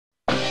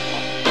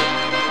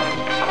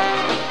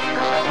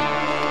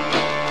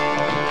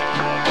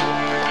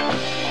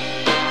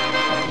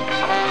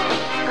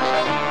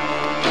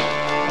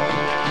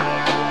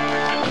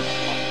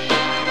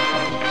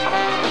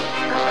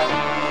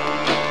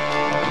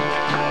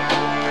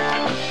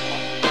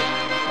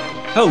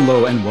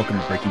Hello and welcome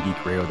to Breaking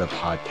Geek Radio, the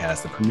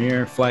podcast, the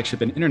premier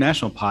flagship and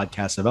international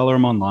podcast of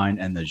LRM Online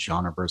and the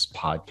Genreverse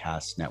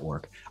Podcast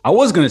Network. I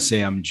was going to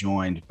say I'm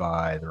joined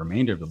by the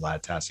remainder of the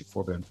Ladtastic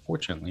Four, but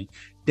unfortunately,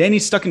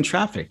 Danny's stuck in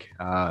traffic.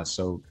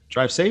 So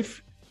drive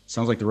safe.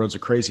 Sounds like the roads are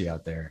crazy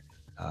out there.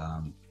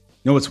 You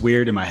know what's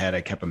weird? In my head, I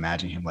kept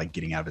imagining him like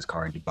getting out of his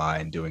car in Dubai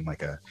and doing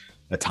like a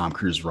Tom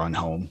Cruise run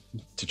home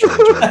to try to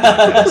join the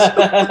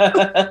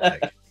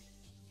podcast.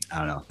 I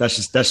don't know. That's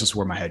just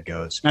where my head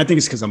goes. And I think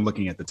it's because I'm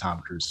looking at the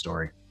Tom Cruise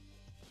story.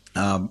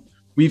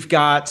 We've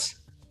got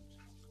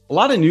a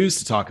lot of news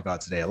to talk about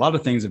today. A lot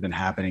of things have been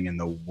happening in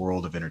the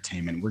world of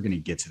entertainment. We're going to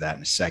get to that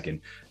in a second.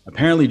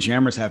 Apparently,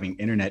 Jammer's having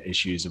internet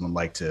issues and would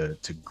like to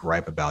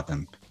gripe about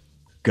them.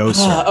 Go,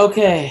 sir.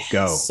 Okay.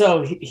 Go.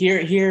 So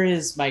here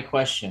is my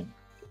question.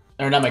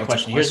 Or not my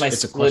question. Here's my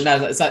it's a question.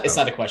 No, it's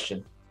not a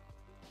question.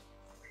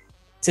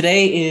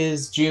 Today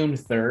is June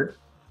 3rd.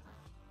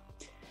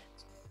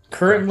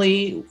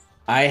 Currently,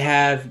 I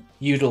have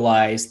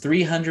utilized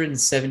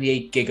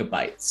 378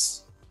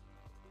 gigabytes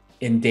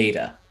in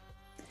data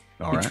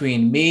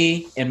between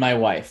me and my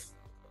wife.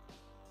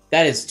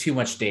 That is too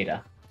much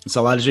data. It's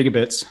a lot of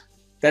gigabits.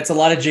 That's a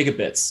lot of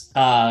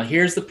gigabits.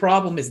 Here's the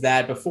problem is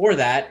that before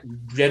that,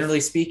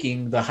 generally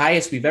speaking, the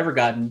highest we've ever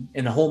gotten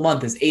in a whole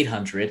month is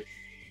 800,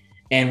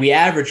 and we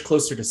average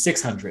closer to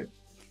 600.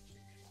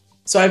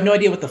 So I have no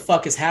idea what the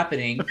fuck is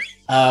happening.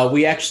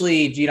 We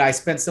actually, I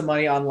spent some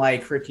money on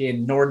like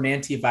freaking Norton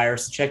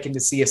antivirus to check in to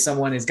see if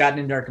someone has gotten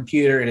into our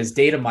computer and is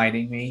data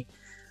mining me,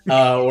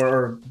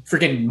 or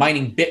freaking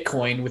mining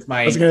Bitcoin with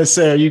my. I was gonna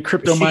say, are you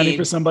crypto mining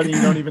for somebody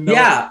you don't even know?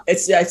 Yeah,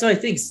 so I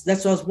think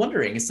that's what I was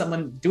wondering. Is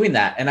someone doing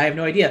that? And I have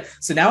no idea.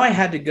 So now I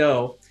had to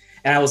go,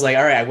 and I was like,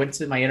 all right. I went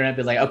to my internet and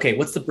be like, okay,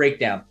 what's the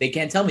breakdown? They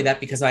can't tell me that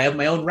because I have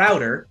my own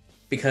router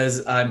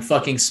because I'm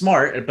fucking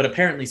smart, but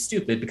apparently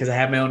stupid because I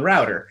have my own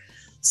router.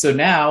 So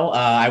now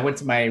I went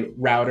to my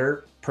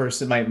router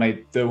person,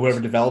 whoever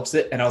develops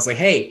it, and I was like,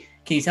 hey,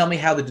 can you tell me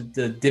how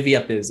the divvy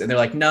up is? And they're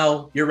like,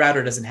 no, your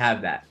router doesn't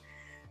have that.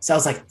 So I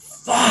was like,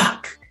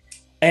 fuck.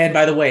 And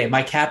by the way,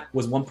 my cap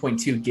was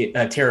 1.2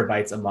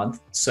 terabytes a month.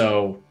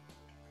 So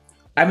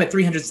I'm at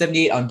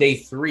 378 on day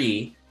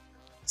 3.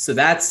 So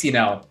that's,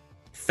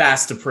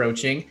 fast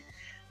approaching.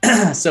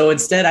 So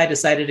instead, I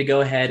decided to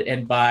go ahead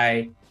and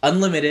buy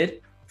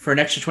unlimited for an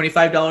extra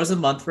 $25 a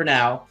month for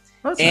now.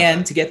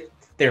 And to get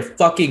their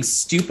fucking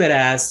stupid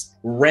ass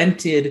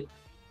rented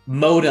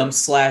modem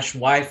 /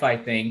 Wi-Fi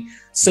thing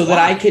so that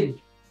I could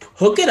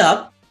hook it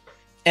up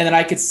and then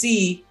I could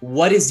see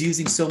what is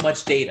using so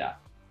much data.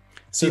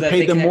 So you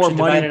paid them more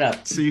money,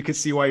 so you could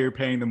see why you're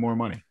paying them more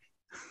money.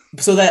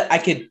 So that I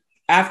could,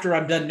 after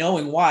I'm done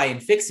knowing why and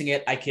fixing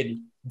it, I could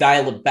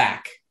dial it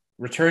back,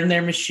 return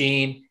their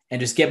machine, and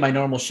just get my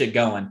normal shit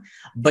going.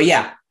 But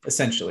yeah,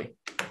 essentially.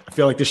 I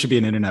feel like this should be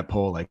an internet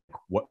poll. Like,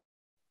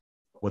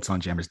 what's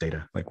on Jammer's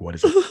data? Like, what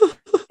is it?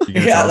 You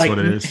gonna tell us what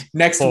it is?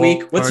 Next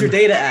week, what's your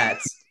data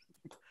ads?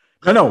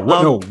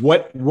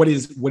 What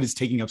is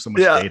taking up so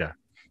much data?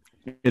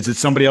 Is it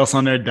somebody else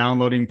on there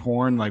downloading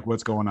porn? Like,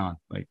 what's going on?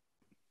 Like,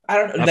 I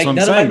don't know. Like, none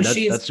of my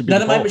machines,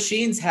 none of my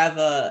machines have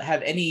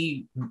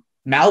any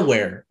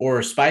malware or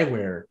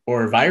spyware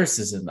or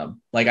viruses in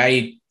them. Like,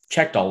 I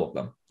checked all of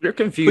them. You're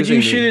confusing. But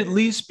you should at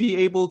least be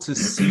able to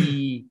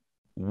see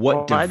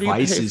what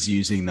device is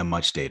using the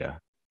much data.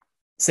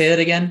 Say that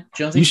again,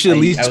 Jonesy. You should at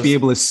least be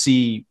able to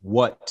see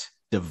what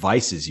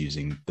device is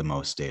using the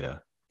most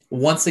data.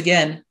 Once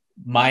again,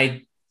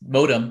 my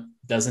modem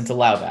doesn't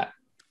allow that.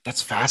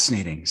 That's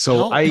fascinating.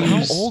 So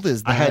how old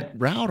is that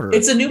router?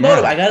 It's a new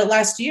modem. I got it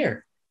last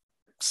year.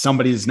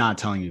 Somebody's not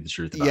telling you the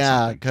truth about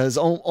something. Because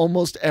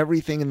almost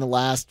everything in the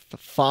last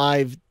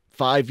five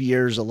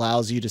years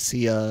allows you to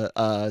see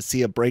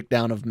a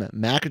breakdown of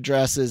MAC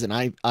addresses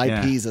and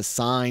IPs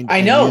assigned. I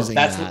know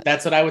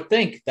that's what I would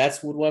think.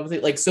 That's what I would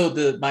think. Like, so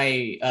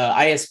my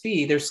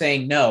ISP, they're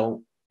saying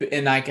no,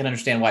 and I can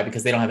understand why,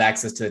 because they don't have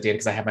access to the data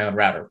because I have my own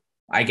router.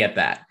 I get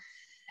that.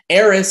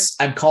 Eris,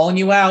 I'm calling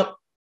you out.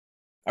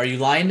 Are you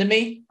lying to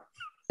me?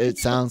 It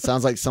sounds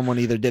like someone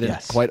either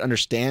didn't quite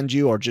understand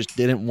you or just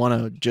didn't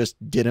want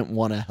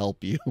to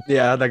help you.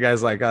 Yeah, that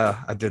guy's like,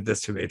 I did this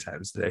too many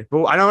times today.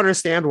 But I don't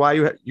understand why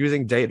you're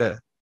using data.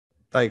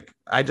 Like,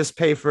 I just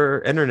pay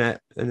for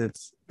internet and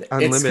it's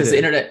unlimited. It's because the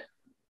internet.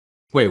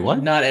 Wait,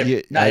 what? Not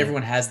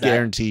everyone has that.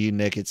 Guarantee you,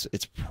 Nick, it's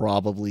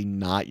probably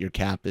not. Your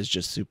cap is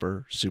just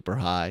super, super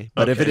high.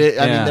 But if it is,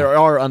 I mean, there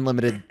are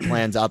unlimited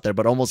plans out there,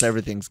 but almost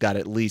everything's got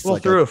at least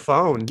through a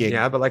phone. Gig.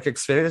 Yeah, but like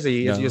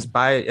Xfinity, you just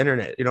buy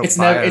internet. You don't.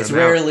 It's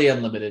rarely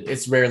unlimited.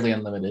 It's rarely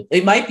unlimited.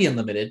 It might be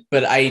unlimited,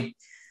 but I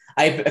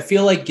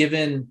feel like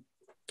given.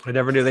 I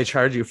never knew they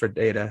charge you for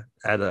data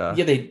at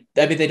they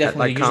definitely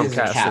like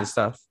Comcast and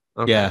stuff.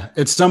 Okay. Yeah,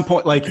 at some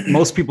point, like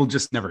most people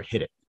just never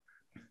hit it,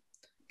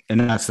 and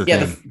that's the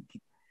thing.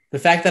 The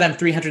fact that I'm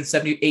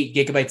 378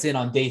 gigabytes in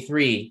on day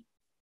 3,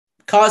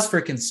 cause for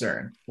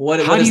concern.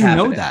 How do you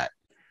know that?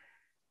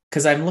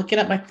 Because I'm looking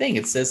at my thing.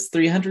 It says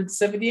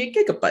 378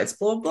 gigabytes,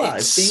 blah, blah, blah.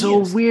 It's so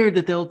weird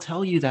that they'll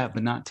tell you that,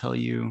 but not tell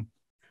you.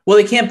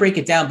 Well, they can't break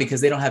it down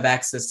because they don't have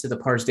access to the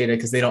parse data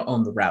because they don't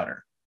own the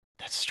router.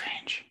 That's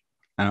strange.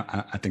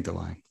 I think they're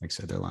lying. Like I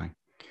said, they're lying.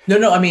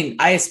 No. I mean,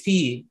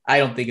 ISP, I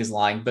don't think is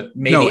lying, but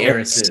maybe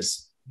Eris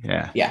is.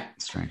 Yeah.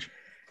 Strange.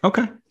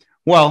 Okay.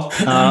 Well,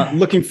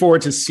 looking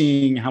forward to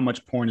seeing how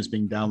much porn is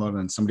being downloaded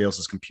on somebody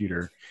else's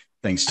computer,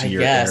 thanks to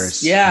your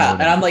Eris. Yeah.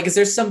 And I'm like, is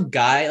there some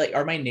guy, like,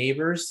 are my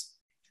neighbors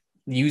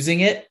using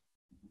it?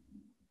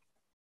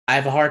 I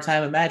have a hard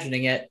time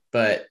imagining it,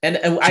 but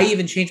I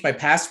even changed my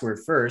password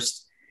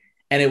first,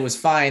 and it was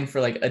fine for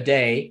like a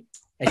day.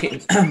 I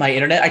changed my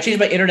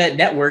internet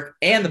network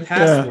and the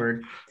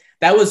password.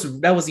 That was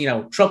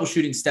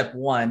troubleshooting step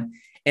 1,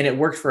 and it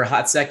worked for a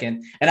hot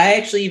second. And I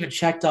actually even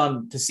checked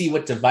on to see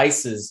what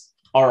devices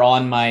are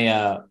on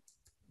my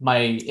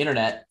my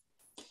internet,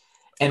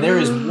 and there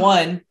is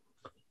one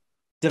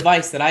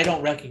device that I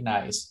don't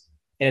recognize,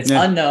 and it's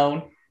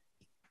unknown.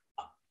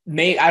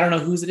 I don't know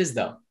whose it is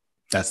though.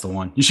 That's the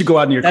one. You should go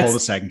out in your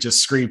cul-de-sac and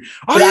just scream,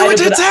 "Are you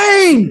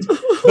entertained?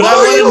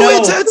 Are you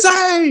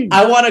entertained?"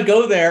 I want to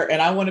go there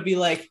and I want to be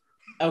like,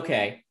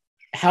 okay,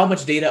 how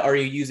much data are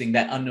you using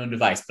that unknown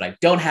device? But I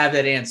don't have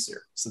that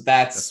answer. So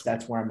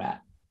that's where I'm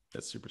at.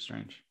 That's super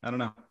strange. I don't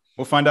know.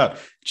 We'll find out.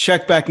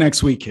 Check back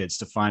next week, kids,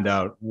 to find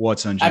out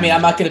what's on. I mean,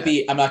 I'm not going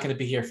to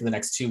be here for the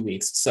next 2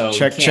 weeks. So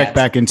check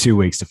back in 2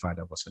 weeks to find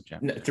out what's on.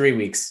 No, 3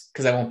 weeks,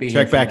 because I won't be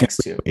here. Check back in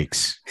 2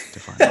 weeks to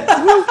find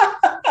out.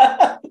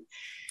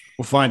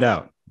 We'll find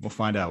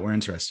out. We're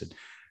interested,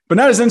 but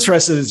not as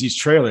interested as these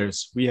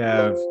trailers. We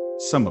have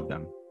some of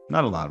them,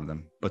 not a lot of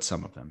them, but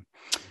some of them.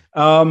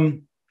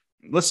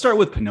 Let's start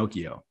with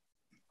Pinocchio,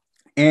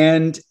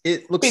 and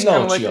it looks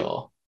kind of like.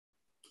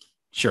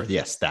 Sure.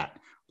 Yes, that.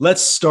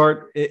 Let's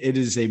start. It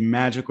is a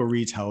magical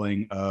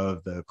retelling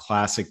of the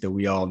classic that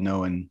we all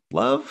know and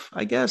love,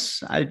 I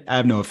guess. I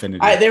have no affinity.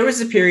 There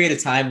was a period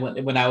of time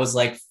when I was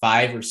like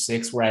 5 or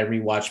 6 where I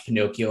rewatched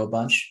Pinocchio a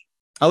bunch.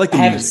 I like the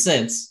music. I haven't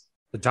since.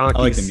 The donkeys.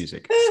 I like the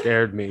music.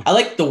 Scared me. I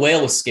like the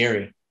whale was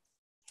scary.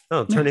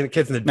 Oh, turning the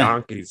kids into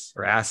donkeys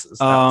or asses.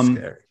 That was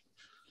scary.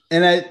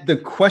 And the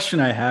question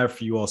I have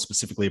for you all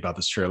specifically about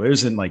this trailer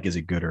isn't like, is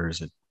it good or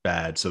is it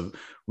bad? So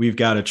we've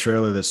got a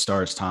trailer that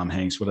stars Tom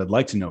Hanks. What I'd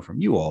like to know from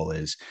you all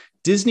is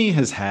Disney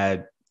has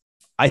had,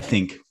 I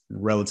think,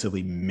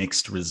 relatively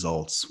mixed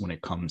results when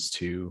it comes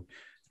to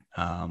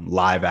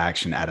live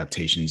action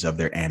adaptations of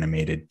their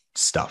animated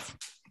stuff.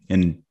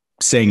 And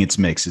saying it's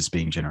mixed is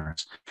being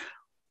generous.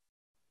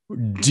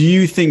 Do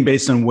you think,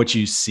 based on what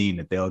you've seen,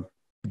 that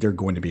they're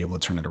going to be able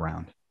to turn it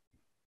around?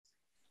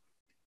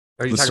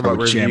 Are you talking about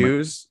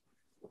reviews?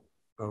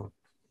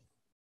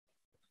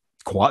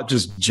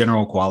 Just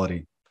general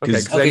quality. Okay,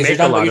 so you're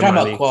talking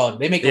about quality.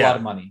 They make a lot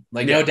of money.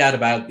 Like, no doubt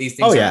about it. These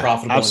things are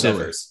profitable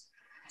endeavors.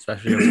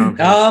 Especially with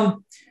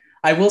Tom.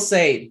 I will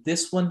say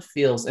this one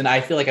feels, and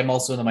I feel like I'm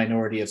also in the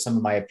minority of some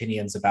of my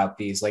opinions about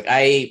these. Like,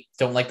 I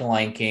don't like The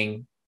Lion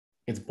King.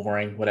 It's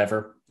boring,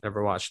 whatever.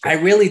 Never watched it. I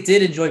really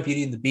did enjoy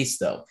Beauty and the Beast,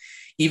 though,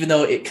 even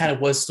though it kind of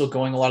was still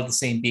going a lot of the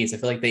same beats. I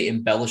feel like they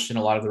embellished in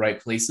a lot of the right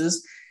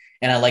places,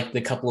 and I liked the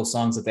couple of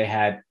songs that they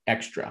had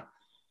extra.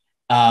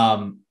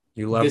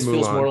 You love this Mulan.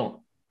 Feels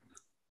more.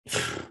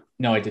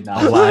 No, I did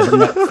not.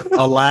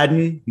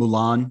 Aladdin,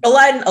 Mulan.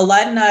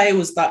 Aladdin.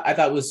 I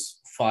thought was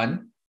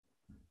fun.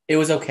 It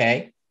was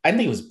okay. I didn't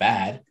think it was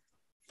bad.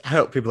 I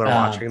hope people are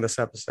watching this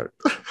episode.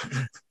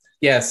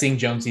 Yeah, seeing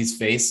Jonesy's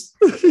face.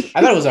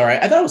 I thought it was all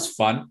right. I thought it was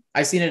fun.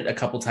 I've seen it a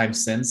couple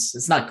times since.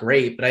 It's not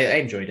great, but I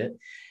enjoyed it.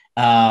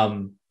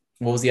 What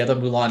was the other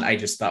Mulan? I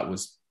just thought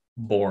was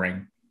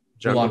boring.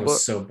 Jungle Mulan Book?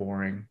 Was so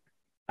boring.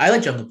 I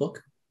like Jungle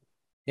Book.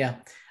 Yeah,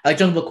 I like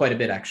Jungle Book quite a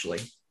bit, actually.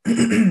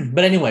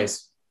 But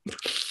anyways,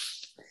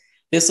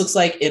 this looks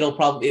like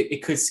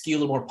it could skew a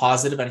little more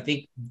positive. And I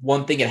think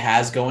one thing it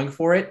has going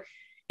for it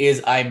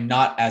is I'm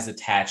not as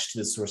attached to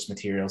the source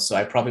material, so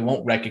I probably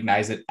won't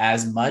recognize it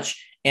as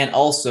much. And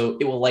also,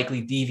 it will likely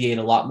deviate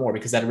a lot more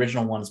because that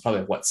original one is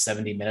probably,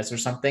 70 minutes or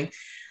something.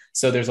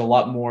 So there's a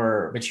lot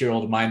more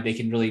material to mine. They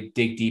can really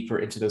dig deeper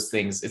into those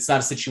things. It's not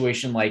a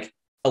situation like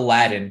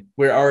Aladdin,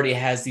 where it already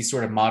has these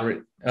sort of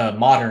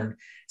modern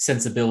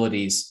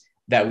sensibilities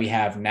that we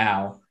have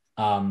now,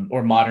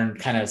 or modern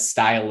kind of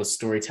style of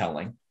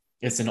storytelling.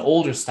 It's an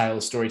older style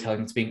of storytelling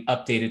that's being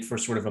updated for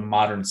sort of a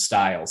modern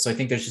style. So I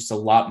think there's just a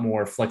lot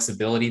more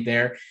flexibility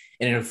there,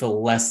 and it'll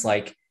feel less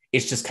like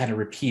it's just kind of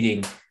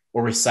repeating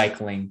or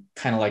recycling,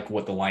 kind of like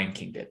what The Lion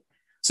King did.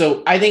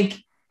 So I think,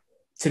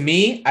 to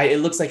me,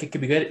 it looks like it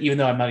could be good, even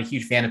though I'm not a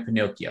huge fan of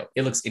Pinocchio.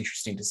 It looks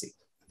interesting to see.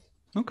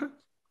 Okay.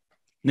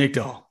 Nick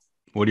Dahl,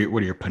 what are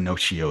your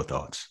Pinocchio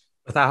thoughts?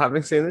 Without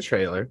having seen the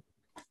trailer,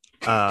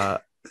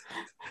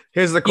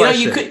 here's the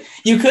question.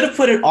 You could have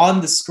put it on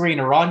the screen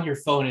or on your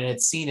phone and had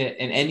seen it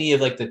in any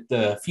of like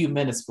the few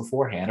minutes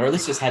beforehand, or at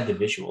least just had the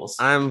visuals.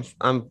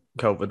 I'm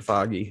COVID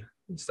foggy,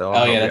 so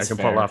I can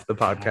pull off the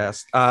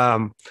podcast.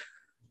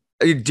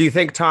 Do you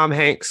think Tom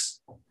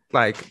Hanks,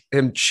 like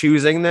him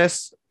choosing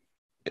this,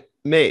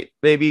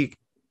 maybe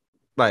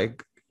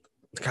like,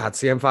 God,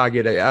 see, I'm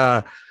foggy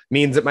today,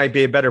 means it might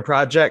be a better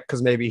project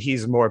because maybe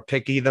he's more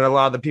picky than a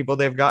lot of the people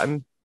they've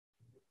gotten?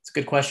 It's a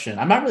good question.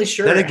 I'm not really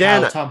sure Then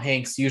again, how Tom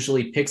Hanks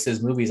usually picks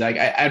his movies.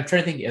 I'm trying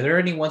to think. Are there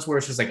any ones where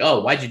it's just like,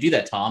 oh, why'd you do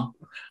that, Tom?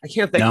 I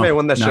can't think No, of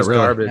anyone that's not just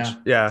really. garbage.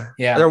 No. Yeah.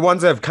 Yeah. There are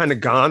ones that have kind of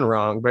gone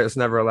wrong, but it's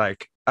never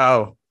like,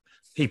 oh,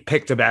 he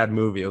picked a bad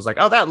movie. It was like,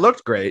 oh, that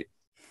looked great.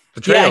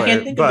 The trailer, I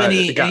can't think of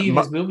any of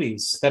his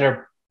movies that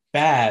are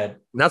bad.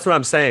 That's what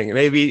I'm saying.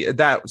 Maybe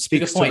that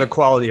speaks to the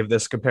quality of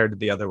this compared to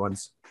the other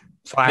ones.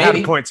 So I have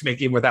a point to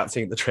make even without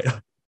seeing the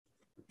trailer.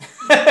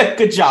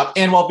 Good job.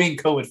 And while being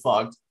COVID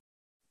fogged.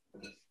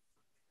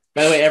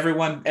 By the way,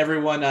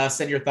 everyone,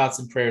 send your thoughts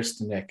and prayers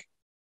to Nick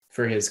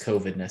for his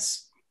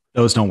COVIDness.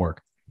 Those don't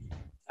work.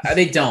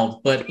 They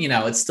don't, but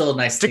it's still a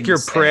nice Stick your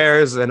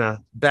prayers in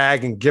a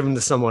bag and give them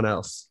to someone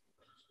else.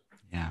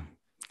 Yeah,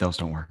 those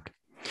don't work.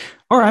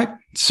 All right.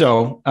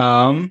 So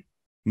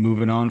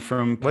moving on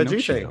from what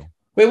did you think?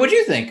 Wait, what do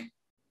you think?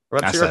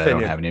 What's your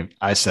opinion?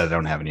 I said I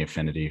don't have any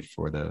affinity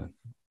for the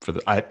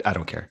I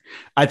don't care.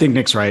 I think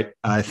Nick's right.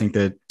 I think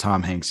that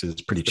Tom Hanks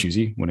is pretty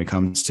choosy when it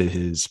comes to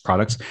his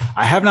products.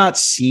 I have not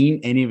seen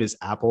any of his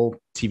Apple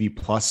TV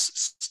Plus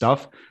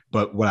stuff,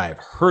 but what I've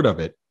heard of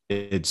it,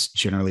 it's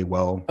generally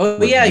well.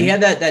 Oh yeah, he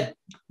had that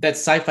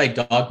sci-fi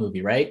dog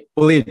movie, right?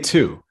 Well, he had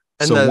two.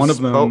 And so one of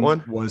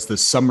them was the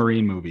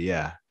submarine movie,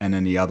 yeah, and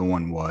then the other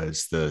one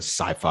was the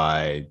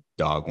sci-fi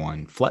dog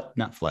one.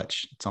 Not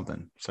Fletch,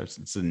 something. So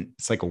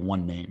it's like a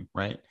one name,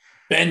 right?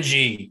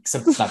 Benji,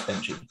 except it's not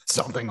Benji.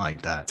 Something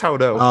like that.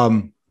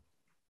 Toto.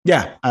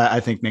 Yeah, I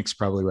think Nick's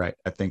probably right.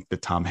 I think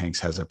that Tom Hanks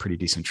has a pretty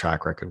decent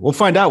track record. We'll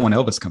find out when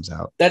Elvis comes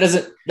out. That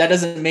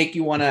doesn't make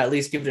you want to at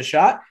least give it a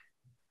shot?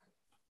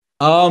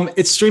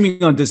 It's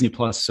streaming on Disney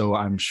Plus, so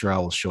I'm sure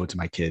I'll show it to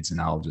my kids and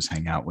I'll just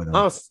hang out with them.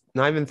 Oh, it's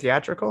not even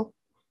theatrical?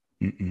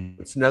 Mm-mm.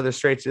 It's another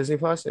straight Disney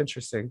Plus?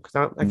 Interesting.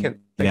 Because I can't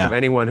think of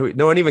anyone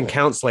no one even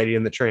counts Lady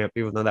and the Tramp,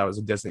 even though that was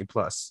a Disney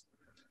Plus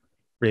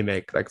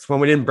remake. Like it's one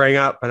we didn't bring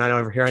up and I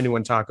don't ever hear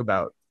anyone talk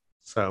about.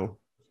 So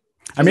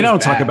I mean, I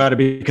don't talk about it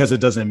because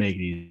it doesn't make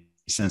any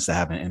sense to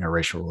have an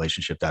interracial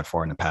relationship that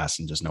far in the past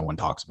and just no one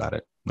talks about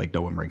it. Like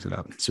no one brings it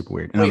up. It's super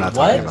weird. And I'm not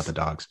talking about the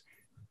dogs.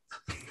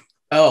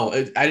 Oh,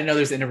 I didn't know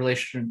there's an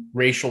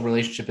interracial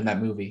relationship in that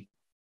movie.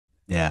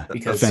 Yeah.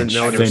 Because Finch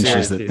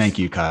is the thank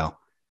you, Kyle.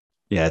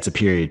 Yeah, it's a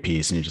period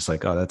piece, and you're just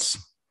like, oh, that's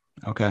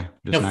okay.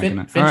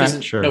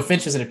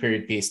 Finch isn't a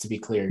period piece, to be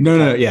clear.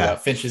 No, yeah.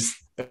 Finch is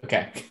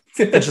okay.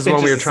 Finch is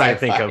one we were trying to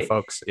think of,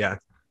 folks. Yeah.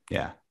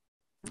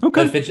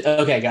 Okay.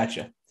 Okay,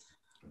 gotcha.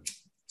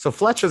 So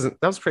Fletch that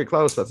was pretty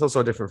close, but it's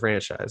also a different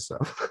franchise. So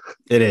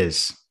it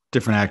is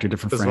different actor,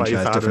 different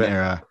franchise, different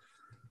era.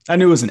 I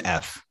knew it was an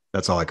F.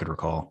 That's all I could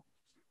recall.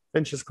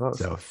 Finch is close.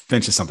 So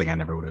Finch is something I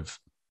never would have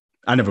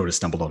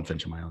stumbled on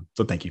Finch on my own.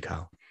 So thank you,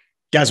 Kyle.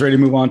 Guys, ready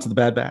to move on to the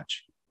Bad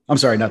Batch? I'm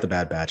sorry, not the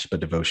Bad Batch,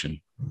 but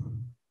Devotion.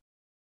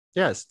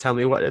 Yes, tell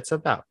me what it's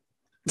about.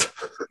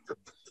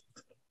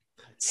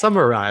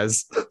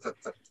 Summarize.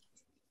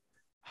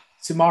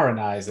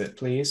 Summarize it,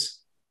 please.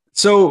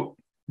 So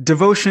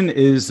Devotion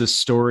is the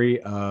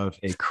story of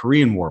a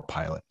Korean War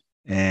pilot.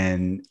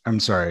 And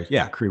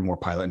Korean War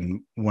pilot.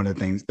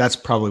 And that's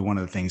probably one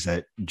of the things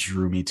that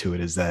drew me to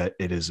it is that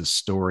it is a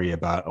story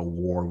about a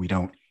war we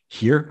don't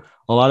hear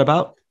a lot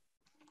about.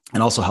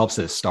 And also helps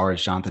that it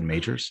stars Jonathan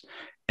Majors.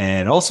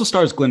 And it also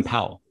stars Glenn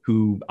Powell,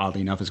 who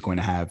oddly enough is going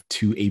to have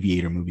 2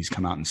 Aviator movies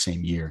come out in the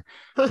same year,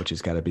 which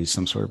has got to be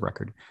some sort of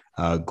record.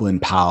 Glenn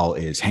Powell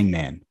is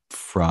Hangman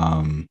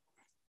from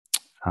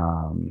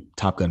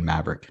Top Gun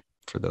Maverick,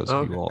 for those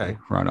of you all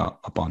who aren't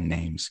up on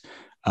names.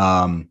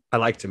 I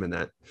liked him in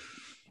that.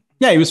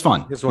 Yeah, he was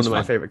fun. He's one of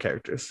my favorite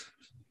characters.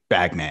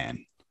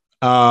 Bagman.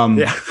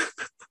 Yeah.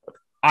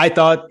 I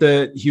thought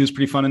that he was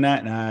pretty fun in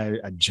that, and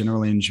I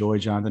generally enjoy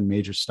Jonathan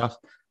Majors stuff.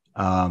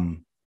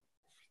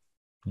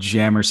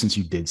 Jammer, since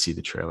you did see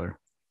the trailer,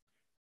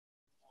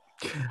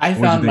 I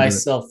found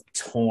myself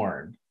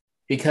torn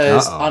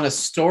because on a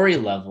story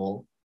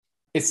level,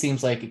 it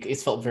seems like it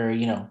felt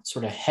very,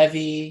 sort of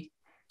heavy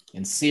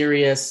and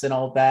serious and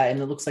all that. And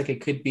it looks like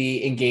it could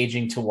be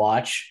engaging to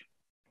watch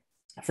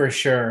for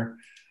sure.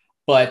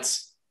 But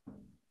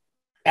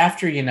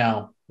after,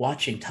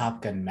 watching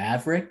Top Gun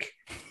Maverick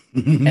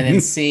and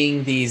then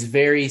seeing these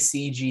very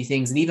CG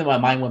things, and even my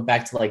mind went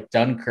back to like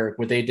Dunkirk,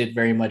 where they did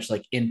very much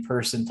like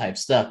in-person type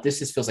stuff. This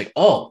just feels like,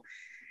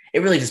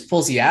 it really just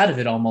pulls you out of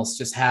it almost,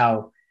 just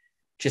how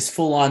just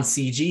full-on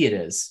CG it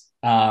is.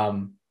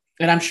 And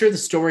I'm sure the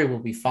story will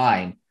be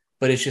fine,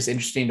 but it's just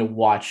interesting to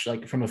watch,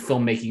 like from a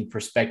filmmaking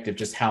perspective,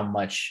 just how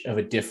much of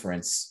a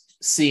difference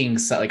seeing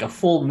like a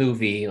full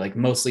movie, like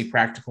mostly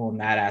practical in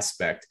that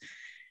aspect,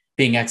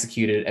 being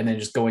executed, and then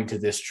just going to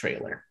this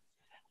trailer.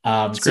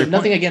 So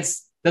nothing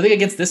against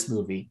this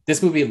movie.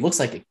 This movie looks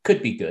like it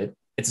could be good.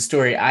 It's a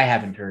story I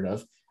haven't heard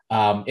of.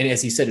 And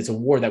as you said, it's a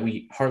war that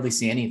we hardly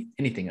see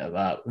anything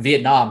of.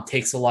 Vietnam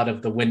takes a lot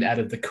of the wind out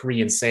of the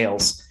Korean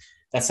sails.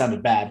 That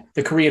sounded bad.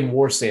 The Korean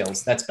war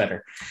sails. That's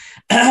better.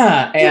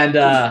 And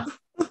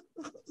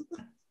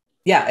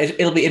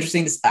it'll be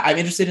interesting. I'm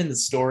interested in the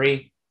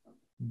story,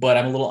 but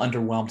I'm a little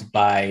underwhelmed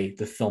by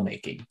the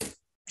filmmaking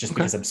just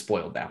because I'm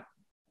spoiled now.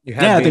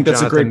 I think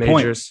that's a great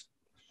point.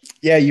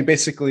 Yeah, you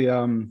basically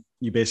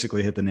you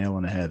basically hit the nail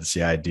on the head. It's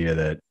the idea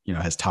that,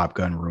 has Top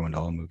Gun ruined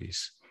all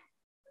movies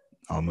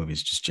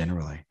just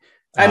generally.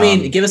 I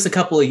mean, give us a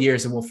couple of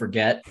years and we'll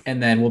forget,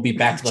 and then we'll be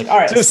back to all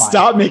right, just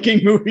stop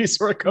making movies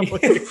for a couple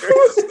of years.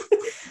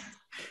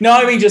 No,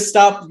 I mean, just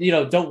stop,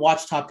 don't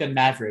watch Top Gun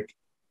Maverick,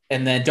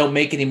 and then don't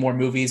make any more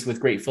movies with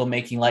great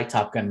filmmaking like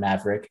Top Gun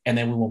Maverick, and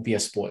then we won't be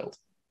as spoiled.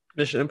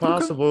 Mission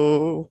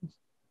Impossible.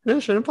 Okay.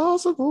 Mission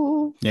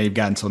Impossible. Yeah, you've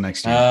got until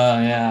next year.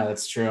 Yeah,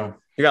 that's true.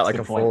 You got like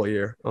a full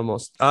year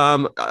almost. I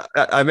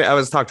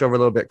was talked over a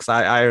little bit because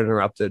I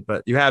interrupted,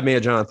 but you had me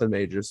at Jonathan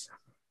Majors.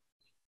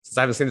 Since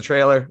I haven't seen the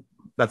trailer,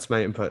 that's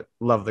my input.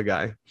 Love the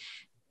guy.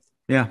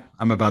 Yeah,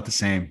 I'm about the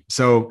same.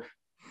 So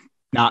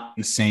not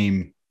the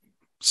same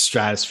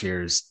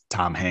stratosphere as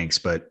Tom Hanks,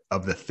 but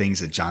of the things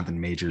that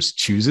Jonathan Majors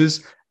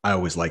chooses, I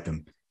always like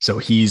them. So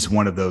he's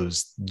one of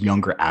those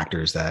younger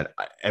actors that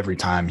every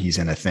time he's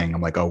in a thing,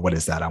 I'm like, oh, what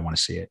is that? I want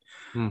to see it.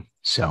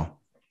 So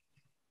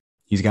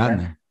he's gotten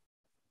there.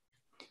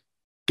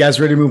 Guys,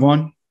 ready to move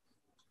on?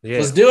 Yeah.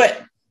 Let's do it.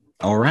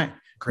 All right.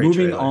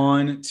 Moving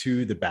on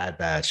to the Bad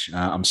Batch.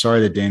 I'm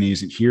sorry that Danny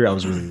isn't here. I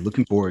was really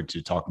looking forward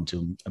to talking to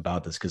him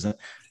about this because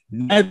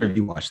neither of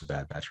you watched the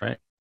Bad Batch, right?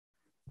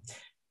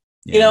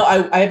 Yeah.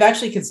 I've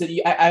actually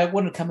considered. I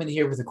want to come in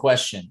here with a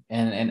question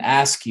and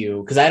ask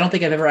you, because I don't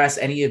think I've ever asked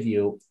any of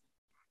you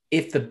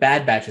if the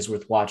Bad Batch is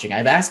worth watching.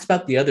 I've asked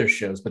about the other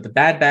shows, but the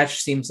Bad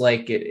Batch seems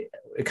like it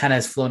kind of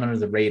has flown under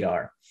the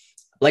radar.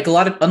 Unlike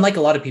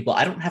a lot of people,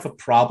 I don't have a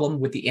problem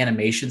with the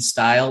animation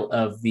style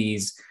of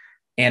these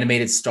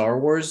animated Star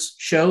Wars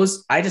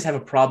shows. I just have a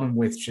problem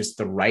with just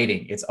the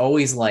writing. It's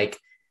always like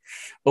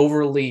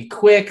overly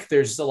quick.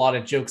 There's a lot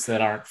of jokes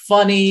that aren't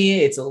funny.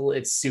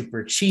 It's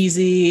super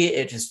cheesy.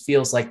 It just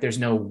feels like there's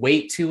no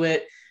weight to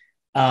it.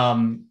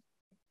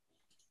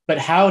 But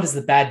how does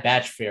the Bad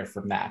Batch fare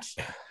from that?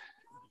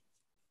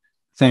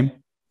 Same.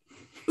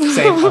 Okay.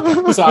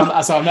 So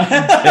I'm not.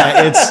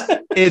 Yeah,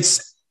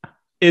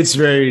 it's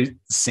very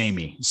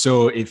samey.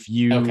 So if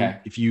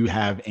you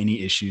have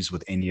any issues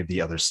with any of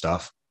the other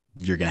stuff,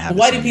 you're gonna have.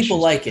 Why do people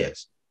like it?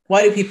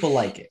 Why do people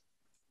like it?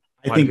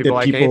 I think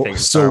that people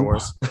Star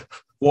Wars.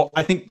 Well,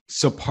 I think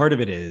so. Part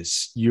of it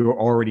is you're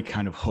already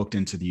kind of hooked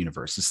into the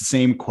universe. It's the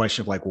same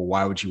question of like, well,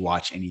 why would you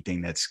watch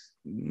anything that's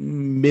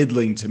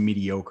middling to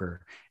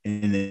mediocre?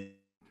 And then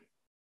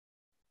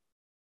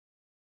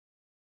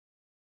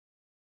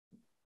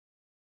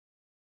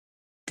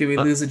do we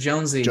lose a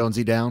Jonesy?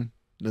 Jonesy down.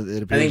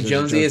 I think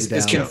Jonesy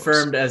is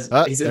confirmed as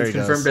he's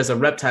confirmed as a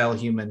reptile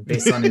human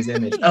based on his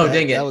image. Oh,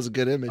 dang it! That was a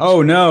good image.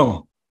 Oh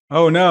no!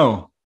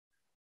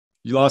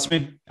 You lost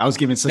me. I was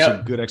giving such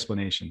a good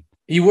explanation.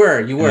 You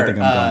were. I think I'm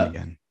gone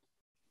again.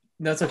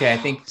 No, it's okay. I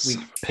think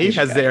he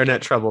has the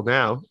internet trouble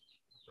now.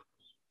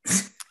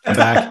 I'm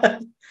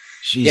back.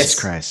 Jesus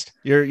Christ.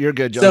 You're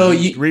good, Jonesy. So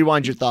you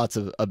rewind your thoughts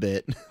a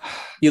bit.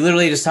 You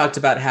literally just talked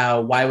about how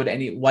why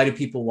do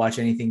people watch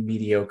anything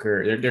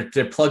mediocre?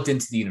 They're plugged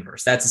into the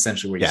universe. That's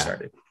essentially where you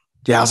started.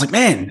 Yeah, I was like,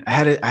 man, I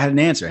had an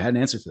answer. I had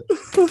an answer for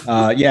this.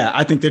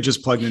 I think they're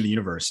just plugged into the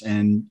universe,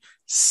 and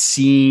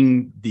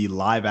seeing the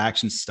live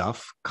action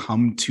stuff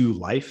come to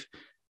life,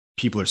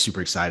 people are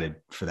super excited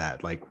for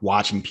that. Like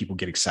watching people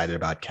get excited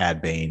about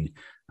Cad Bane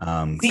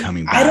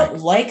coming back. I don't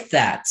like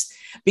that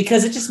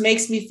because it just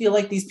makes me feel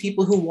like these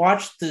people who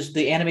watch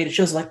the animated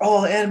shows are like,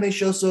 oh, the anime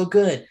show's so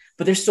good.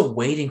 But they're still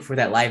waiting for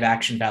that live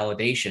action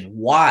validation.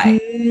 Why?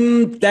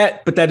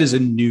 But that is a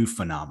new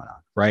phenomenon,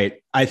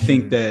 right? I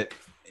think that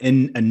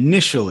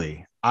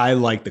initially I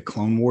liked the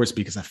Clone Wars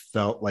because I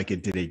felt like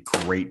it did a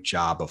great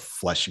job of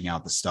fleshing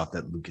out the stuff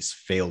that Lucas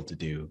failed to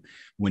do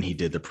when he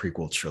did the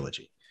prequel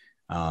trilogy.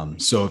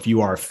 So if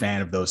you are a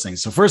fan of those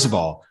things, so first of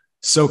all,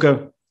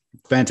 Ahsoka,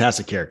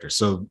 fantastic character.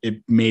 So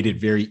it made it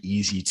very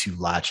easy to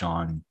latch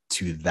on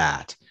to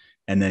that.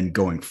 And then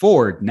going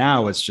forward,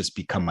 now it's just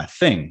become a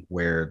thing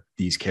where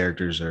these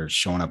characters are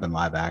showing up in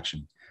live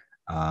action.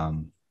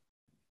 And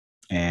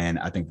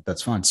I think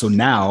that's fun. So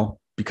now,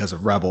 because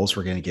of Rebels,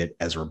 we're going to get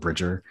Ezra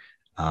Bridger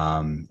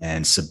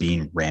and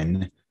Sabine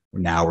Wren.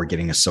 Now we're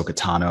getting Ahsoka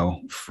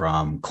Tano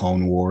from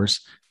Clone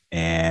Wars.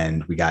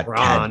 And we got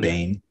Cad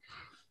Bane.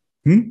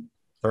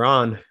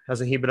 Thrawn.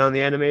 Hasn't he been on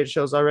the animated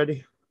shows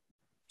already?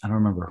 I don't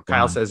remember.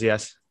 Kyle says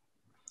yes.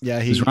 Yeah,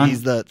 he's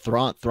the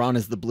Thrawn. Thrawn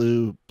is the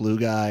blue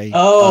guy.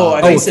 Oh, I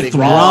thought he said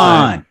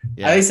Ron.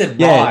 Yeah. I said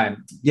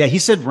Ron. Yeah, he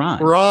said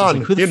Ron. Ron.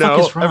 Like, who the fuck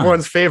is Ron?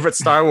 Everyone's favorite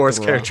Star Wars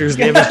character's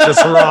name is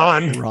just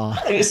Ron.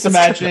 I just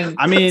imagine.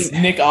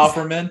 Nick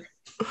Offerman.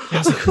 I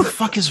was like, who the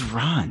fuck is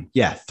Ron?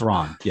 Yeah,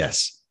 Thrawn.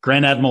 Yes,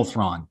 Grand Admiral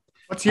Thrawn.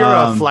 What's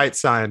your flight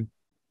sign,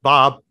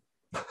 Bob?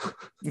 I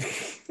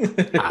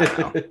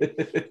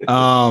don't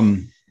know.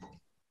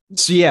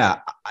 So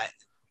yeah,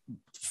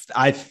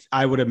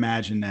 I would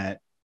imagine that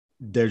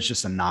there's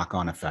just a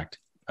knock-on effect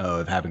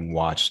of having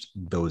watched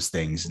those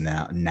things.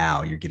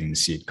 Now you're getting to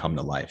see it come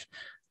to life.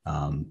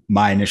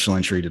 My initial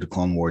entry to the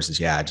Clone Wars is,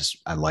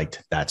 I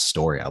liked that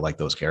story. I like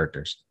those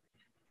characters.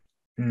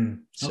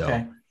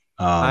 Okay.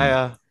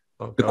 The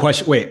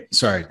question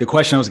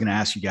I was going to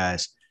ask you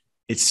guys,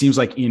 it seems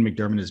like Ian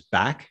McDiarmid is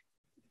back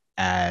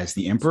as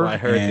the Emperor. I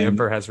heard the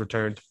Emperor has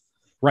returned.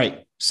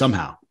 Right.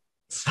 Somehow.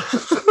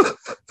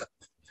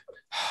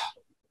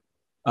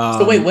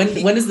 So wait,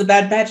 when does the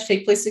Bad Batch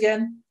take place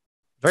again?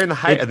 Right in the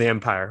height of the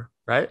Empire,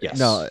 right? Yes.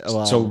 No,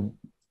 well, so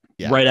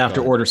yeah, right go after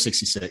ahead. Order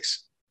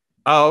 66.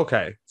 Oh,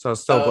 okay. So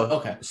it's still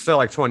Okay. still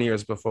like 20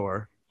 years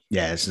before.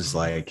 Yeah, it's just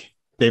like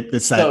they've got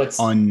It's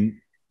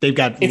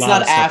a it's lot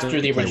not of stuff after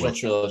to the play original with.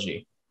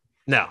 trilogy.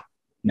 No.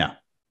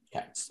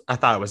 Okay. I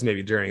thought it was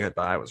maybe during it,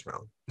 but I was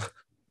wrong.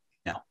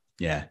 No.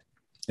 Yeah.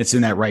 It's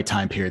in that right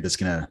time period that's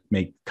gonna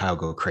make Kyle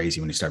go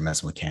crazy when he start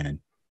messing with canon.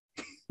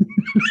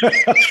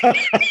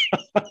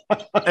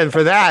 And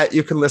for that,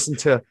 you can listen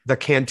to The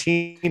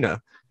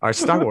Cantina, our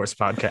Star Wars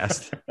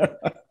podcast.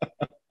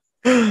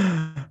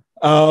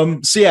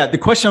 So yeah, the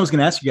question I was going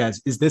to ask you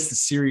guys is this the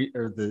series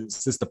or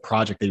is this the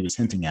project that he was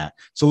hinting at?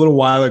 So a little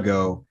while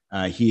ago,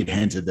 he had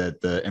hinted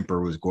that the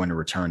Emperor was going to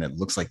return. It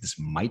looks like this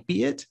might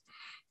be it.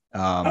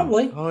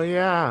 Probably. Oh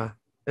yeah,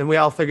 and we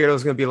all figured it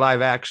was going to be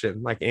live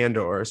action, like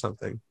Andor or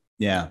something.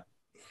 Yeah,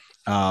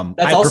 That's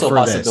I also a prefer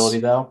possibility,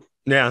 this. though.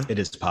 Yeah, It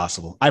is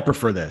possible. I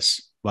prefer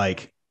this.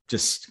 Like,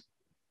 just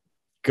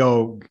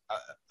go.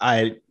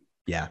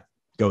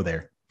 Go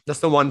there. that's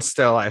the one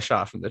still I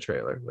shot from the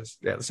trailer. Was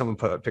someone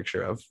put a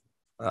picture of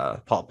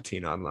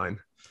Palpatine online.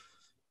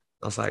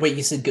 I was like, Wait,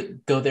 you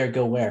said go there,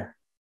 go where?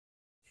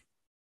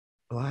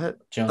 what?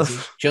 Jonesy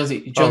Oh, was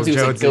like,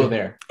 Jonesy. go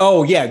there.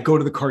 Oh yeah, go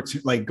to the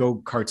cartoon. Like, go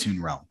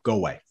cartoon realm. Go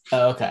away.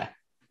 Oh,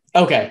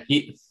 okay.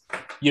 You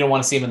don't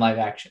want to see him in live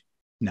action.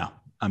 No,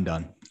 I'm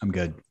done. I'm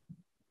good.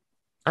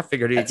 I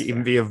figured he That's could even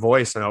fair. be a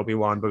voice in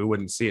Obi-Wan, but we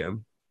wouldn't see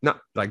him. Not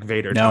like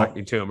Vader No.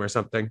 talking to him or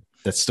something.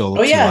 That's still.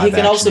 Oh yeah, too live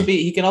action-y.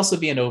 he can also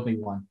be an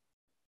Obi-Wan.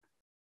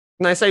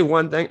 Can I say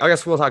one thing? I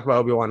guess we'll talk about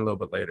Obi-Wan a little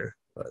bit later,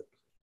 but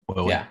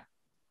Will we? Yeah.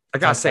 I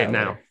gotta Talk say it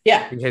about it now later.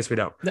 Yeah. in case we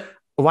don't. No.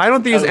 Why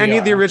don't they use any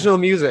of the yeah. original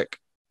music?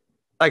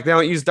 Like they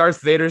don't use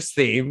Darth Vader's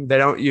theme. They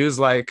don't use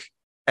like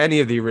any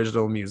of the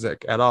original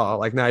music at all.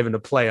 Like not even a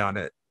play on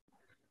it.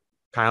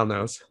 Kyle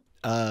knows.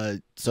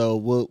 So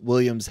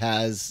Williams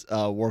has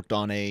worked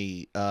on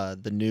the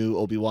new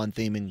Obi-Wan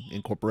theme,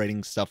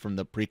 incorporating stuff from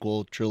the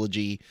prequel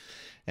trilogy,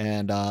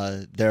 and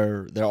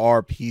there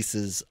are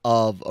pieces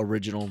of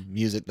original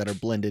music that are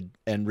blended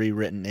and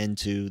rewritten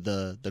into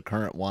the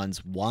current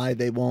ones. Why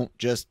they won't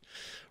just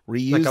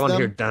reuse Like I want to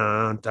them? hear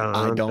dun, dun,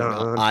 I don't know.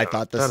 dun, I dun,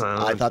 thought dun,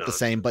 the dun.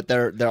 same, but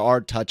there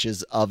are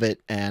touches of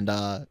it, and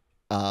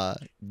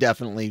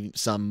definitely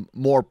some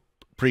more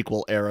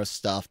prequel era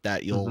stuff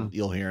that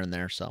you'll hear in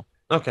there. So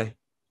Okay.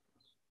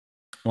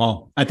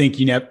 Well, I think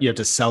you have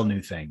to sell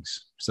new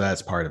things. So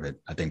that's part of it.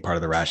 I think part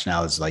of the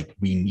rationale is like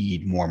we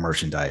need more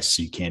merchandise.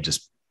 So you can't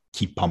just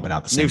keep pumping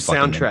out the same New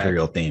fucking soundtrack.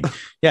 Imperial theme.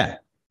 Yeah.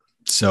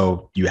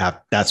 So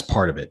that's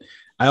part of it.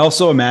 I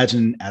also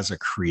imagine as a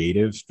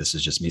creative, this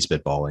is just me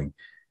spitballing.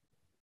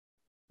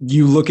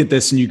 You look at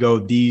this and you go,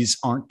 these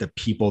aren't the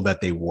people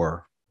that they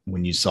were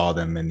when you saw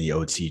them in the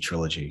OT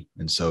trilogy.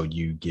 And so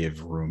you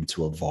give room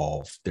to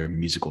evolve their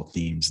musical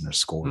themes and their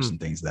scores and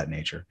things of that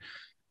nature.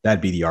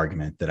 That'd be the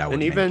argument that I would And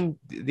make. even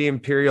the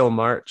Imperial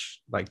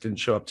March like didn't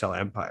show up till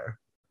Empire.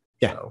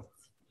 Yeah. So,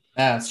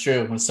 Yeah, that's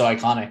true. It was so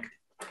iconic.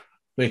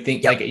 But I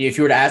think like if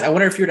you were to ask, I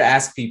wonder if you were to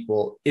ask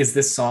people, is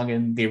this song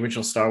in the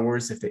original Star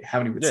Wars? How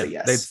many would say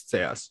yes? They'd say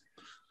yes.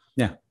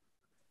 Yeah.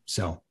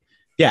 So,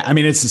 yeah, I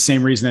mean, it's the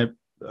same reason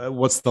that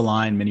what's the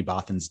line? Many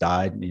Bothans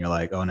died. And you're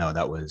like, oh no,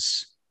 that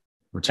was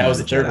Return That was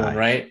of the the third Jedi. one,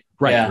 right?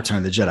 Right. Yeah. Return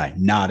of the Jedi,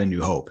 not A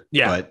New Hope.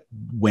 Yeah. But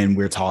when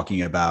we're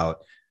talking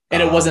about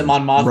And it wasn't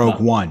Mon Mothma. Rogue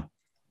One.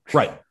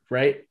 Right.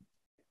 Right?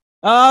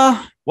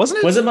 Wasn't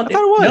it? Was it? I thought it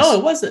was. No,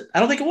 it wasn't. I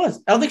don't think it was.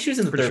 I don't think she was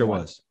in the Pretty third sure it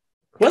one. was.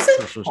 Was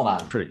it? Hold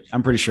on.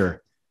 I'm pretty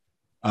sure.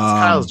 It's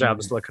Kyle's job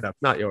is to look it up,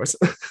 not yours.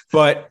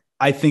 But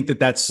I think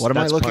that's What am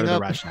I that's looking part of up?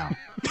 the rationale.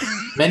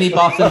 Many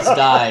Bothans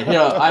died. You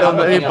know, I'm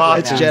Maybe looking up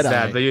right Bot's now. Jedi.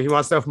 that, but he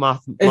wants to know if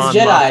It's Mon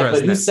Jedi, Mothra's but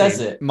in who that says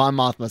scene. it? Mon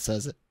Mothma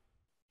says it.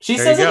 She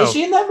There says you it. go. Is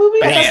she in that movie?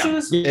 I thought Bam. she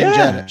was. In Yeah.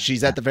 Jeddah.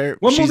 She's at the very.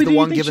 What she's movie the do you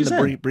one think giving she's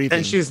the in? briefing.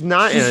 And she's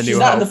not in A She's New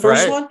not in Hope, the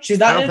first right? one. She's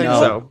not I don't in think New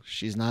so. Hope?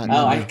 She's not. Oh,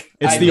 in I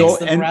It's I the mixed old-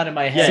 them and- around in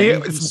my Yeah, head. See, you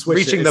can it's switch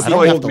reaching it. the It's I don't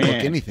point. have to old look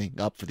man. anything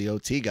up for the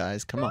OT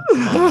guys. Come on.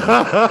 Come on.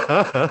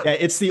 Yeah,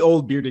 it's the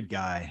old bearded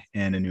guy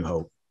in A New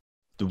Hope.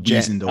 The Jan-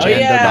 weazened Oh old Jan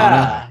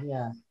yeah, Dodonna.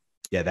 yeah.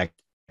 Yeah, that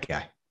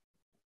guy.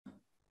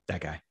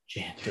 That guy.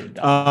 Jan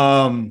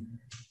Dodonna.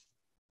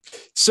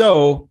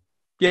 So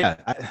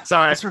yeah,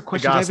 Sorry, Is there a I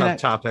question? got Did I even off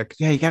topic.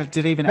 yeah, you got to.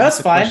 Did I even? That's ask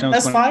the fine. question I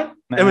was That's gonna-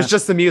 fine. It was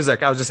just the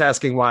music. I was just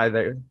asking why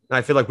they.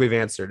 I feel like we've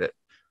answered it.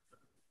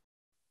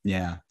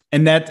 Yeah.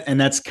 And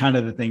that's kind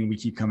of the thing we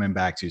keep coming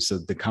back to. So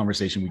the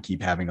conversation we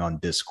keep having on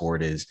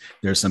Discord is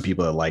there's some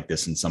people that like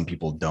this and some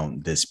people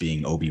don't, this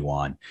being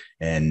Obi-Wan.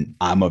 And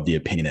I'm of the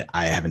opinion that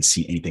I haven't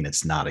seen anything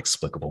that's not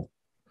explicable.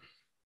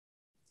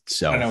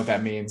 So I don't know what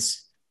that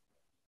means.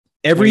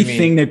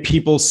 everything that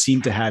people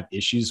seem to have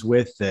issues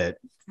with that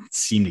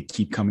seem to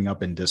keep coming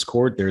up in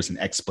Discord, there's an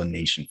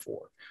explanation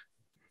for.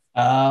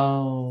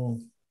 Oh.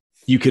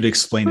 You could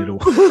explain it. Here,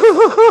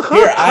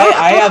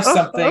 I have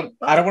something.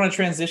 I don't want to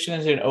transition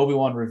into an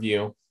Obi-Wan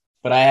review,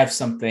 but I have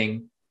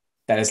something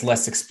that is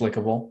less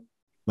explicable.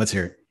 Let's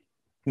hear it.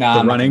 No,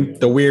 The running,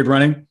 the weird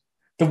running.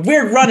 The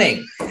weird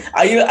running.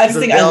 I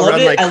think I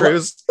loved it.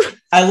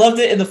 I loved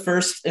it in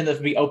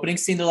the opening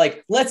scene. They're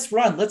like, let's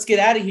run, let's get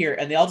out of here.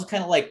 And they all just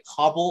kind of like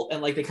hobble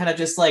and like they kind of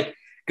just like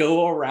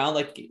go around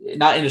like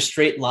not in a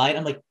straight line.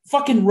 I'm like,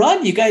 fucking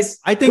run, you guys.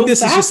 I think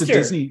this is just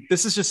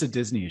a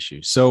Disney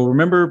issue. So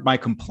remember my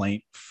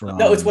complaint from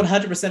No, it's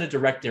 100% a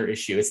director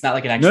issue. It's not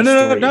like an actual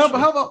story no. issue. But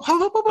how about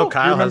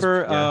Kyle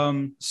remember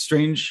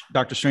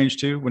Doctor Strange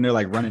 2 when they're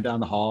like running down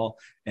the hall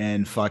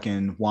and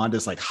fucking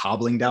Wanda's like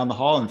hobbling down the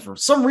hall, and for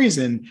some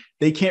reason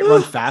they can't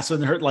run faster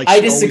than her. Like I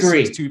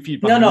disagree. 2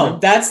 feet behind No, them.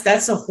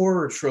 that's a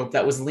horror trope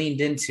that was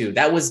leaned into.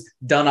 That was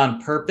done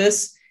on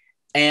purpose,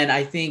 and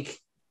I think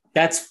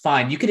that's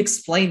fine. You can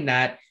explain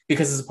that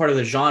because it's a part of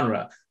the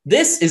genre.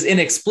 This is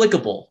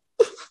inexplicable.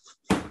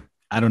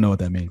 I don't know what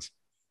that means.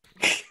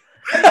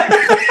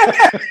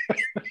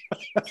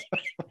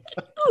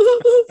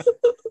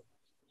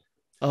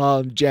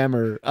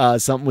 Jammer,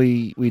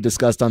 something we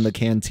discussed on the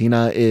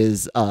cantina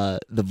is the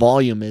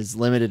volume is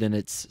limited in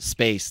its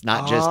space,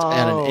 not just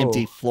at an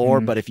empty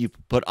floor, but if you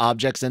put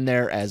objects in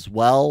there as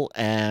well.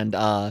 And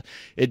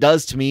it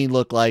does to me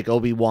look like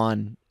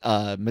Obi-Wan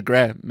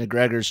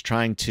McGregor's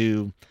trying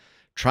to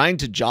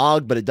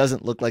jog, but it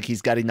doesn't look like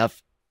he's got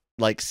enough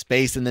like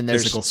space. And then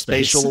there's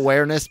spatial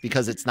awareness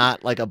because it's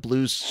not like a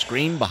blue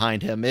screen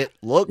behind him. It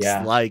looks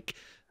like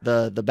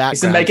the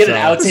background. Make it an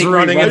outtake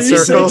running in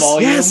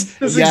circles. Yes,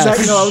 that's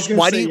exactly what I was going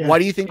to say. Why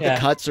do you think the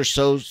cuts are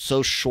so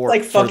short?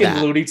 Like fucking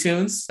that? Looney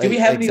Tunes. Do we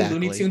have any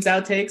Looney Tunes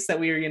outtakes that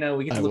we get to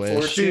look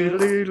forward to?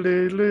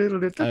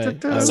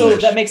 So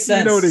that makes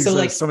sense. So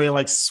like somebody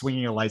like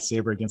swinging a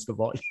lightsaber against the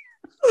volume.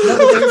 No,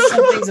 but there's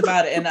some things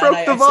about it, and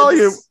the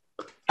volume.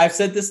 I've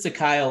said this to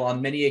Kyle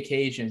on many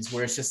occasions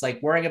where it's just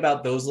like worrying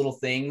about those little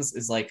things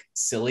is like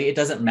silly. It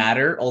doesn't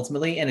matter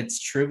ultimately, and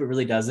it's true, but it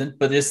really doesn't.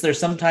 But there's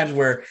sometimes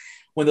where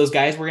when those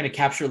guys were going to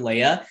capture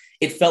Leia,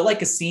 it felt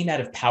like a scene out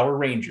of Power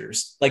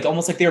Rangers, like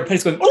almost like they were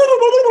just going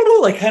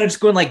like kind of just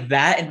going like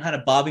that and kind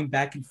of bobbing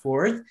back and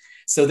forth.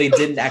 So they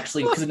couldn't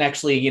actually,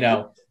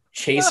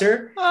 chase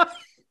her.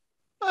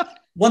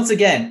 Once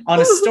again, on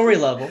a story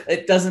level,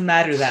 it doesn't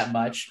matter that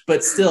much,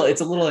 but still,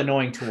 it's a little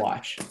annoying to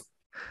watch.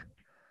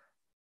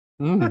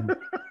 Not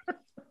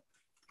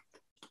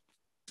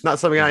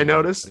something I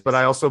noticed, but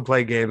I also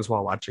play games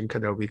while watching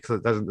Kenobi because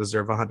it doesn't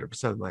deserve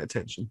 100% of my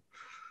attention.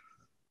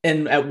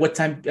 And at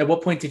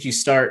what point did you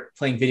start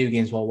playing video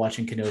games while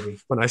watching Kenobi?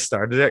 When I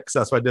started it, because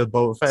that's what I did with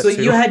Boba Fett. So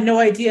too. you had no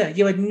idea.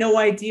 You had no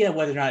idea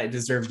whether or not it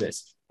deserved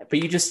this,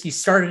 but you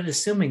started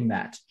assuming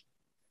that.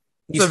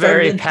 It's a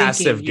very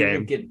passive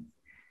game.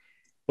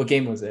 What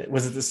game was it?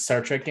 Was it the Star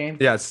Trek game?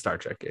 Yeah, it's a Star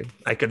Trek game.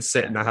 I could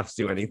sit and not have to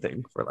do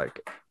anything for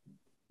like.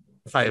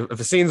 If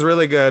a scene's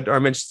really good or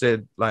I'm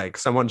interested, like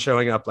someone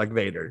showing up like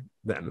Vader,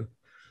 then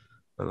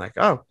I'm like,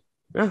 oh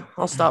yeah,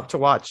 I'll stop to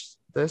watch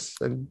this.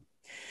 And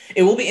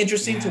it will be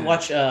interesting to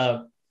watch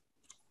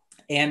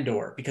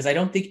Andor because I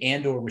don't think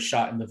Andor was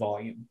shot in the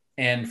volume,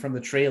 and from the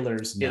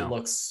trailers, it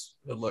looks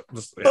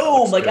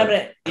boom. Like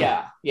good.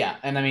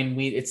 And I mean,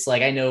 it's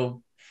like I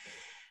know,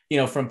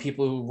 from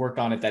people who work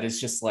on it that it's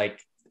just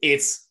like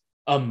it's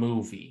a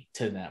movie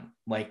to them.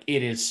 Like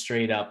it is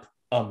straight up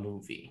a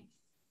movie.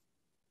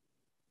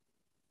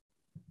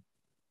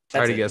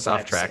 Try to get us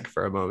off track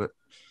for a moment.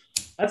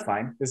 That's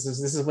fine. This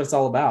is what it's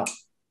all about.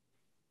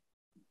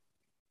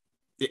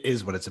 It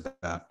is what it's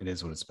about. It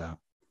is what it's about.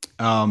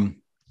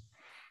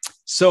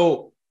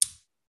 So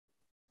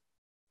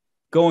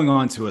going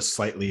on to a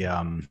slightly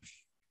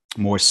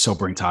more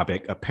sobering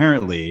topic.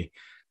 Apparently,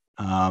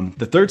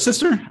 the third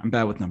sister. I'm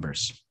bad with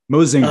numbers.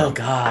 Mose Ingram. Oh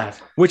God.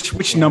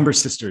 Which number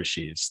sister is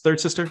she? Is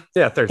third sister?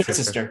 Yeah, third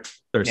sister.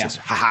 Third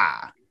sister.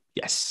 Haha.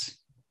 Yes.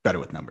 Better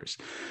with numbers.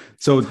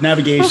 So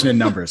navigation and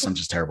numbers, I'm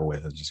just terrible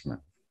with. I'm just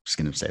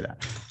gonna say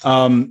that.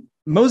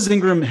 Mose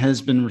Ingram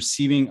has been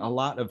receiving a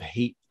lot of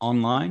hate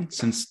online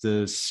since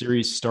the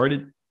series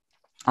started,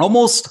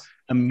 almost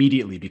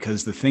immediately,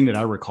 because the thing that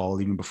I recall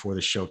even before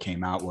the show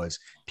came out was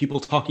people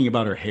talking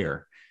about her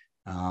hair,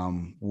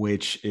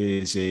 which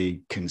is a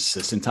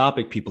consistent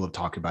topic. People have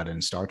talked about it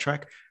in Star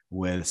Trek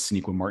with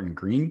Sonequa Martin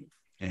Green,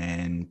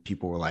 and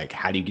people were like,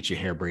 how do you get your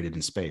hair braided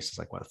in space? It's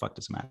like, why the fuck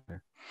does it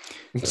matter?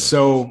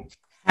 So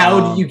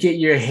how do you get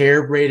your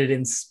hair braided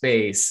in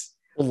space?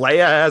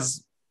 Leia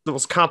has the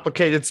most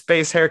complicated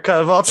space haircut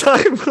of all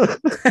time.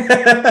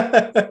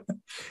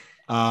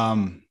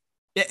 And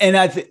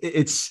I think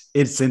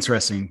it's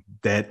interesting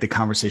that the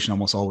conversation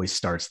almost always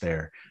starts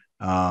there.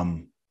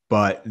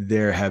 But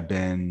there have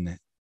been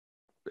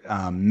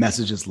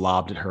messages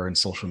lobbed at her in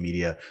social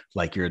media,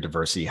 like you're a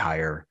diversity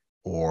hire,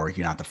 or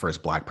you're not the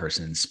first Black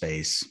person in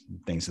space,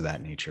 things of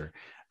that nature.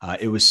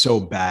 It was so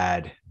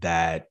bad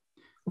that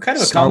what kind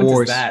of a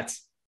comment is that?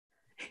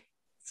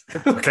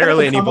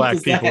 Barely any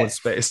Black people in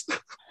space.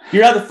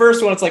 You're not the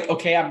first one. It's like,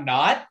 okay, I'm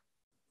not.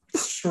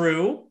 It's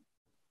true.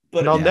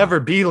 But I'll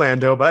never be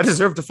Lando, but I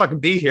deserve to fucking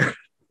be here.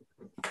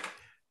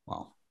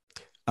 Well,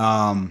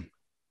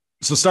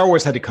 so Star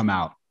Wars had to come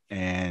out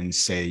and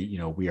say,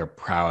 we are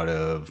proud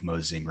of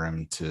Mose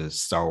Ingram to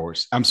Star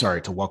Wars. I'm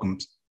sorry, to welcome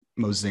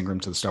Moses Ingram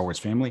to the Star Wars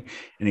family,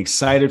 and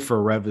excited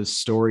for Reva's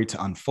story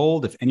to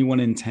unfold. If anyone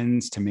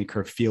intends to make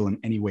her feel in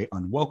any way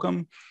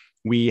unwelcome,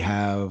 we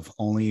have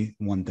only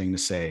one thing to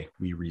say: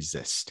 we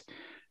resist.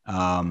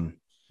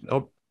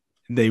 Nope.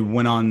 They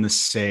went on to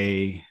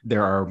say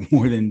there are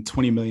more than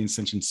 20 million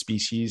sentient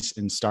species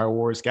in Star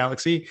Wars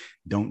galaxy.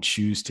 Don't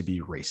choose to be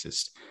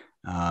racist.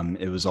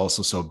 It was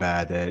also so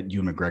bad that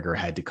Ewan McGregor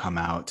had to come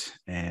out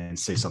and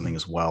say something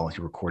as well. He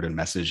recorded a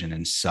message, and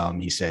in some,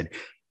 he said,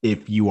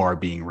 if you are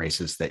being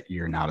racist, that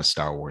you're not a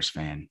Star Wars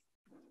fan.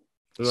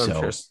 I'm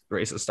sure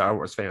racist Star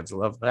Wars fans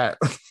love that.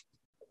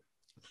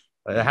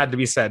 It had to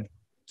be said,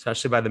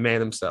 especially by the man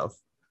himself.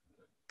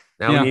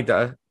 Now we need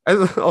to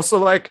also,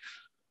 like,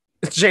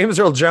 James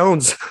Earl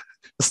Jones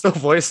still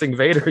voicing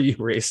Vader, you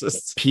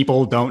racists.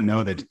 People don't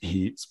know that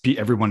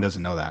everyone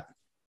doesn't know that.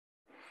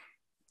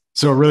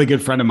 So a really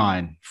good friend of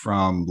mine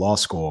from law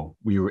school,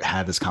 we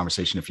had this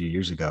conversation a few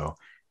years ago,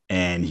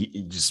 and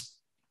he just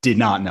did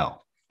not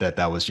know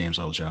that was James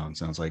Earl Jones.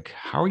 And I was like,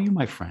 how are you,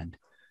 my friend?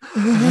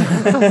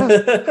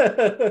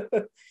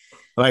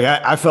 Like,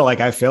 I felt like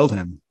I failed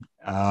him.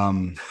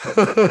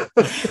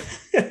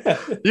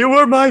 You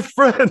were my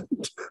friend.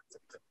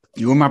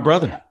 You were my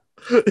brother.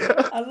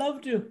 I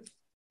loved you.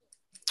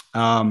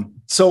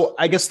 So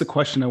I guess the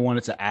question I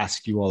wanted to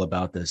ask you all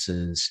about this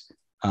is,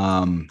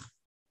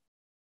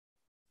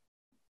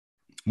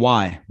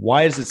 why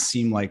does it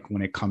seem like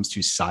when it comes to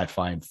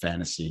sci-fi and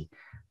fantasy,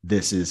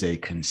 this is a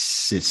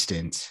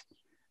consistent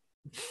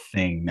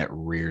thing that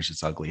rears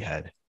its ugly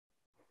head?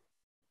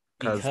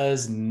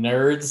 Because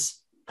nerds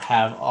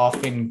have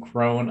often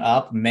grown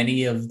up,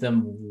 many of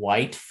them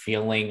white,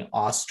 feeling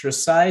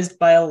ostracized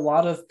by a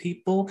lot of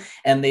people,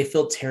 and they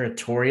feel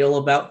territorial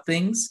about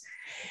things.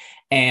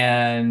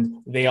 And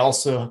they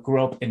also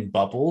grew up in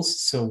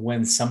bubbles. So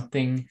when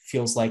something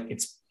feels like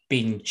it's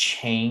being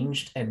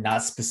changed and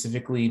not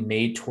specifically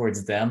made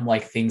towards them,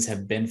 like things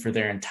have been for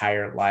their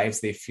entire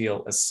lives, they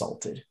feel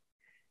assaulted.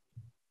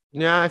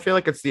 Yeah, I feel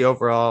like it's the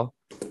overall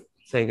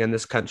thing in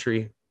this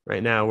country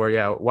right now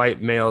where,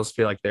 white males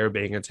feel like they're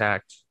being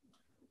attacked.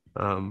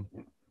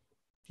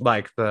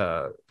 Like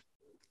I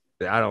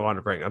don't want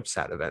to bring up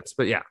sad events,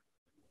 but yeah,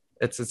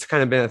 it's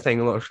kind of been a thing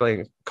in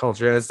locally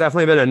culture. And it's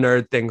definitely been a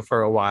nerd thing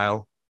for a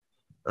while.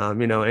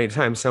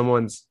 Anytime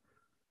someone's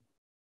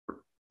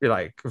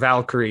like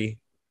Valkyrie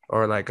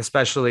or like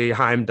especially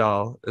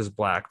Heimdall is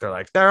black, they're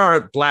like, there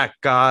aren't black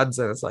gods.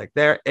 And it's like,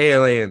 they're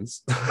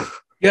aliens.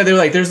 Yeah, they're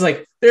like, there's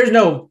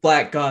no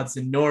black gods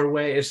in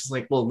Norway. It's just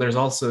like, well, there's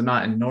also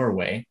not in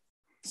Norway.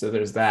 So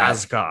there's that.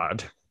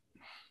 Asgard.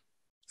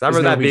 I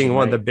remember that being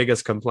one of the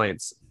biggest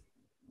complaints.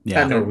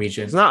 Yeah,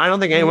 Norwegian. I don't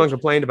think anyone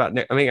complained about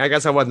Nick. I mean, I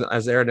guess I wasn't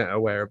as internet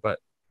aware, but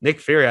Nick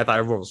Fury, I thought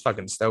everyone was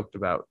fucking stoked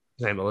about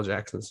Samuel L.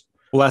 Jackson's.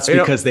 Well, that's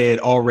because they had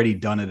already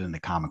done it in the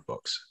comic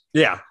books.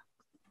 Yeah.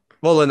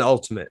 Well, in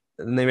Ultimate,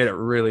 and they made it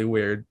really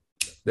weird.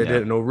 They did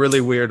it in a really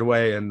weird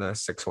way in the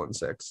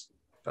 616.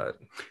 But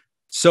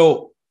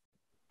so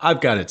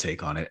I've got a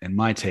take on it, and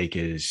my take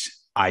is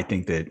I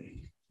think that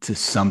to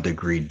some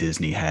degree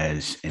Disney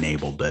has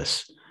enabled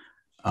this.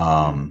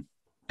 And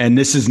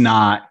this is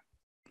not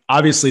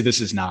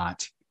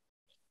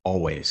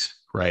always,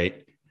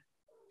 right?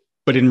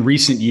 But in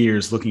recent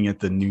years, looking at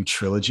the new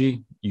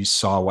trilogy, you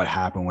saw what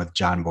happened with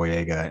John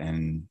Boyega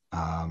and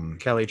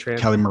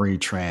Kelly Marie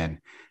Tran.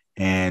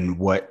 And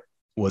what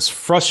was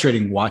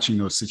frustrating watching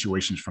those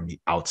situations from the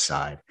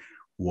outside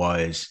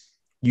was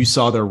you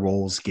saw their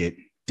roles get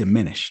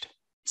diminished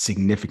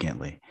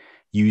significantly.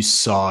 You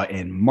saw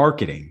in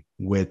marketing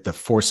with the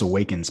Force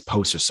Awakens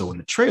poster. So in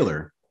the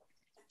trailer,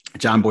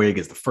 John Boyega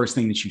is the first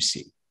thing that you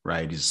see,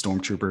 right? He's a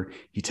stormtrooper.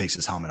 He takes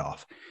his helmet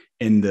off.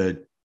 In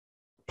the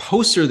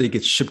poster that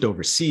gets shipped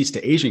overseas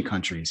to Asian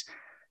countries,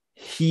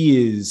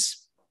 he is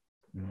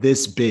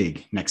this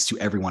big next to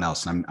everyone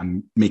else. And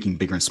I'm making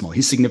bigger and smaller.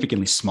 He's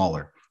significantly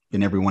smaller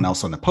than everyone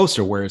else on the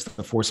poster, whereas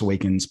the Force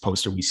Awakens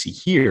poster we see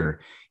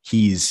here,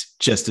 he's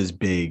just as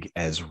big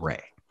as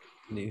Rey.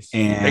 He's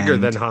bigger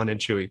than Han and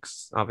Chewie.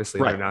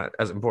 Obviously, they're not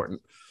as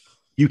important.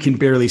 You can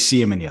barely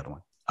see him in the other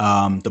one.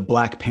 The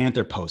Black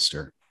Panther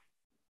poster.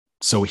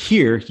 So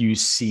here you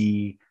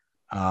see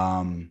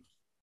T'Challa's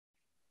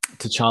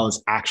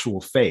actual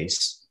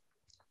face,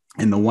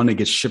 and the one that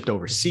gets shipped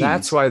overseas.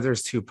 That's why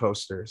there's two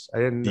posters. I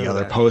didn't know the other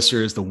that.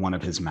 poster is the one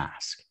of his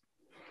mask.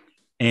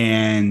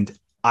 And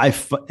I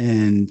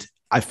find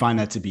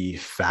that to be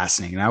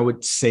fascinating. And I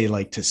would say,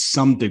 like, to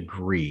some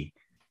degree,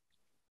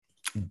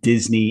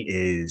 Disney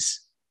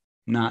is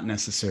not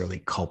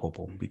necessarily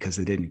culpable because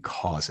they didn't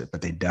cause it,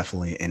 but they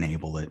definitely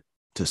enable it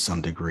to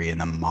some degree in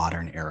the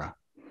modern era.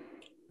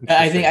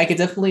 I think I could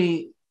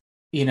definitely,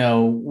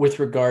 with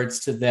regards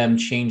to them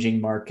changing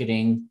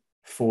marketing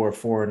for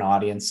foreign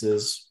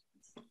audiences,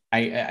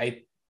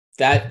 I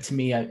that to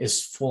me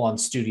is full on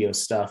studio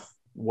stuff.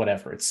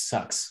 Whatever, it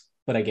sucks,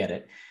 but I get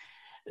it.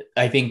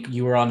 I think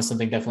you were onto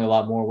something definitely a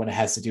lot more when it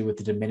has to do with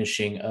the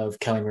diminishing of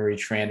Kelly Marie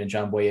Tran and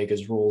John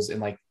Boyega's roles in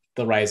like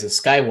The Rise of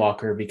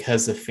Skywalker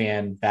because of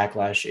fan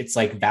backlash. It's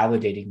like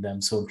validating them.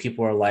 So when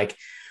people are like,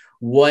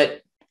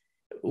 what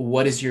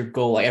what is your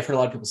goal? Like I've heard a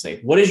lot of people say,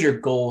 what is your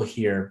goal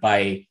here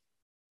by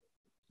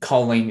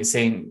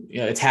saying,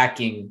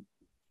 attacking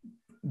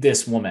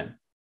this woman?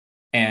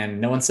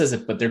 And no one says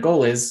it, but their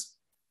goal is,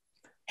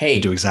 hey,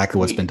 do exactly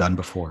what's been done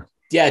before.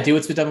 Yeah, do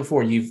what's been done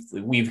before.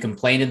 We've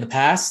complained in the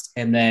past,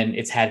 and then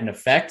it's had an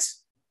effect.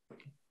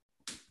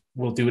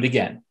 We'll do it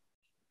again.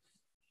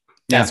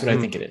 That's what I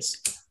think it is.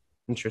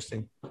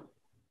 Interesting.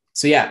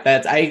 So yeah,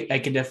 that I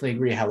can definitely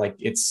agree how like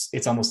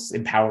it's almost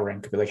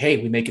empowering to be like, hey,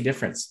 we make a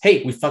difference.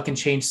 Hey, we fucking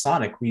changed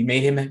Sonic. We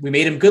made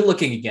him good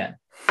looking again.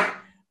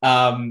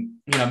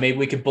 Maybe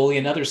we could bully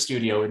another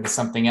studio into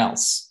something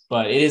else.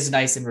 But it is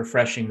nice and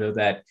refreshing though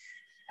that,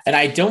 and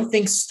I don't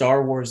think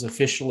Star Wars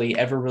officially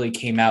ever really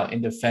came out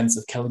in defense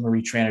of Kelly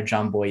Marie Tran or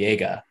John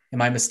Boyega.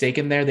 Am I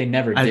mistaken there? They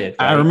never did.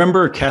 Right? I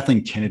remember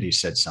Kathleen Kennedy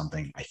said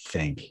something, I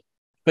think.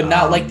 But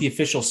not like the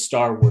official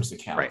Star Wars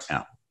account. Right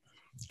now.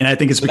 And I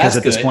think it's because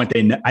at this point,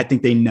 I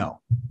think they know,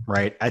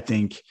 right? I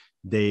think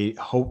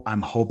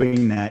I'm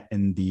hoping that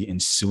in the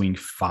ensuing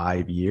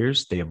 5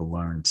 years, they have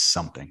learned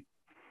something.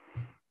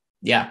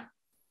 Yeah.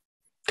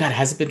 God,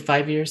 has it been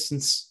 5 years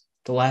since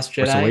The Last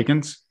Jedi? Force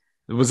Awakens?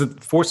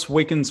 Force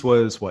Awakens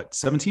was what,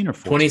 17 or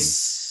 14?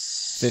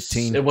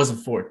 15. It wasn't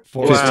 4.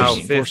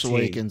 Force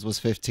Awakens was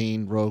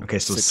 15. Rogue. Okay,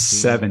 so 16,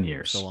 7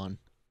 years. So on.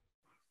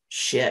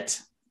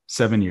 Shit.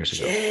 7 years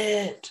ago.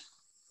 Shit.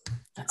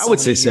 I would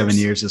say 7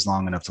 years is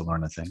long enough to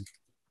learn a thing.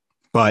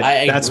 But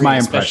that's agree, my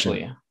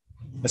impression.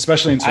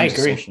 Especially in terms of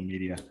social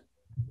media.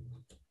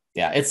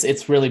 Yeah,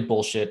 it's really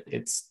bullshit.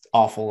 It's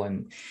awful.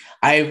 And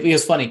it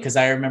was funny because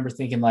I remember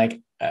thinking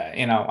like,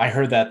 I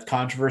heard that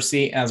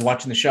controversy and I was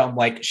watching the show. I'm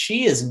like,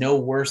 she is no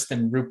worse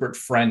than Rupert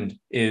Friend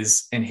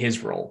is in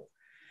his role.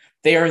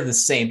 They are the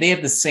same. They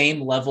have the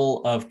same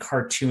level of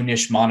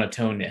cartoonish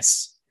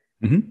monotoneness.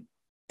 Mm-hmm.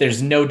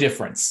 There's no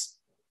difference.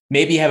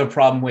 Maybe you have a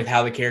problem with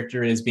how the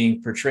character is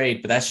being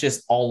portrayed, but that's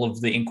just all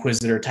of the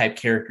Inquisitor type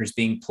characters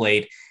being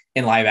played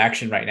in live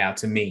action right now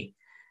to me.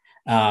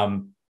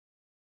 So,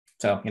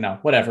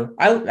 whatever.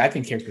 I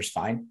think character's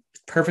fine.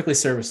 Perfectly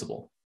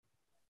serviceable.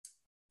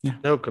 Yeah.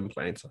 No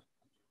complaints.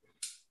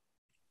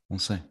 We'll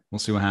see. We'll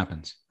see what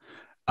happens.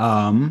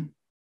 You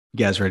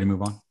guys ready to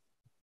move on?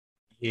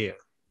 Yeah.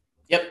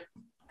 Yep.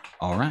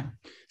 All right.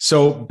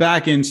 So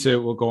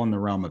we'll go in the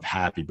realm of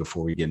happy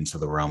before we get into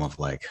the realm of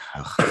like,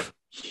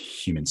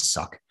 humans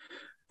suck.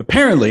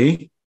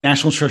 Apparently,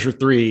 National Treasure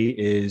 3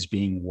 is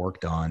being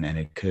worked on and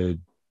it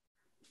could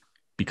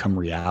become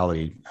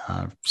reality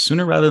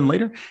sooner rather than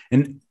later.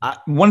 And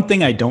one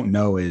thing I don't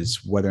know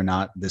is whether or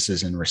not this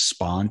is in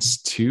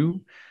response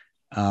to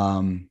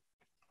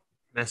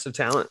massive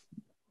talent.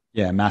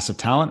 Yeah, massive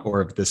talent,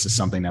 or if this is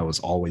something that was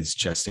always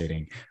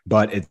gestating.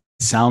 But it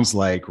sounds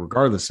like,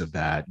 regardless of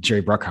that,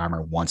 Jerry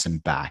Bruckheimer wants him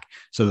back.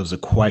 So there was a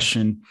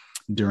question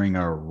during a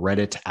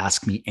Reddit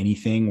Ask Me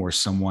Anything where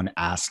someone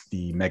asked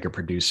the mega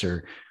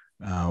producer,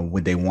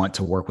 would they want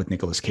to work with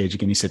Nicolas Cage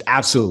again? He said,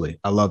 absolutely.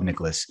 I love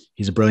Nicolas.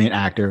 He's a brilliant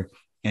actor.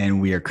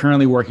 And we are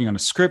currently working on a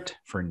script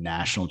for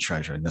National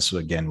Treasure. And this,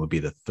 again, would be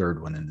the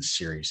third one in the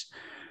series.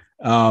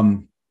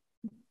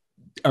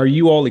 Are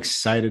you all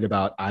excited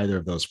about either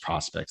of those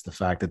prospects? The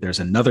fact that there's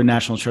another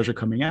National Treasure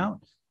coming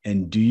out?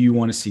 And do you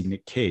want to see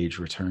Nick Cage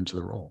return to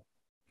the role?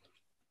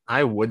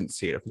 I wouldn't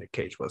see it if Nick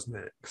Cage wasn't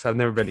in it because I've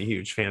never been a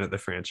huge fan of the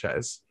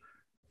franchise.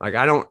 Like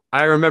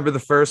I remember the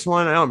first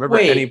one. I don't remember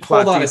any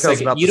plot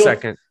details about the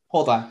second.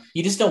 Hold on.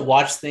 You just don't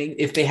watch things.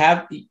 If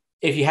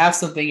you have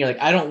something, you're like,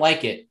 I don't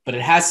like it, but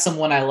it has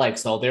someone I like,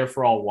 so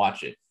therefore I'll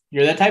watch it.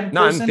 You're that type of person?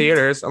 Not in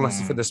theaters, unless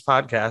it's for this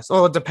podcast.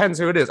 Well, it depends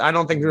who it is. I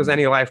don't think there's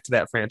any life to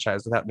that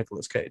franchise without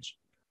Nicolas Cage.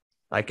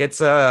 Like,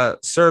 it's a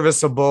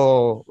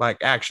serviceable,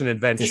 like, action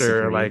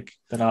adventure, like,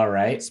 but all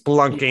right,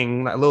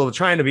 spelunking,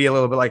 trying to be a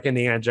little bit like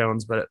Indiana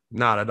Jones, but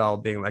not at all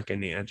being like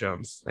Indiana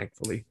Jones,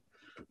 thankfully.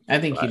 I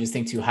think you just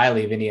think too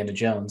highly of Indiana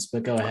Jones,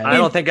 but go ahead. I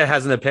don't think it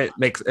has I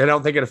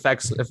don't think it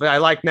affects. If I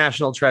like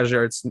National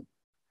Treasure, it's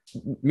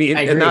me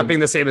and not being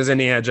the same as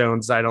Indiana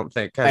Jones. I don't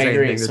think has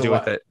anything to do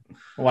with it.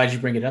 Why'd you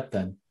bring it up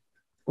then?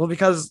 Well,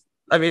 because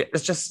I mean,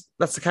 it's just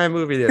that's the kind of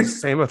movie it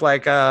is. Same with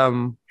like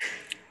the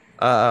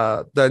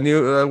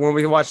new one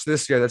we watched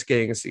this year that's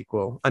getting a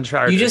sequel,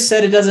 Uncharted. You just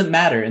said it doesn't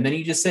matter, and then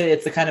you just said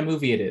it's the kind of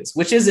movie it is.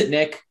 Which is it,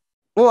 Nick?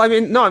 Well, I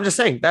mean, no, I'm just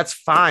saying that's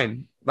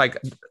fine. Like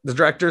the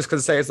directors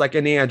could say it's like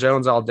Indiana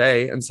Jones all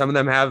day, and some of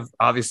them have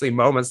obviously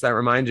moments that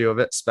remind you of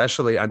it,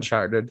 especially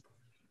Uncharted.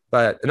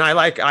 And I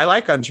like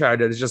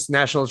Uncharted. It's just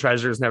National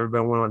Treasure has never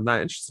been one I'm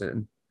not interested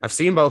in. I've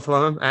seen both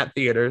of them at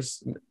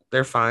theaters.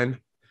 They're fine.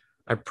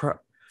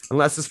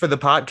 Unless it's for the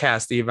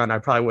podcast, even I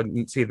probably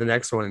wouldn't see the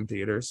next one in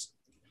theaters.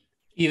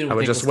 I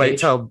would just wait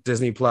till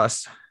Disney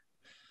Plus.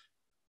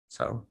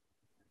 So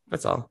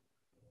that's all.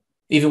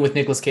 Even with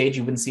Nicolas Cage,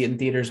 you wouldn't see it in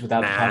theaters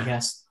without the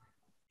podcast.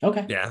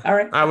 Okay. Yeah. All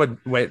right. I would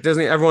wait.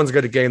 Disney. Everyone's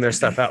good at getting their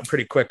stuff out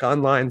pretty quick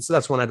online, so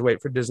that's when I'd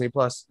wait for Disney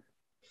Plus.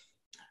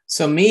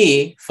 So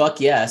me,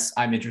 fuck yes,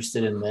 I'm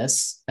interested in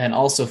this, and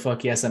also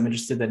fuck yes, I'm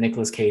interested that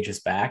Nicolas Cage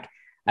is back.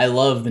 I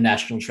love the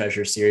National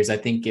Treasure series. I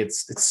think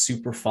it's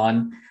super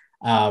fun.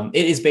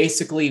 It is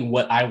basically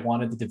what I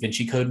wanted the Da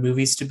Vinci Code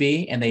movies to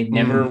be, and they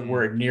never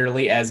were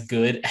nearly as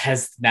good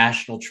as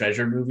National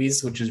Treasure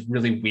movies, which is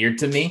really weird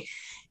to me,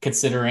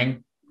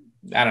 considering,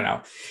 I don't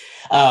know.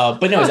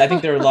 But anyways, I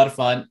think they're a lot of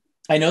fun.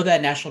 I know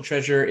that National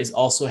Treasure is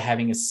also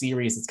having a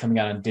series that's coming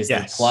out on Disney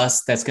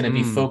Plus that's going to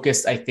be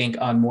focused, I think,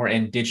 on more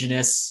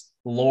indigenous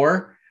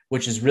lore,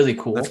 which is really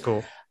cool. That's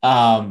cool.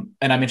 And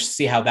I'm interested to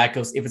see how that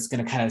goes, if it's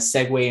going to kind of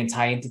segue and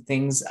tie into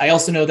things. I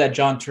also know that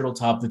John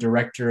Turteltaub, the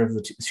director of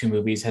the two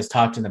movies, has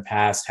talked in the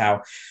past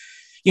how,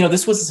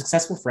 this was a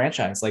successful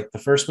franchise. Like the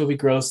first movie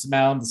grossed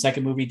amount, the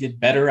second movie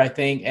did better, I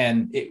think,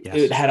 and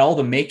it had all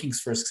the makings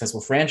for a successful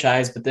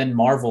franchise. But then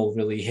Marvel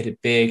really hit it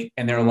big,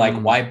 and they're like,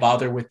 why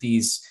bother with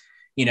these,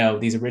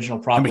 these original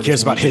properties? Nobody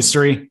cares about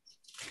history,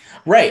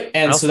 right?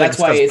 And so that's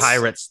why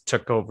pirates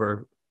took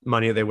over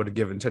money they would have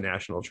given to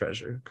National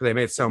Treasure because they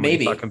made so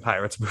many fucking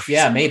pirates movies.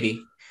 Yeah, maybe.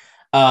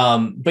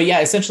 But yeah,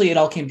 essentially it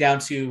all came down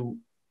to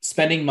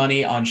spending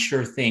money on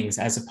sure things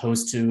as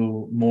opposed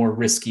to more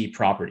risky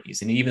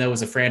properties. And even though it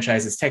was a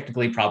franchise, it's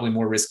technically probably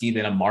more risky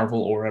than a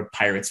Marvel or a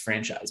Pirates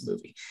franchise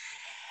movie.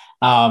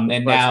 And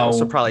but now it's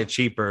also probably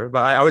cheaper,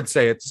 but I would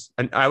say it's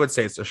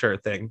a sure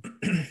thing.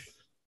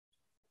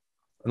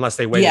 Unless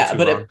they waited too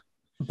long.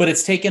 But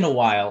it's taken a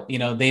while.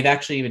 They've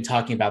actually been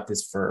talking about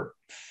this for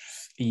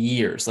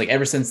years, like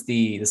ever since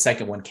the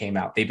second one came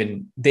out. They've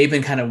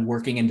been kind of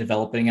working and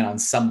developing it on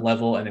some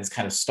level, and it's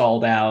kind of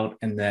stalled out.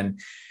 And then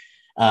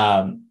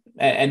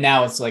and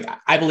now it's like,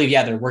 I believe,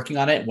 they're working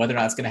on it. Whether or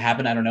not it's going to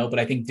happen, I don't know. But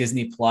I think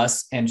Disney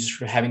Plus and just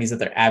having these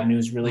other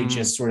avenues really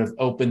just sort of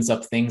opens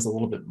up things a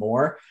little bit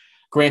more.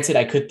 Granted,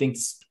 I could think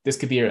this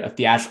could be a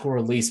theatrical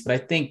release, but I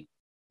think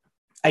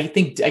I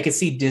could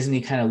see Disney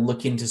kind of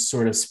looking to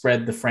sort of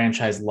spread the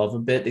franchise love a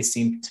bit. They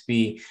seem to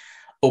be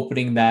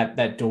opening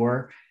that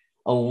door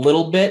a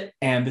little bit,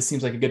 and this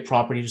seems like a good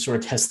property to sort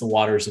of test the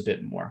waters a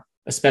bit more,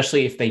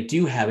 especially if they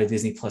do have a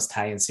Disney Plus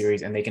tie-in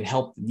series and they can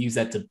help use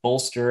that to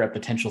bolster a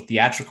potential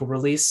theatrical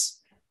release.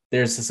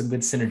 There's some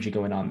good synergy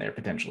going on there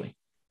potentially.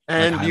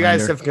 And like you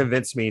guys have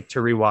convinced me to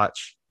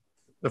rewatch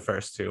the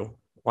first two.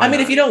 Why not?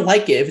 If you don't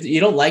like it,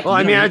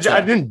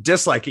 I didn't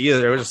dislike it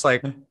either. It was just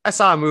like, I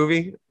saw a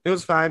movie. It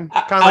was fine.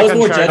 I was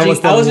more judging.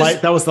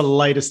 That was the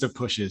lightest of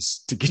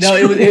pushes to get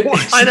you.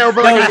 I know,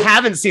 but I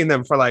haven't seen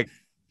them for like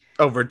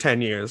over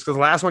 10 years because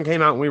the last one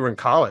came out when we were in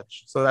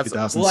college. So that's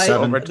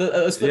 2007.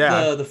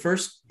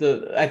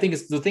 I think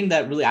it's the thing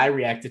that really I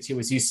reacted to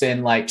was you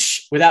saying like,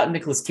 without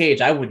Nicolas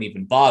Cage, I wouldn't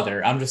even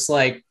bother. I'm just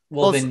like,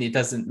 well then it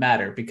doesn't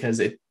matter because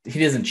he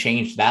doesn't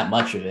change that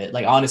much of it.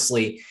 Like,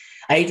 honestly,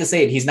 I hate to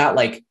say it, he's not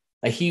like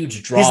a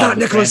huge draw. He's not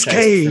Nicolas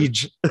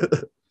Cage.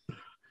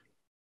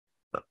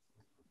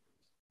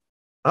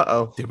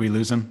 Uh-oh. Did we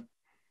lose him?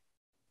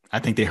 I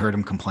think they heard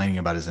him complaining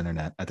about his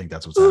internet. I think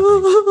that's what's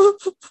happening.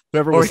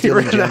 Whoever was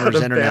stealing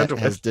Jenner's internet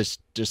has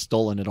just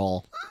stolen it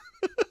all.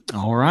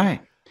 All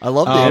right. I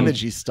love the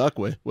image he's stuck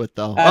with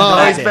though.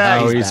 He's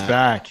back. He's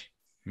back.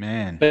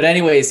 Man. But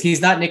anyways,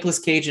 he's not Nicolas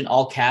Cage in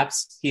all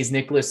caps. He's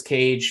Nicolas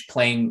Cage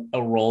playing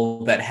a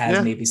role that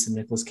has maybe some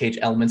Nicolas Cage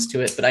elements to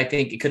it. But I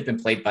think it could have been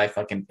played by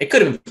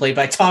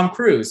Tom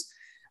Cruise,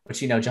 which,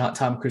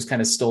 Tom Cruise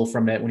kind of stole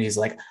from it when he's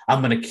like, what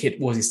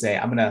does he say?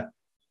 I'm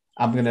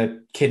gonna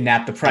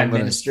kidnap the prime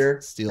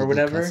minister or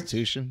whatever. The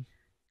Constitution.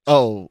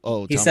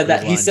 Oh, he said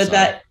that.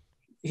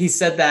 He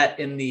said that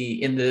in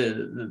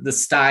the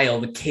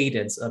style, the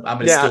cadence of I'm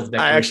gonna steal the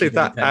Declaration of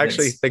Independence. I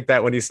actually think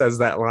that when he says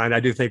that line, I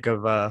do think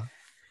of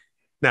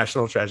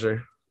National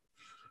Treasure.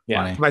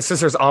 Yeah. My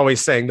sister's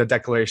always saying the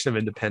Declaration of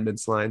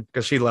Independence line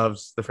because she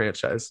loves the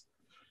franchise.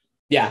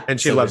 Yeah. And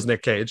she loves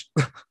Nick Cage.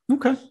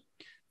 Okay.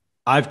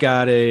 I've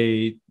got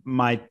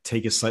my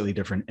take is slightly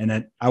different.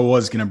 And I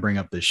was going to bring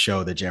up the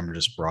show that Jammer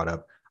just brought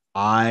up.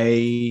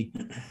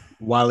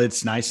 While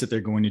it's nice that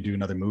they're going to do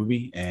another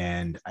movie,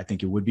 and I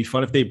think it would be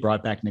fun if they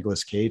brought back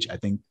Nicolas Cage, I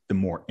think the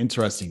more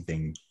interesting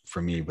thing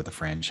for me with the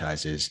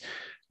franchise is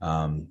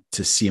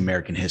to see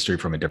American history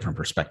from a different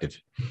perspective.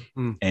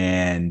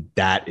 And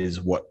that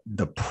is what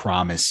the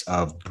promise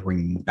of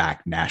bringing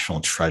back National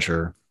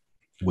Treasure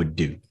would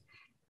do.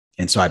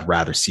 And so I'd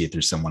rather see it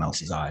through someone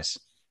else's eyes.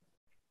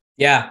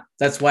 Yeah,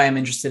 that's why I'm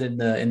interested in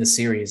the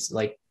series.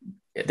 Like,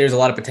 there's a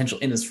lot of potential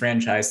in this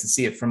franchise to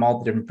see it from all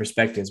the different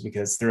perspectives,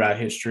 because throughout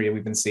history,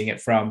 we've been seeing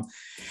it from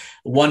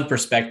one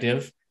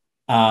perspective.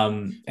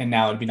 And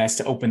now it'd be nice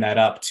to open that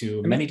up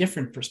to many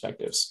different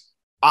perspectives.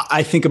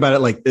 I think about it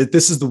like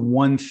this is the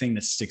one thing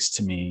that sticks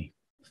to me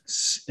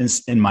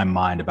in my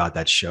mind about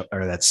that show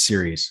or that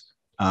series.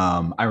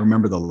 I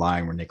remember the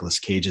line where Nicolas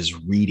Cage is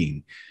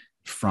reading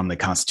from the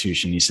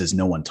Constitution. He says,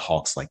 "No one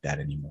talks like that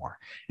anymore."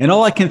 And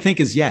all I can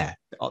think is,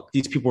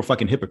 these people were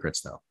fucking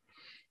hypocrites though,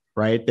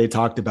 right? They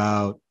talked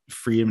about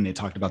freedom and they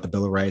talked about the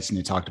Bill of Rights and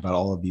they talked about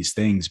all of these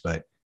things,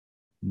 but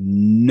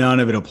none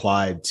of it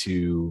applied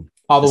to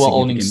all the while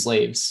owning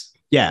slaves.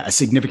 Yeah, a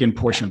significant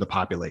portion of the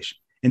population.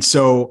 And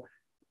so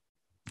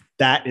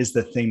that is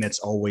the thing that's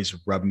always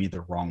rubbed me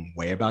the wrong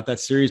way about that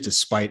series,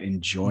 despite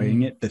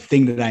enjoying it. The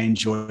thing that I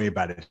enjoy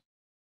about it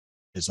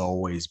has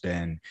always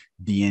been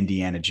the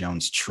Indiana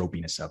Jones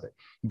tropiness of it.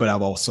 But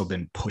I've also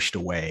been pushed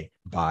away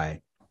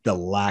by the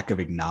lack of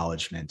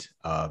acknowledgement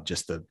of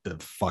just the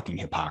fucking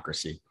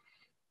hypocrisy.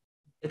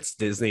 It's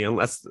Disney,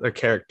 unless the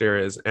character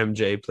is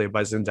MJ played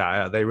by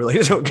Zendaya, they really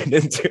don't get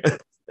into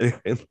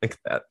anything like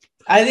that.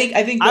 I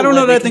think I don't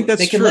know that I think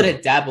that's they can true. let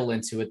it dabble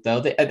into it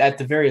though. At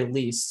the very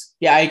least,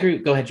 yeah, I agree.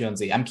 Go ahead,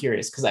 Jonesy. I'm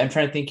curious because I'm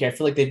trying to think here. I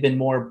feel like they've been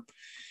more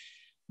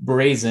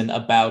brazen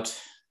about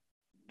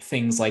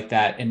things like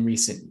that in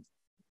recent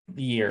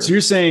years. So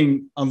you're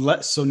saying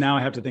so now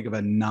I have to think of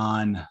a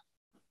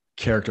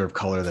non-character of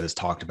color that is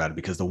talked about it,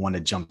 because the one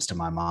that jumps to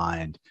my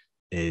mind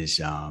is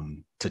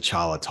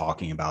T'Challa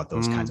talking about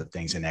those kinds of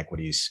things,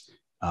 inequities.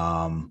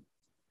 I'd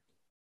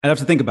have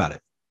to think about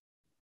it.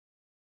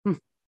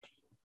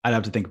 I'd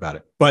have to think about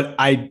it, but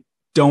I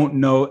don't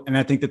know. And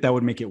I think that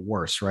would make it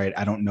worse, right?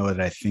 I don't know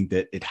that I think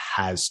that it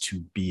has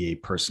to be a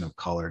person of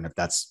color. And if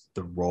that's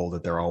the role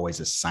that they're always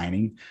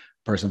assigning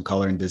person of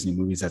color in Disney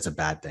movies, that's a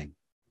bad thing.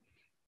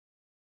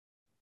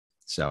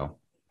 So,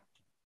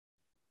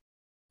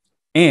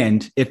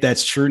 and if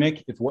that's true,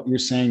 Nick, if what you're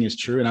saying is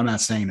true, and I'm not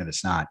saying that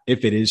it's not,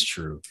 if it is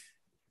true,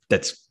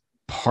 that's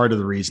part of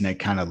the reason it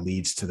kind of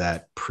leads to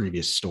that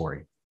previous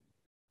story,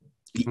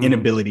 the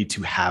inability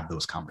to have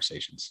those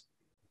conversations.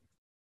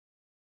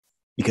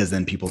 Because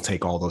then people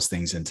take all those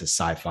things into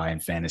sci-fi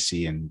and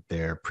fantasy and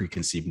their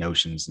preconceived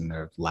notions and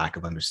their lack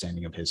of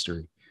understanding of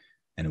history.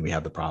 And we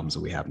have the problems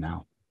that we have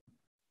now.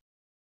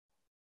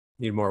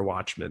 Need more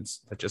Watchmen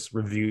that just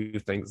review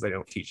things they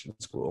don't teach in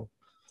school.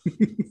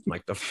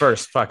 Like the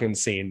first fucking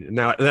scene.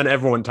 Now, then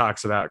everyone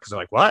talks about it because they're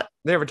like, what?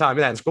 They never taught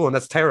me that in school, and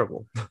that's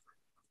terrible.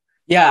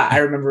 Yeah, I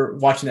remember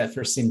watching that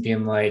first scene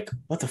being like,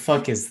 what the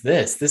fuck is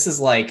this? Is this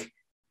like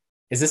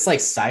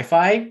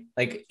sci-fi?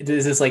 Like,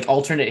 is this like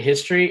alternate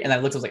history? And I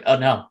looked, I was like, oh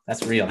no,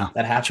 that's real. No,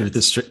 that happened.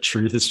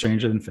 Truth is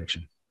stranger than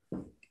fiction.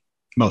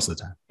 Most of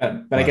the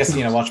time. But I guess,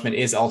 Watchmen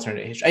is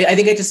alternate history. I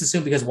think I just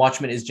assumed because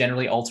Watchmen is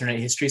generally alternate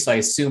history. So I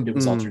assumed it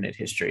was alternate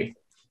history.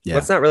 Yeah. Well,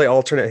 it's not really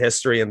alternate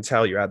history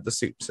until you add the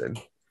soups in.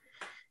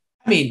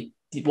 I mean,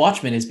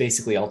 Watchmen is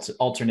basically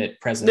alternate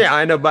present. Yeah,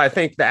 I know. But I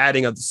think the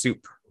adding of the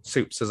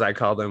soups, as I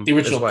call them, the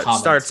original is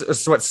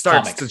what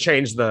starts to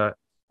change the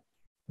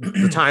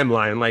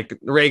timeline. Like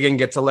Reagan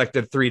gets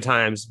elected 3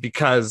 times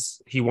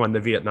because he won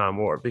the Vietnam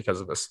War because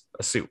of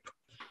a soup.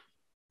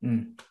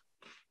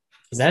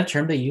 Is that a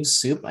term they use,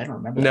 soup? I don't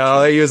remember.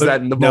 No, they use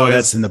that in The Boys. No,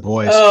 that's in The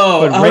Boys.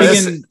 Oh,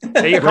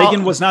 but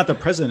Reagan was not the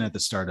president at the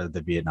start of the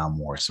Vietnam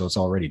War, so it's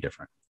already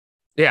different.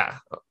 Yeah.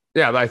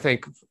 But I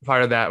think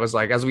part of that was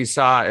like, as we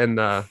saw in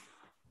the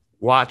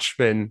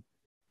Watchmen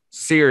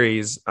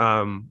series,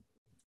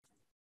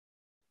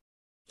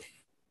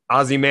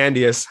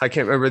 Ozymandias, I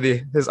can't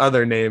remember his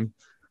other name.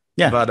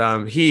 Yeah,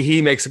 but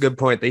he makes a good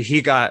point that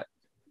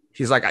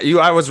he's like,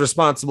 I was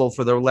responsible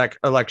for the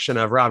election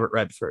of Robert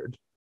Redford.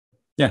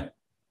 Yeah.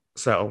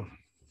 So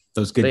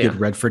those good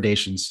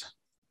Redfordations.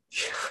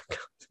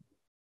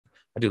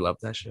 I do love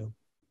that show.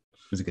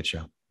 It was a good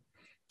show.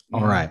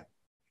 All right.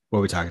 What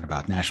are we talking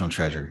about? National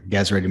Treasure. You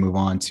guys ready to move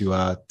on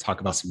to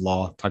talk about some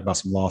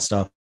law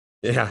stuff?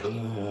 Yeah.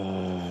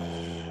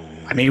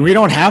 I mean, we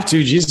don't have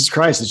to. Jesus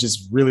Christ, it's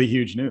just really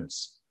huge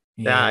news.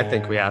 Yeah, I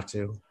think we have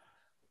to.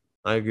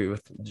 I agree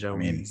with Joe. I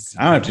mean,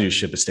 I don't have to do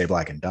shit but stay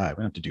black and die. We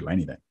don't have to do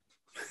anything.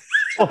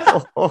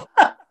 But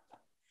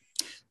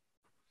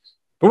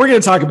we're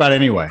going to talk about it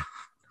anyway.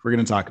 We're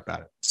going to talk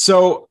about it.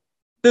 So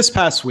this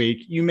past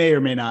week, you may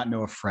or may not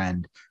know a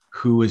friend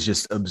who was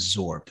just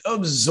absorbed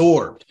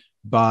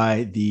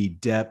by the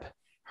Depp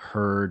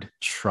Heard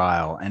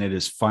trial. And it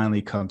has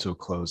finally come to a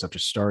close after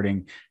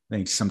starting, I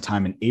think,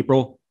 sometime in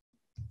April.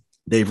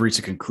 They've reached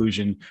a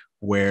conclusion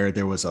where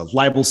there was a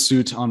libel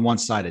suit on one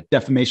side, a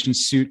defamation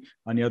suit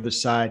on the other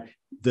side.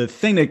 The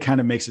thing that kind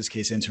of makes this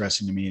case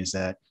interesting to me is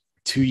that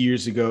 2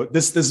 years ago,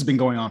 this has been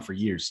going on for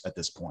years at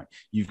this point.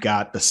 You've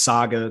got the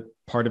saga,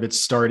 part of it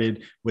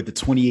started with the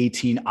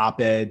 2018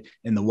 op-ed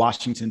in the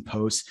Washington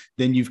Post.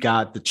 Then you've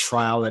got the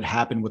trial that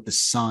happened with the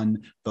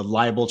Sun, the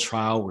libel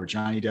trial where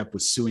Johnny Depp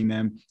was suing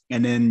them.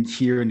 And then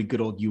here in the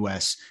good old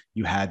US,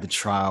 you had the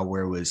trial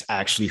where it was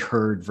actually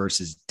Heard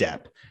versus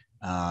Depp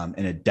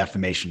in a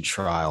defamation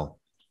trial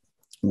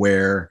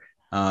where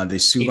they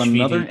sued one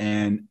another,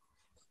 and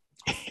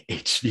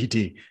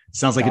HVD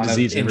sounds like a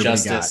disease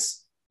everybody got.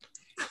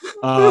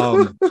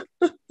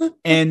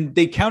 And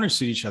they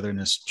countersued each other in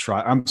this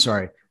trial. I'm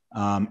sorry.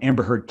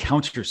 Amber Heard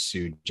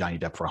countersued Johnny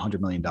Depp for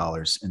 $100 million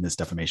in this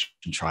defamation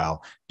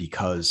trial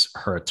because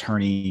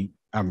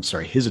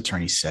his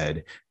attorney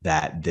said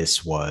that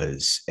this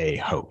was a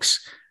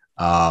hoax.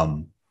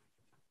 So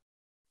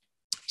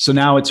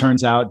now it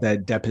turns out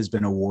that Depp has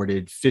been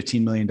awarded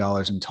 $15 million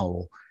in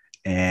total,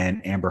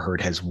 and Amber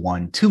Heard has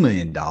won $2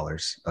 million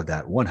of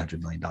that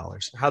 $100 million.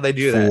 How they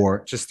do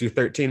that? Just do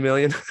 13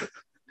 million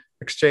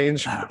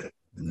exchange?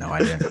 No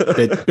idea.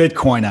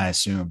 Bitcoin, I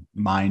assume,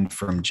 mined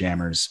from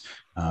jammers'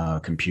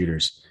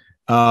 computers.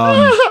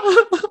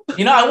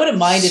 I wouldn't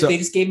mind if they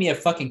just gave me a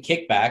fucking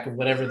kickback of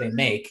whatever they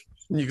make.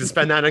 You can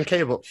spend that on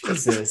cable.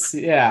 Jesus,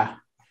 yeah.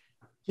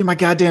 Give my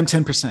goddamn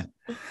 10%.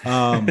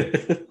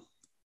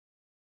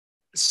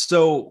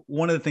 So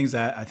one of the things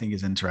that I think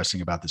is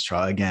interesting about this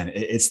trial, again,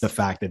 it's the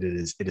fact that it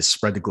is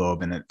spread the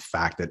globe, and the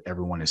fact that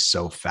everyone is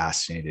so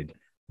fascinated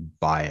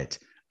by it.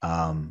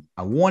 I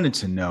wanted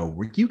to know,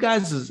 were you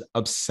guys as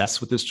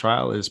obsessed with this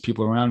trial as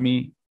people around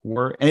me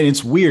were? And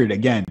it's weird,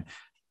 again,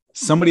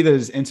 somebody that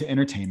is into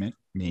entertainment,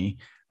 me,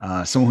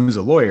 someone who's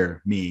a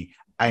lawyer, me,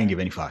 I didn't give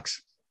any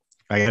fucks.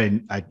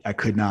 I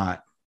could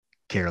not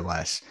care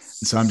less.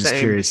 And so I'm just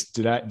curious,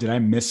 did I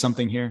miss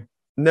something here?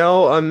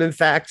 No, in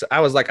fact,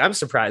 I was like, I'm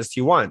surprised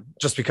he won,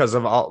 just because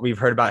of all we've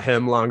heard about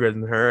him longer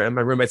than her. And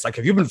my roommate's like,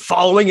 have you been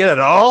following it at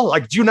all?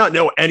 Like, do you not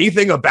know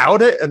anything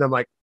about it? And I'm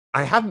like,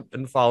 I haven't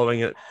been following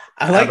it.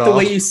 I like the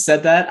way you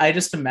said that. I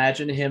just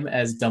imagine him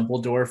as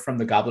Dumbledore from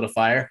the Goblet of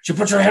Fire. You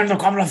put your hand in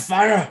the Goblet of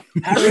Fire,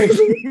 Harry.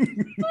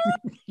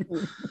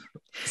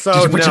 So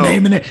just put your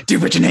name in it.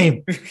 Dude, put your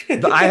name.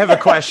 I have a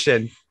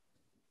question.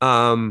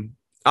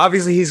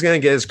 Obviously, he's going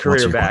to get his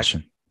career back.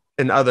 Question?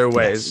 In other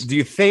ways. Yes. Do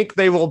you think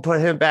they will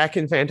put him back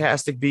in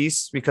Fantastic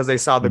Beasts because they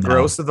saw the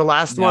gross of the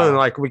last one, and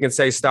like we can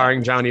say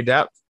starring Johnny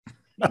Depp?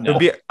 No.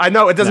 I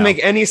know it doesn't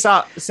make any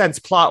sense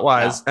plot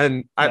wise,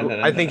 and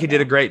I think he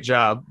did a great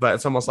job, but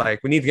it's almost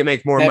like we need to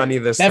make more money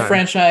this time. That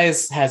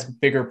franchise has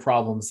bigger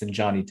problems than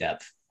Johnny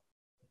Depp.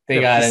 They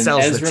got an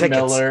Ezra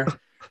Miller.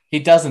 He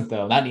doesn't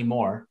though, not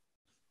anymore.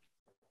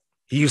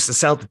 He used to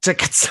sell the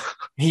tickets.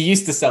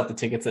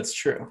 That's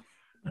true.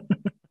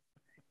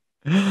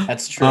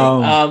 That's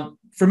true.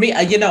 For me,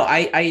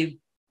 I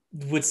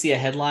would see a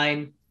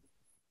headline.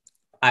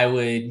 I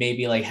would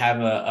maybe like have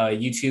a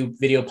YouTube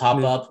video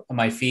pop up on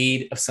my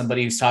feed of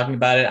somebody who's talking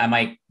about it. I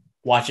might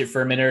watch it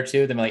for a minute or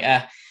two. Then be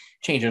like,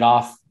 change it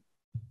off.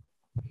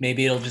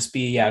 Maybe it'll just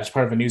be, just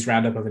part of a news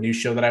roundup of a news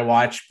show that I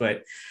watch.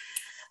 But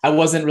I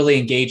wasn't really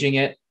engaging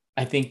it.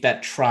 I think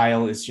that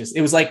trial is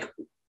it was like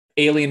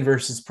Alien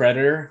versus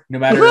Predator. No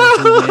matter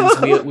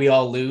who wins, we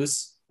all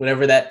lose.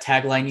 Whatever that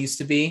tagline used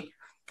to be.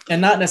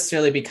 And not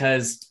necessarily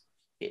because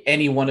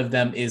any one of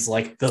them is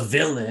like the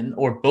villain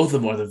or both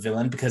of them are the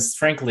villain, because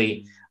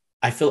frankly,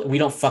 I feel we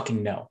don't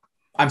fucking know.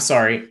 I'm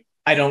sorry.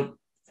 I don't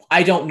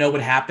know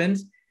what happened.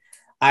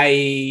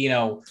 Maybe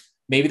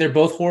they're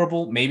both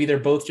horrible. Maybe they're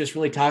both just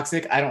really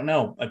toxic. I don't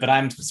know, but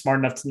I'm smart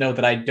enough to know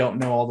that I don't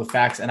know all the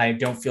facts, and I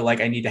don't feel like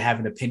I need to have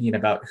an opinion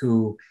about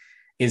who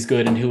is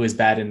good and who is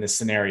bad in this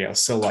scenario.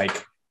 So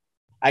like,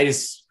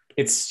 it's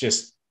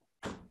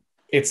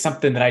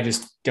something that I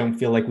just don't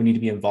feel like we need to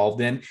be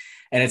involved in.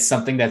 And it's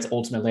something that's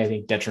ultimately, I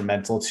think,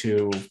 detrimental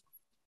to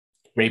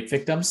rape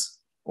victims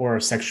or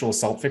sexual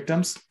assault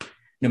victims,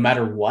 no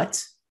matter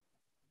what,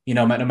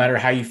 no matter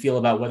how you feel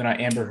about whether or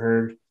not Amber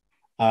Heard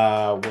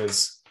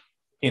was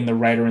in the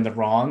right or in the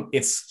wrong.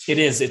 It's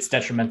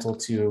detrimental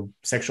to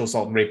sexual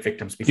assault and rape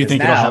victims. Because do you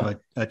think it'll have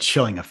a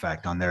chilling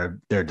effect on their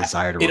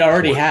desire to report?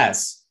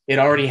 It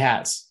already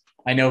has.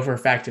 I know for a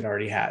fact it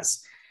already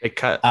has. They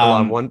cut a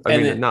lot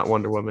of not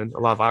Wonder Woman, a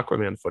lot of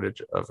Aquaman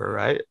footage of her,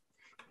 right?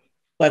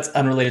 That's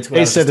unrelated to what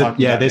they said.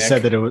 They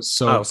said that it was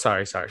so. Oh,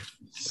 sorry.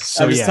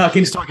 So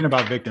he's talking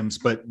about victims,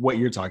 but what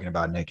you're talking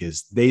about, Nick,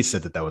 is they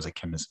said that was a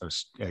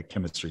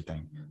chemistry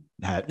thing.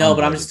 No,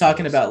 but I'm just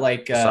talking about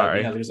like.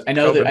 Sorry. There's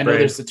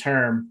a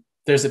term.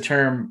 There's a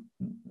term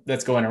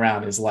that's going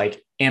around is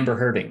like Amber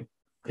Hearding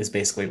is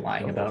basically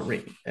lying about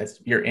rape.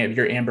 You're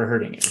Amber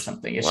Hearding or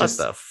something. It's what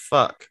the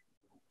fuck?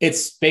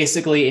 It's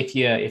basically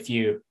if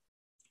you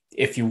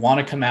want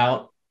to come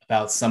out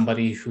about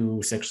somebody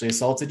who sexually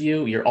assaulted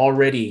you, you're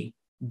already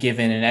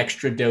given an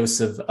extra dose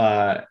of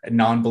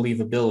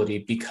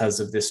non-believability because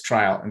of this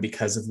trial and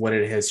because of what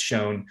it has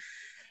shown,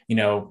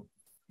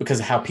 because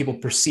of how people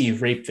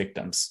perceive rape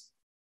victims.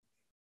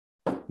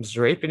 Was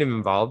rape even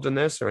involved in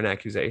this or an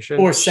accusation?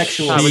 Or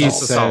sexual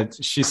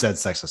assault? She said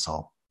sex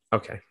assault.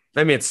 Okay.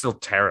 I mean, it's still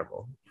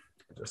terrible.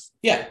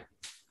 Yeah.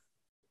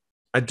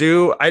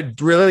 I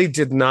really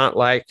did not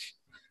like.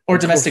 Or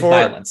domestic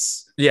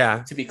violence.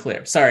 Yeah. To be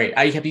clear. Sorry,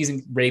 I kept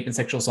using rape and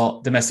sexual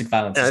assault. Domestic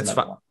violence is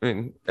another one. I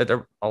mean,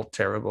 they're all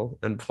terrible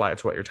and apply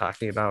to what you're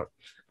talking about.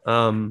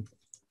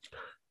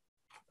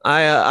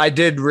 I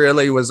did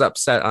really was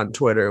upset on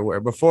Twitter where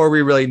before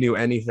we really knew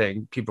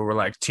anything, people were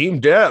like Team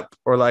Depp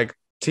or like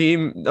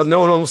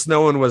almost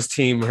no one was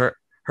Team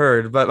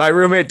Heard, but my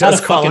roommate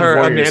does call her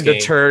Amanda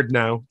Turd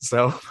now.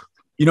 So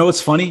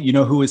what's funny? You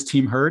know who was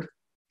Team Heard?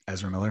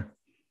 Ezra Miller.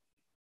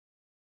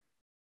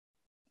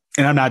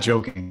 And I'm not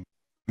joking.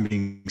 I'm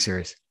being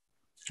serious.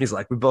 He's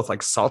like, we both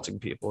like salting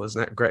people. Isn't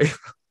that great?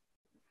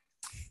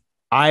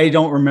 I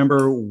don't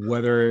remember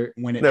when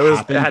it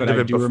happened, but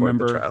I do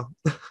remember.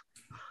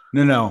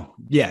 No.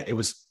 Yeah, it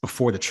was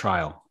before the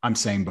trial. I'm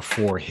saying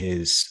before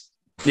his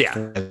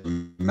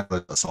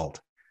assault,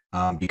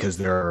 because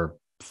there are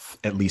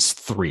at least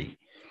 3.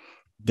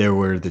 There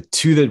were the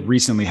 2 that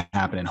recently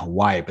happened in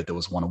Hawaii, but there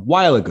was one a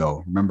while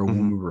ago. Remember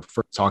when we were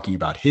first talking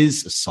about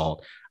his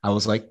assault? I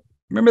was like,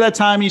 remember that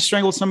time he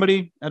strangled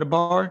somebody at a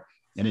bar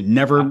and it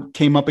never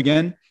came up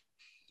again?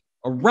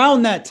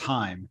 Around that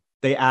time,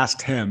 they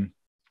asked him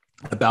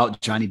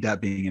about Johnny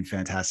Depp being in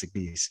Fantastic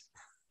Beasts.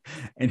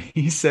 And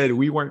he said,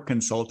 we weren't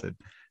consulted.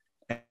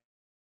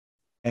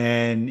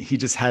 And he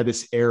just had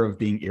this air of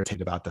being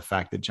irritated about the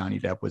fact that Johnny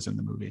Depp was in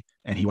the movie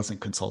and he wasn't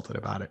consulted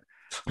about it,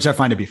 which I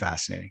find to be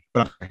fascinating.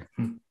 But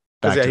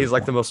he's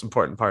like the most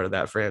important part of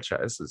that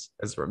franchise is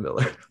Ezra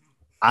Miller.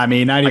 I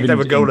mean, not like even that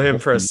would go to him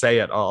for a say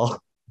at all.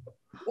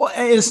 Well,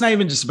 it's not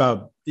even just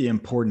about the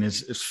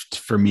importance.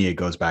 For me, it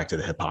goes back to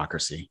the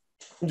hypocrisy.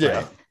 Yeah.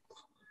 Right?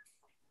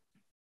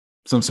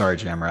 So I'm sorry,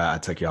 Jamra, I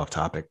took you off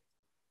topic.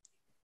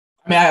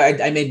 I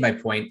mean, I made my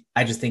point.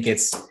 I just think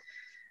it's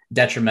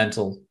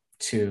detrimental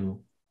to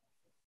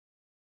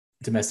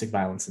domestic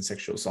violence and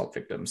sexual assault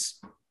victims.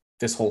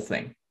 This whole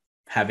thing,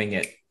 having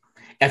it,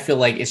 I feel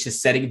like it's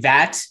just setting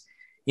that,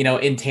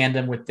 in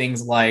tandem with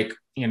things like,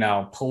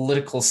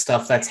 political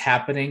stuff that's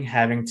happening,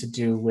 having to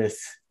do with,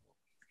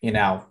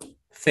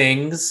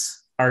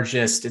 things are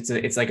just,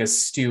 it's like a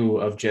stew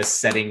of just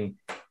setting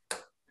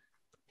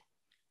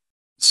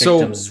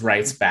victims'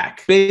 rights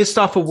back. Based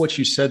off of what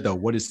you said, though,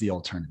 what is the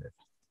alternative?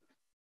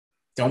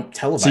 Don't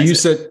televise it. So you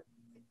said,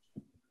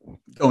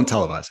 don't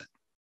televise it.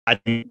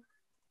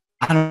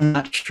 I'm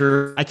not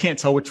sure. I can't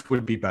tell which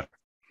would be better.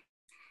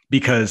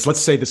 Because let's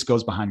say this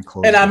goes behind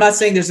closed doors. And I'm not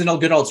saying there's no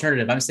good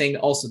alternative. I'm saying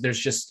also it's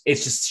just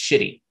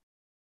shitty.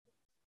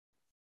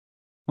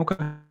 Okay.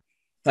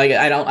 Like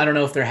I don't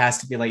know if there has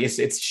to be like it's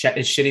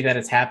shitty that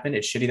it's happened.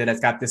 It's shitty that it's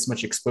got this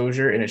much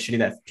exposure, and it's shitty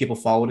that people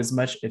follow it as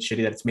much. It's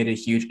shitty that it's made a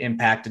huge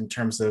impact in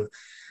terms of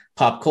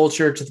pop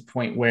culture to the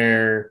point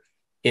where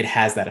it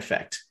has that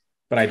effect.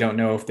 But I don't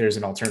know if there's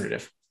an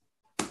alternative.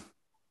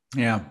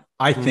 Yeah,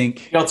 I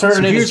think the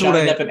alternative is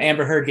Johnny Depp and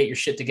Amber Heard get your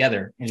shit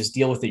together and just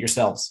deal with it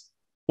yourselves.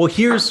 Well,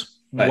 here's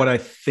what I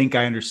think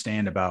I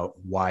understand about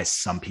why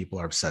some people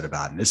are upset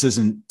about it. This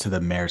isn't to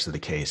the merits of the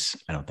case,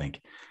 I don't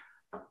think.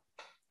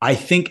 I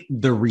think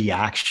the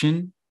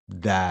reaction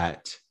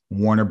that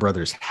Warner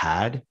Brothers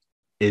had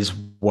is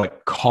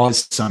what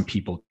caused some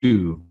people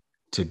to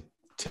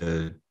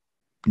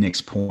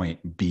Nick's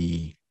point,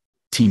 be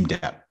Team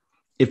Depp.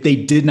 If they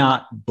did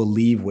not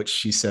believe what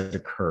she said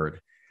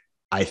occurred,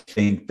 I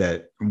think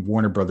that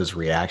Warner Brothers'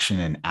 reaction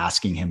and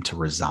asking him to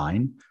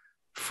resign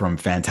from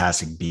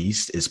Fantastic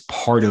Beasts is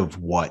part of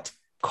what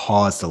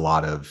caused a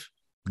lot of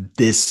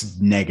this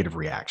negative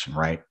reaction,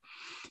 right?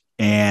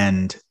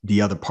 And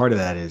the other part of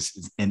that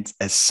is, and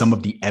as some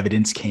of the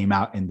evidence came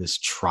out in this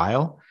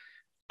trial,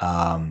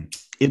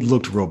 it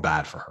looked real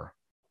bad for her.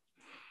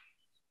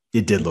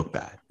 It did look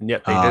bad. And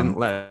yet they didn't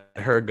let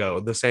her go.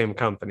 The same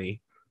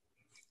company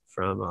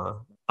from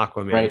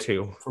Aquaman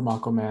 2. From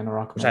Aquaman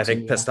or Aquaman, which I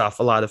think pissed off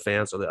a lot of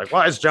fans. So they're like,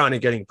 why is Johnny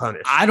getting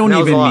punished? I don't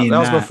even mean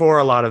that. That was before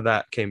a lot of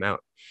that came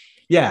out.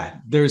 Yeah,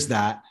 there's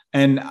that.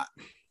 And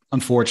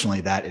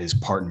unfortunately, that is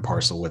part and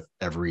parcel with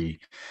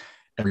every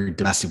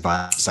domestic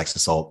violence, sex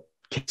assault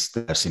case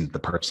that I've seen. The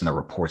person that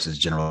reports is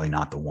generally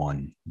not the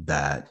one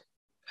that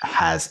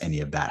has any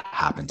of that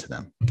happen to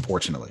them,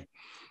 fortunately.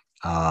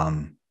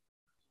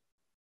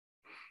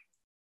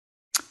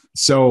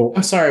 So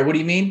I'm sorry, what do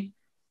you mean?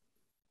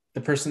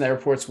 The person that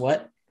reports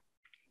what?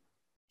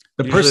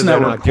 The person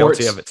that reports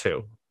guilty of it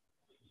too.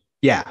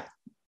 Yeah.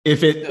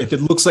 If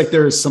it looks like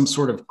there is some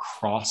sort of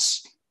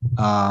cross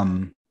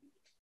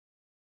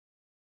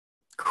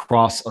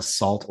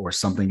assault or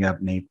something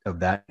of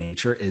that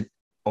nature, it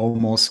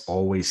almost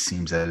always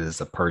seems that it is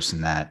the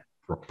person that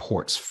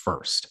reports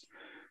first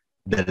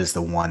that is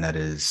the one that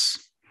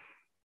is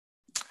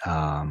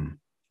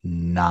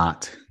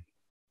not,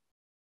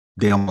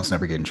 they almost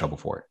never get in trouble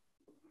for it.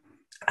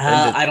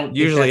 I don't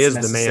usually think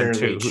is the man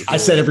too. I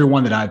said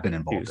everyone that I've been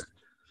involved in.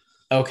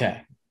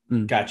 Okay.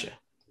 Gotcha.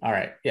 All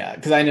right. Yeah.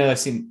 Because I know I've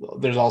seen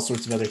there's all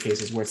sorts of other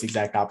cases where it's the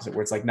exact opposite,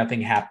 where it's like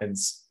nothing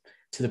happens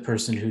to the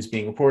person who's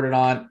being reported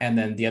on, and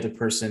then the other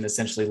person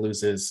essentially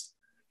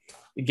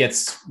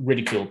gets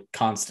ridiculed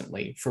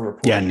constantly for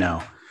reporting. Yeah,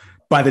 no.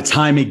 By the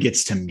time it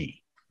gets to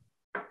me,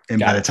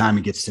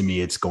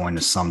 it's going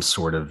to some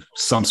sort of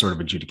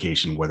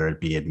adjudication, whether it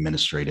be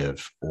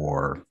administrative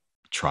or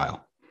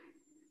trial.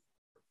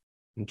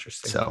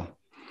 Interesting. So,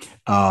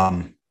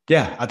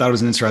 yeah, I thought it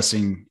was an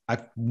interesting.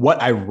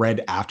 What I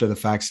read after the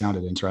fact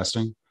sounded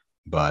interesting,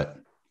 but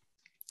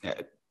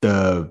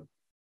the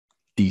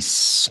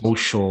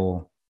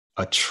social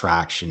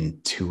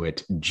attraction to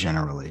it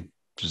generally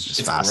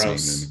just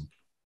fascinating.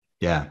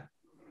 Yeah.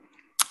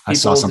 I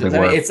saw something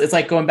where it's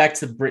like going back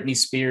to Britney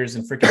Spears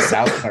and freaking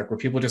South Park, where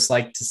people just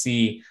like to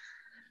see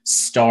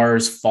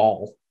stars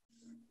fall.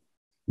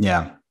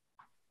 Yeah.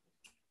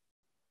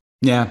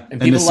 Yeah.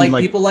 And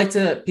people like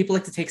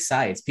to take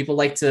sides. People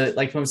like to,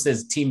 like Pum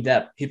says, Team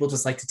Depp. People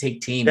just like to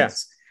take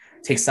teams,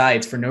 take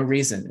sides for no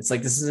reason. It's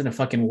like, this isn't a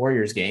fucking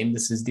Warriors game.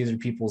 These are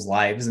people's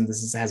lives, and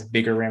has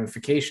bigger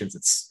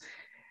ramifications.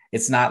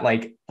 It's not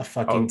like a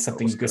fucking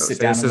something you go sit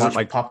down and watch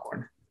like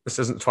popcorn. This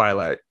isn't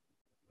Twilight.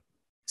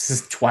 This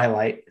is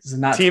Twilight. This is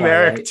not Team Twilight.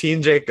 Eric,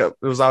 Team Jacob.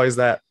 It was always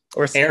that.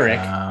 Or Eric.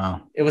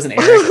 It wasn't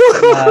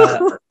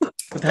Eric.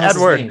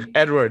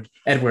 Edward.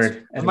 My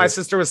Edward.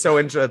 sister was so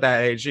into at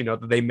that age,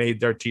 that they made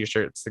their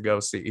T-shirts to go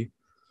see.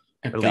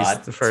 At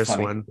least the first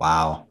one.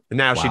 Wow. And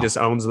now she just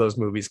owns those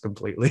movies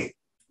completely.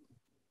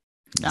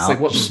 Now, it's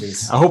like, what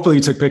movies? Hopefully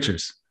you took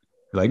pictures.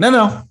 You're like,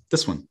 no,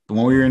 this one, the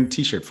one we were in a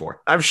t-shirt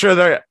for. I'm sure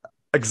they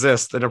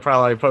exist and are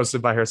probably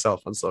posted by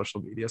herself on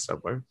social media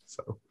somewhere.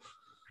 So,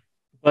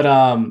 but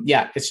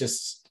yeah,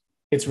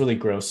 it's really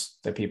gross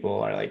that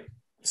people are like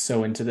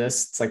so into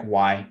this. It's like,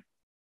 why?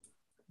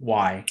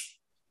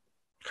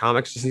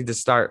 Comics just need to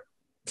start.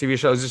 TV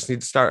shows just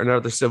need to start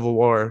another civil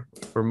war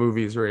for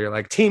movies where you're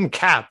like Team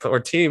Cap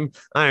or Team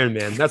Iron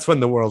Man. That's when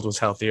the world was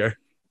healthier.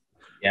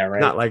 Yeah, right.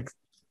 Not like,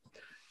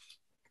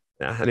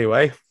 yeah.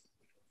 Anyway,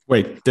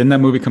 wait, didn't that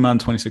movie come out in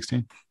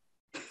 2016?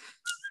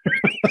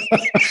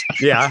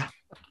 Yeah.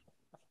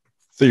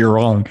 So you're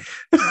wrong.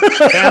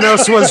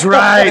 Thanos was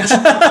right.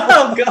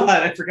 Oh God,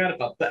 I forgot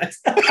about that.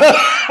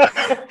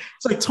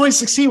 It's like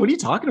 2016. What are you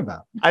talking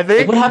about? I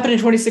think what happened in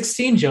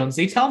 2016,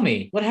 Jonesy? Tell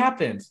me what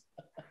happened.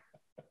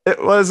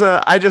 it was.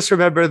 I just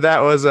remember that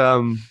was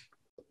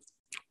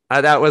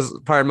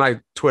part of my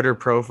Twitter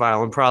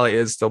profile and probably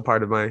is still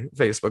part of my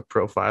Facebook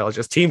profile.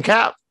 Just Team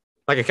Cap.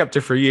 Like I kept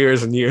it for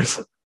years and years.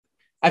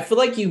 I feel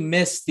like you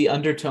missed the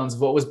undertones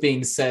of what was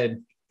being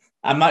said.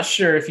 I'm not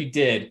sure if you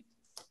did,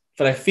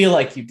 but I feel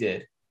like you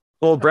did.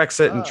 Well,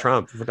 Brexit and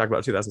Trump. If we're talking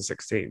about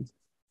 2016.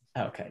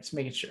 Okay, just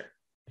making sure.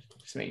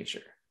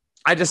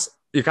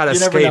 You gotta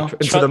escape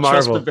into the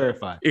Marvel. Trust but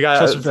verify. You gotta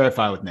trust but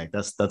verify with Nick.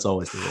 That's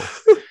always the rule.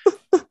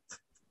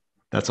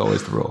 That's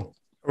always the rule.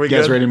 Are we you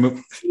guys good? ready to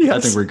move? Yes. I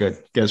think we're good.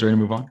 You guys ready to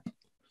move on?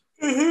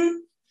 Mm-hmm.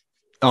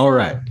 All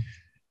right.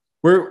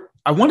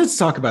 I wanted to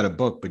talk about a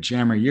book, but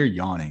Jammer, you're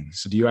yawning.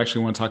 So do you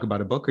actually want to talk about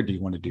a book or do you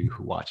want to do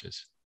Who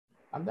Watches?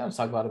 I'm down to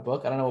talk about a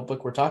book. I don't know what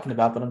book we're talking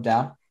about, but I'm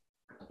down.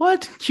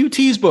 What?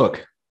 QT's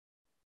book.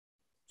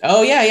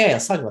 Oh, yeah.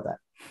 Let's talk about that.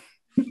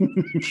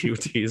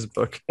 QT's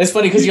book. It's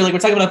funny because you're like, we're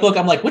talking about a book.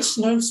 I'm like, which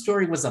Snow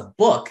Story was a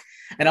book?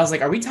 And I was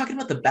like, are we talking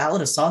about the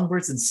Ballad of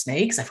Songbirds and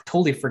Snakes? I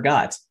totally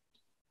forgot.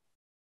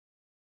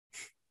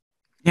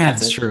 Yeah,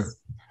 that's true.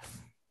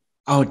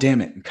 Oh,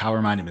 damn it. Kyle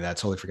reminded me that I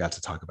totally forgot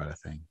to talk about a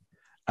thing.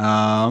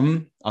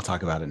 I'll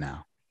talk about it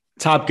now.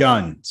 Top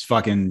Gun is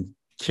fucking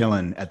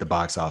killing at the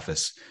box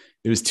office.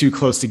 It was too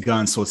close to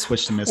gun, so it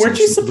switched to missiles. Weren't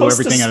you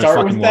supposed to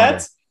start with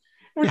that?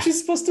 Weren't you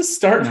supposed to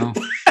start with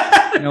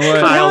that? You know what?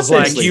 Kyle's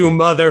like, you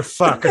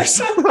motherfuckers.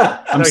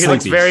 He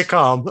looks very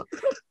calm.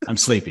 I'm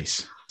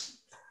sleepies.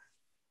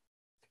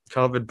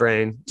 COVID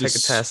brain. Take a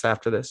test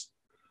after this.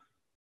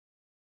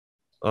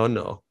 Oh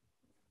no.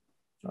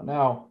 Oh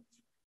no.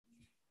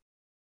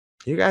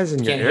 You guys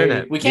and your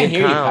internet. We can't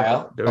hear you,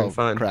 Kyle. Doing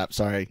fun. Crap.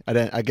 Sorry.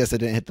 I guess I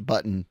didn't hit the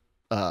button.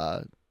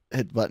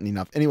 Hit the button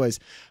enough. Anyways,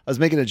 I was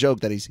making a joke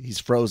that he's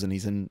frozen.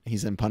 He's in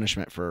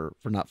punishment for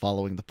not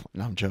following the.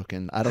 No, I'm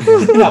joking. I don't know.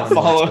 Not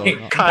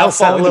following. Kyle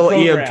sent a little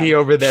EMP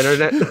over the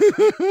internet.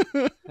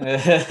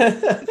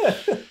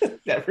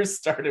 Never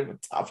started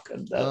with Top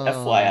Gun though.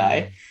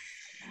 FYI.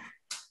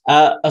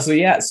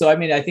 So I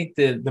mean, I think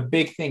the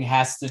big thing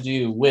has to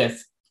do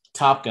with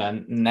Top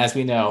Gun, and as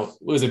we know,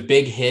 it was a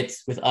big hit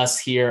with us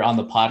here on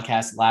the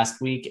podcast last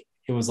week.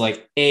 It was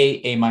like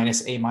A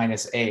minus,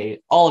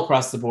 A all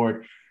across the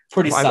board.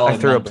 Pretty solid. I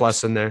threw numbers. a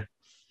plus in there.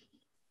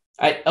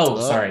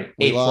 Sorry.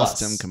 We A lost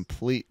plus. him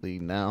completely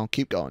now.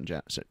 Keep going,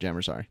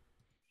 Jammer. Sorry.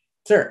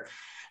 Sure.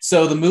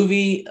 So the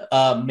movie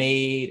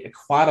made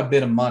quite a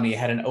bit of money. It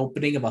had an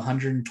opening of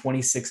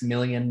 $126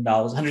 million,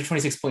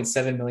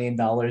 $126.7 million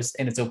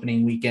in its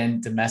opening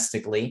weekend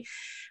domestically.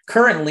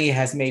 Currently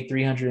has made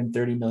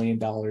 $330 million,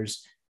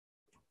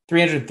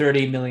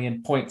 $330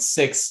 million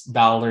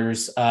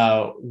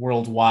 $0.6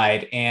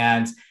 worldwide.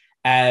 And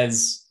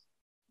as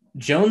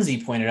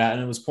Jonesy pointed out,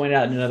 and it was pointed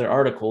out in another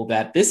article,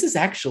 that this is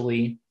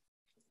actually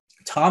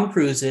Tom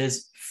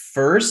Cruise's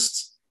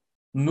first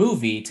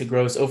movie to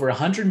gross over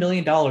 $100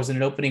 million in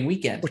an opening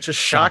weekend. Which is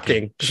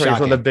shocking. He's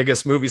one of the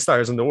biggest movie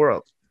stars in the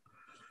world.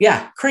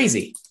 Yeah,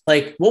 crazy.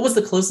 Like, what was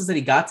the closest that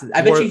he got to?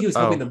 I bet you he was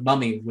hoping The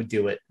Mummy would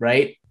do it,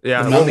 right?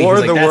 Yeah, War of the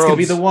Worlds, that's gonna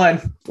be the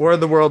one. War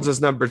of the Worlds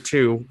is number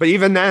 2, but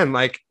even then,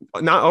 like,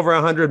 not over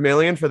 100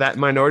 million for that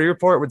Minority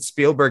Report with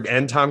Spielberg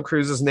and Tom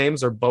Cruise's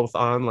names are both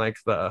on like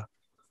the.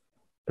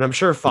 And I'm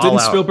sure Fallout.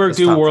 Didn't Spielberg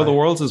do War of the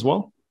Worlds as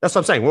well? That's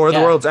what I'm saying. War of the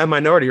Worlds and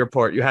Minority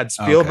Report. You had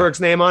Spielberg's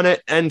name on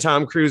it and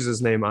Tom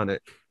Cruise's name on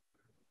it.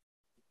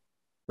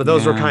 But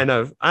those were kind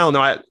of, I don't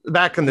know.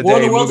 Back in the War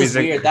day, of the Worlds movies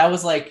is weird. That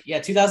was like,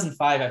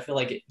 2005. I feel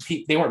like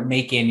they weren't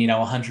making,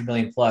 100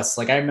 million plus.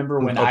 Like I remember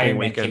when Iron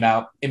Man came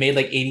out, it made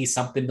like 80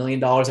 something million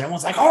dollars. And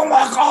everyone's like, oh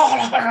my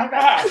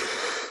God.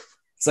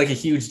 It's like a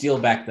huge deal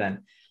back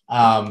then.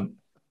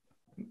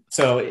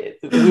 So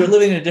we were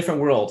living in a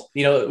different world.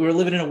 We were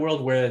living in a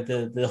world where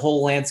the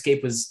whole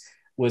landscape was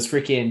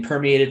freaking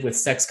permeated with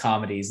sex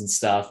comedies and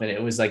stuff. And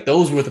it was like,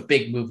 those were the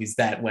big movies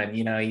that when,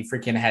 you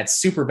freaking had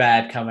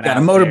Superbad coming out.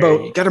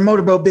 Got a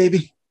motorboat,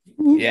 baby.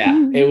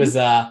 Yeah. It was,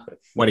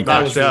 when he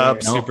got up,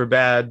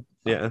 Superbad.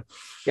 Yeah.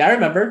 Yeah. I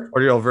remember.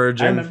 40-Year-Old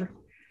Virgin. I remember.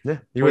 Yeah.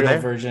 You were there.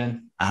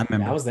 Virgin. I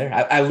remember. Yeah, I was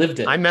there. I lived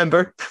it. I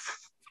remember.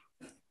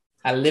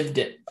 I lived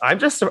it. I'm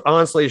just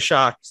honestly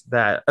shocked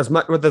that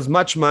with as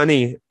much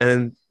money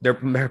and their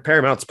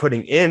Paramount's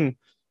putting in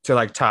to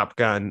like Top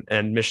Gun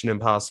and Mission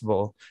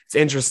Impossible. It's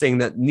interesting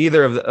that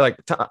neither of the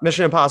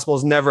Mission Impossible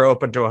has never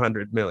opened to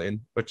 100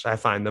 million, which I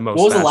find the most.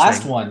 What was the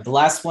last one? The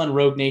last one,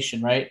 Rogue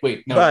Nation, right?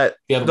 Wait, no. But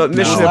the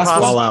Mission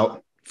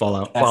Impossible,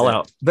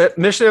 Fallout. But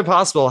Mission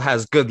Impossible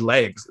has good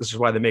legs. This is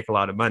why they make a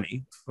lot of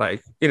money.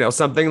 Like, you know,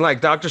 something like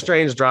Doctor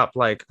Strange dropped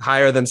like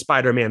higher than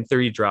Spider-Man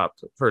 3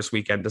 dropped first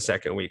weekend to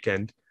second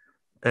weekend.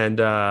 And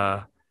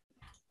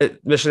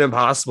Mission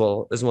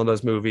Impossible is one of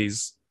those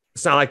movies.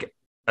 It's not like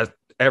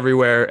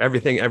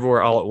everything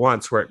everywhere all at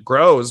once where it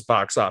grows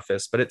box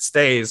office, but it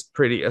stays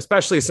pretty,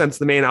 especially since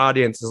the main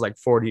audience is like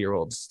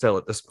 40-year-olds still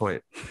at this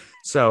point.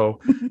 So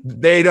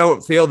they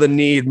don't feel the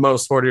need,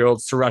 most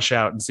 40-year-olds, to rush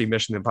out and see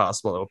Mission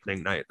Impossible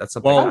opening night. That's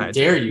something. How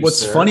dare you?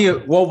 What's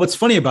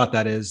funny about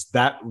that is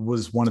that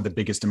was one of the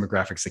biggest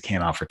demographics that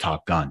came out for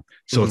Top Gun.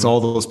 So it's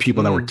all those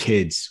people that were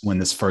kids when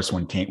the first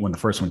one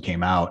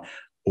came out,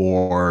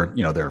 or,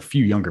 you know, there are a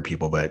few younger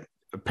people, but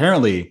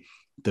apparently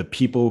the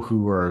people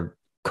who are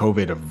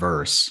COVID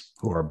averse,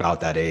 who are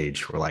about that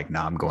age, were like,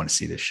 nah, I'm going to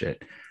see this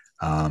shit.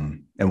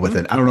 And with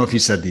it, I don't know if you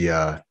said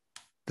the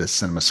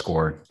cinema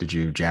score. Did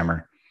you,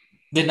 Jammer?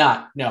 Did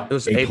not. No. It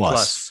was A+.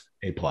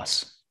 A+.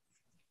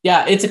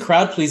 Yeah, it's a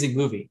crowd pleasing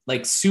movie,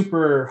 like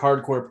super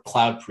hardcore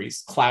crowd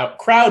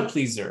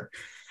pleaser.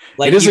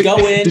 Like you go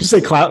in. Did you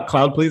say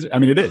cloud pleaser? I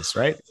mean, it is,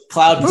 right?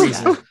 Cloud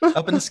pleaser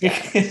up in the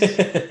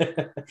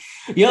sky.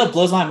 You know, it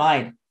blows my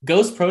mind.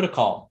 Ghost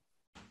Protocol.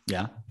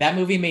 Yeah, that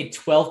movie made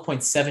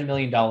 $12.7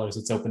 million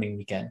its opening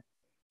weekend,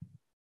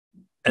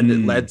 and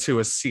it led to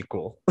a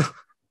sequel.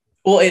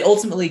 Well, it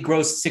ultimately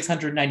grossed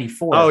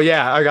 $694. Oh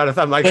yeah, I got it.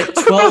 I'm like, but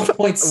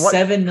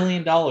 $12.7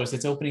 million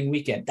its opening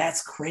weekend.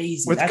 That's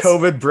crazy. With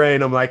COVID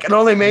brain, I'm like, it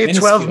only made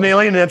 $12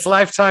 million in its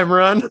lifetime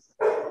run.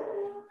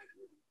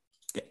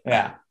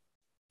 Yeah.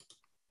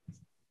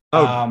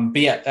 Oh,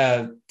 but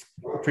yeah,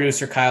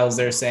 producer Kyle's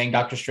there saying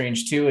Doctor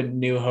Strange 2 and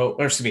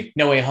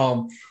No Way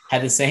Home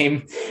had the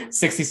same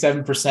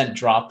 67%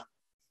 drop.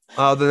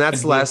 Oh, then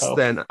that's less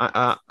than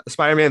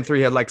Spider-Man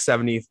 3 had like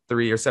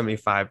 73 or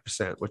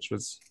 75%, which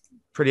was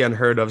pretty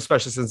unheard of,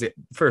 especially since the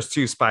first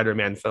two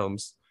Spider-Man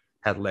films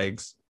had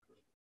legs.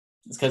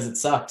 It's because it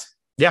sucked.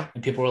 Yeah.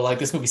 And people were like,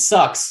 this movie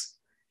sucks.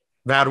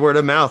 Bad word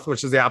of mouth,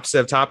 which is the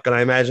opposite of Top Gun.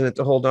 I imagine it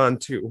to hold on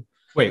to.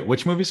 Wait,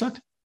 which movie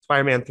sucked?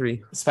 Spider-Man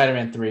 3.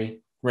 Spider-Man 3.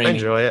 Raimi. I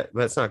enjoy it,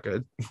 but it's not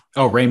good.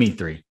 Oh, Raimi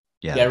 3.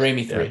 Yeah,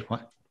 Raimi 3. Yeah.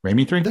 What?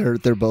 Raimi 3?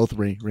 They're both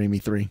Raimi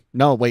 3.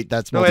 No, wait,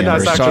 that's no,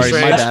 that's sorry,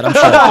 my bad. I'm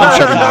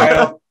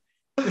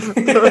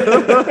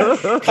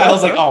shutting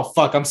Kyle's like, oh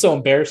fuck, I'm so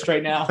embarrassed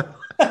right now.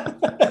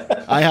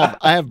 I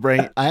have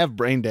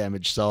brain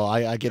damage, so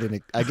I get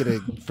a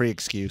free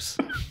excuse.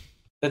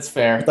 That's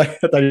fair. I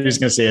thought you were just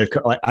gonna say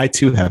I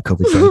too have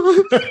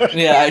COVID brain.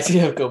 Yeah, I too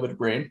have COVID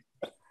brain.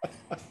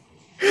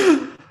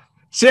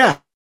 So yeah,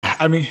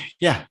 I mean,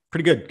 yeah,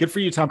 pretty good. Good for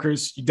you, Tom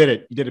Cruise. You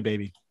did it,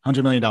 baby.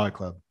 $100 million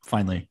club.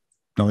 Finally.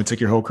 It only took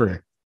your whole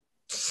career.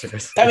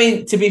 I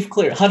mean, to be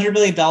clear, $100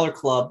 million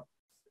club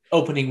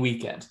opening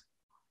weekend.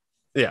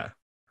 Yeah.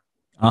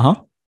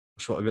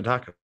 That's what we've been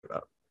talking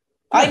about.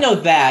 I know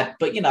that,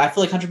 but you know, I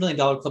feel like $100 million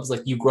club is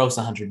like you gross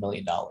 $100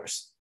 million.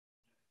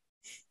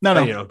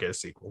 No, you don't get a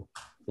sequel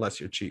unless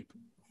you're cheap.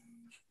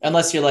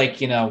 Unless you're like,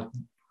 you know,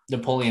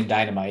 Napoleon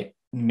Dynamite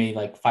made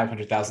like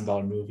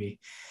 $500,000 movie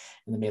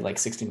and they made like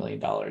 $60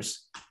 million.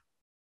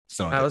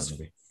 So that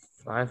was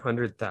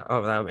 500,000.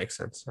 Oh, that makes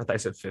sense. I thought I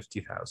said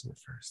 50,000 at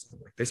first.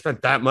 Like, they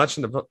spent that much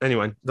in the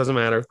anyway. Doesn't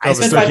matter. I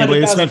spent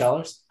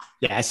 $500,000.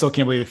 Yeah, I still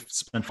can't believe they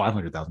spent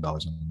 $500,000 on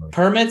the movie.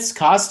 Permits,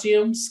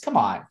 costumes. Come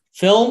on,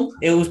 film.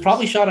 It was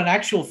probably shot on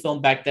actual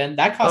film back then.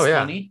 That cost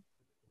money.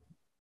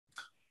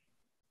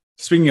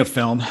 Speaking of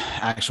film,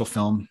 actual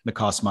film that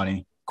costs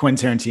money.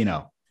 Quentin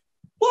Tarantino.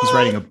 What? He's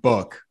writing a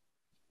book.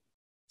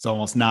 It's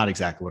almost not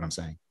exactly what I'm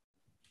saying.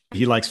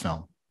 He likes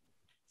film,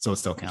 so it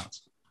still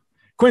counts.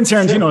 Quentin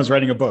Tarantino is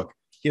writing a book.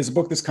 He has a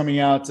book that's coming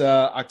out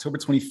October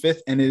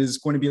 25th, and it is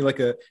going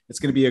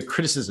to be a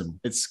criticism.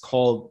 It's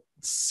called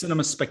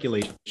Cinema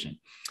Speculation.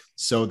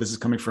 So this is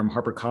coming from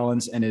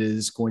HarperCollins, and it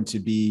is going to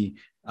be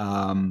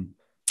him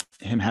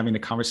having a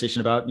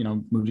conversation about, you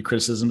know, movie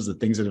criticisms, the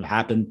things that have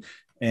happened.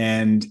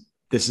 And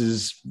this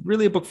is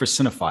really a book for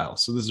cinephiles.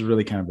 So this is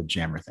really kind of a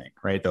Jammer thing,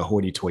 right? The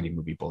hoity-toity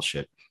movie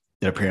bullshit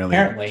that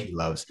apparently he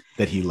loves.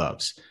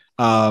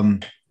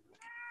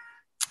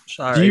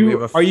 Sorry, we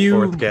have a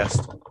fourth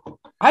guest.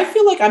 I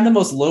feel like I'm the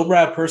most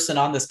lowbrow person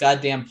on this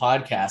goddamn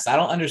podcast. I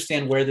don't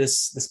understand where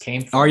this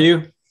came from. Are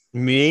you?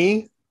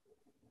 Me?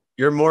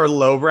 You're more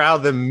lowbrow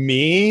than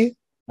me?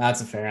 That's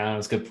a fair. That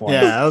was a good point.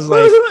 Yeah, I was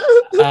like,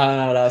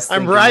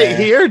 I'm right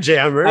here,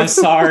 Jammer. I'm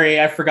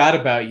sorry, I forgot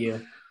about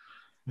you.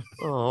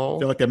 Oh, I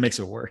feel like that makes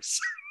it worse.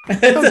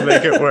 It does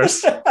make it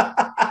worse.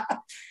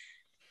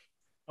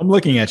 I'm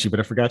looking at you,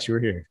 but I forgot you were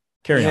here.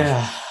 Carry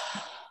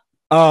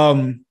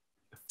on.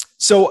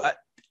 So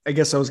I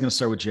guess I was going to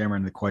start with Jammer,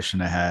 and the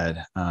question I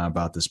had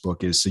about this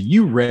book is, so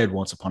you read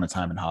Once Upon a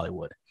Time in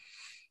Hollywood.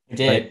 I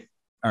did. Right?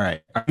 All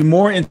right. Are you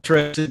more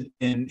interested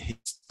in his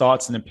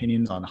thoughts and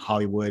opinions on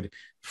Hollywood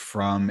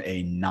from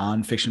a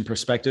nonfiction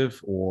perspective,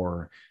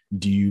 or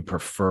do you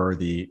prefer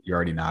you're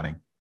already nodding.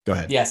 Go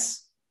ahead.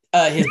 Yes.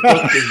 His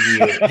book is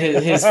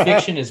weird. His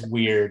fiction is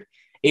weird.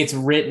 It's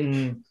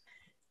written.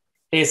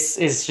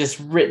 It's just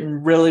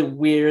written really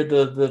weird.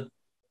 The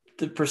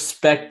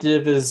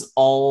perspective is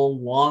all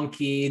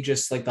wonky.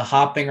 Just like the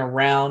hopping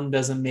around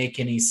doesn't make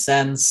any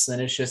sense.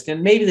 And it's just,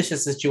 and maybe this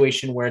is a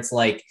situation where it's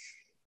like,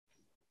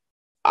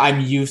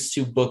 I'm used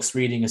to books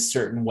reading a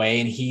certain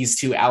way, and he's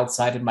too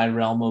outside of my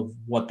realm of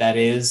what that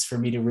is for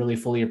me to really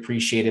fully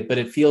appreciate it. But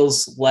it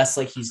feels less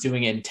like he's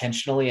doing it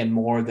intentionally and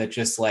more that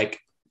just like,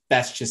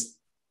 that's just,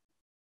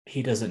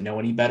 he doesn't know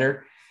any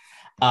better.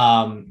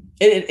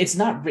 It's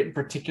not written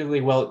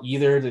particularly well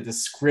either. The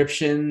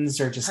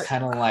descriptions are just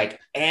kind of like,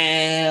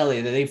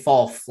 they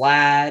fall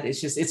flat.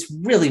 It's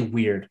really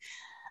weird.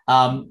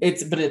 But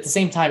at the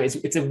same time,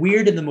 it's a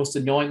weird in the most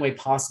annoying way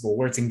possible,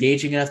 where it's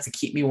engaging enough to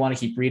keep me want to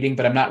keep reading,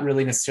 but I'm not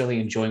really necessarily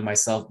enjoying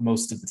myself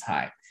most of the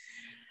time.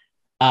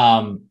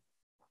 I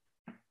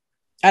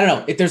don't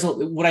know.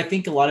 What I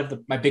think a lot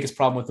of my biggest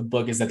problem with the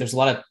book is that there's a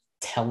lot of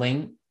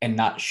telling and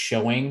not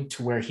showing,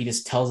 to where he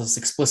just tells us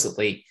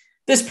explicitly,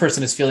 this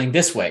person is feeling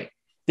this way.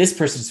 This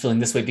person is feeling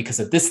this way because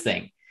of this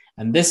thing.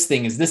 And this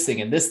thing is this thing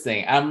and this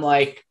thing. I'm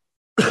like,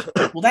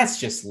 well,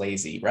 that's just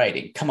lazy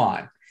writing. Come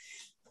on.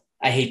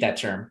 I hate that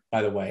term,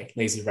 by the way.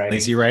 Lazy writing.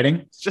 Lazy writing?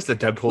 It's just a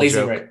Deadpool lazy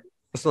joke. Writing.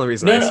 That's the only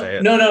reason I say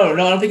it. No. I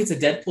don't think it's a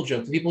Deadpool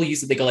joke. People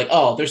use it. They go like,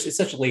 "Oh, it's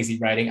such a lazy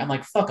writing." I'm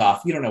like, "Fuck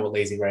off! You don't know what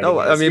lazy writing is."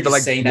 I mean, but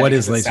like, what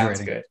is lazy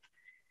writing? Good.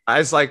 I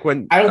was like,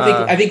 when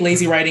I think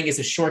lazy writing is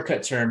a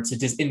shortcut term to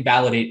just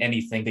invalidate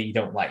anything that you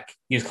don't like.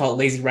 You just call it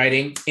lazy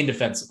writing,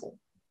 indefensible.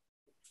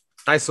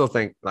 I still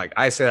think, like,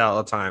 I say that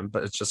all the time,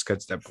 but it's just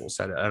because Deadpool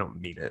said it. I don't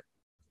mean it.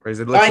 Whereas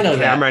he looks at the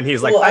camera and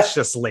he's like, that's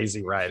just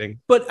lazy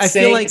writing. But I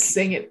feel like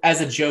saying it as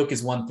a joke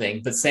is one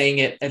thing, but saying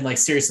it and like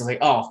seriously, like,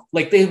 oh,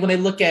 like when they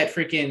look at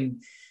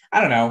freaking,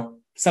 I don't know,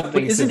 something.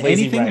 But isn't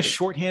anything a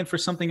shorthand for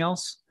something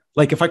else?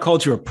 Like if I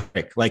called you a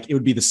prick, like it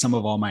would be the sum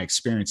of all my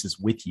experiences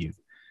with you.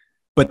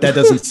 But that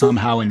doesn't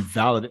somehow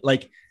invalidate.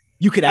 Like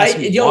you could ask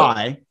me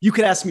why. You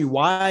could ask me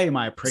why am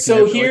I a prick?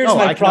 So here's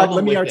my problem.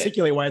 Let me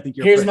articulate why I think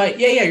you're. Here's my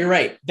you're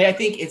right. I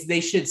think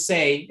they should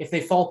say, if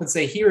they follow up and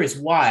say, here is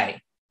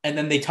why. And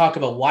then they talk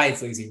about why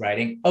it's lazy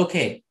writing.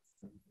 Okay.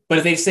 But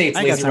if they say it's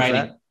lazy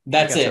writing,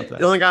 that's it.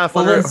 You only got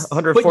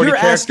 140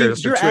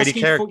 characters for 280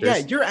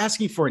 characters. You're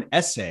asking for an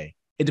essay.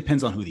 It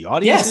depends on who the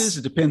audience is.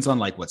 It depends on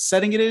like what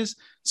setting it is.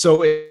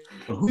 So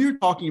who you're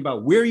talking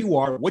about, where you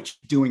are, what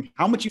you're doing,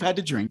 how much you've had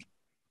to drink.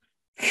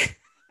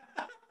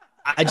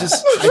 I think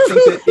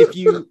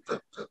that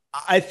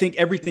I think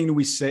everything that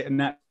we say and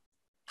that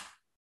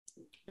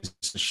is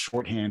a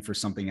shorthand for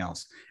something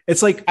else.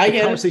 It's like the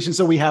conversations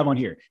that we have on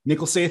here. Nick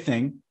will say a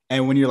thing,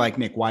 and when you're like,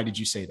 Nick, why did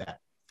you say that?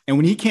 And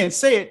when he can't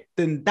say it,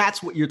 then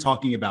that's what you're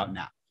talking about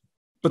now.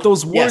 But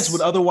those words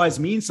would otherwise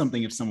mean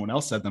something if someone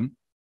else said them.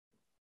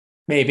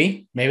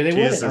 Maybe they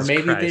wouldn't, or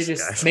maybe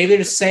they're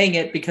just saying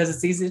it because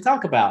it's easy to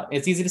talk about.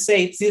 It's easy to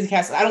say. It's easy to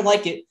cast. I don't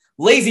like it.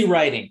 Lazy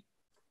writing.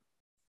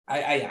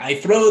 I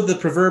throw the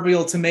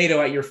proverbial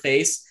tomato at your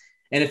face,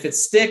 and if it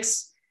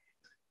sticks,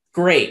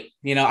 great.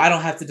 You know, I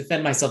don't have to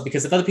defend myself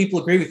because if other people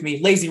agree with me,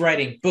 lazy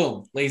writing,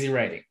 boom, lazy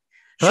writing.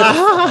 Shut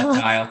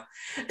up, Kyle.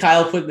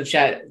 Kyle put in the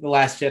chat, The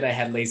Last Jedi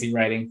had lazy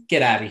writing.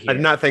 Get out of here. I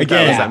did not think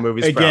that was that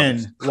movie's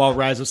problem. While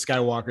Rise of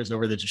Skywalker's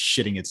over there just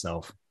shitting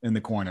itself in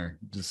the corner.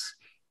 Just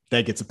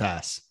that gets a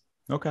pass.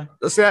 Okay.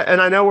 See,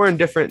 and I know we're in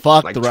different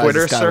like the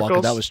Twitter Rise of Skywalker,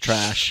 circles. that was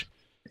trash.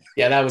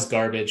 Yeah, that was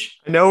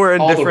garbage. I know we're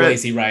in different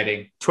lazy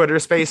writing Twitter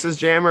spaces,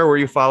 Jammer, where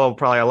you follow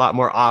probably a lot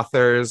more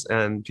authors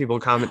and people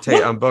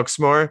commentate on books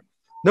more.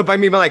 No, but I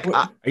mean, like,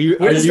 are you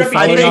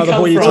fighting all the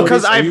hoity-toities?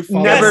 Because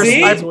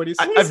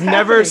I've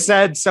never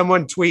said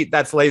someone tweet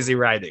that's lazy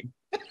writing.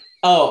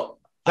 Oh,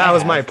 that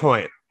was my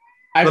point.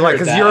 But like,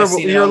 because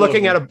you're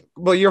looking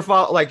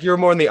at you're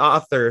more in the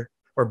author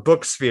or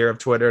book sphere of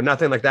Twitter.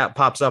 Nothing like that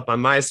pops up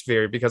on my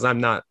sphere because I'm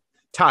not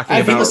talking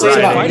about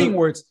fighting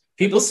words.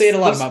 People say it a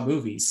lot about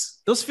movies.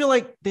 Those feel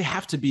like they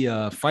have to be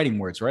fighting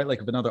words, right?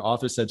 Like if another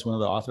author said to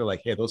another author,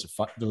 like, "Hey, those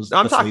are those."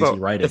 I'm talking about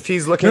writing. If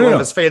he's looking at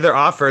his favorite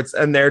authors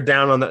and they're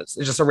down on that,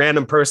 just a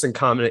random person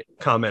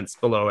comments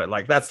below it,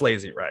 like that's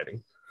lazy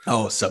writing.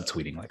 Oh,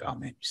 subtweeting, like, oh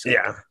man, it's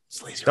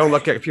lazy. Don't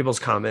look at people's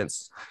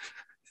comments.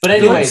 But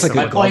anyways,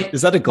 my point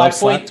is that a glove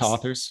slap to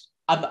authors.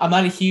 I'm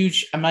not a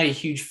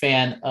huge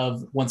fan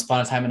of Once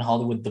Upon a Time in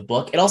Hollywood, the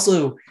book. It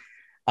also.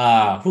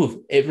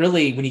 It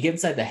really, when you get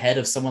inside the head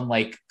of someone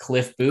like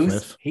Cliff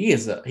Booth, he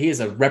is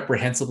a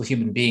reprehensible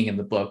human being in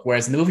the book.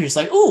 Whereas in the movie, you're just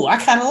like, "Ooh, I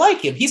kind of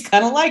like him. He's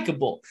kind of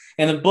likable."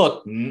 In the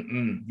book,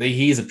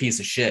 he's a piece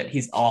of shit.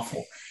 He's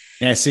awful.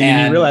 Yeah, see,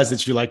 and you realize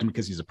that you liked him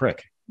because he's a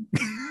prick.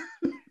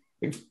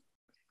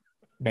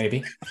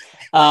 Maybe.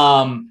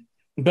 But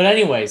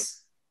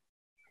anyways,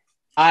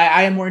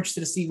 I am more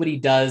interested to see what he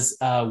does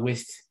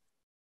with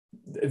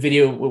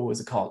video. What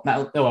was it called?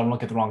 I'm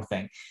looking at the wrong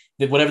thing.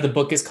 Whatever the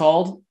book is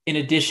called, in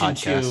addition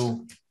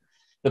to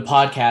the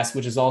podcast,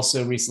 which is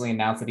also recently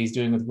announced that he's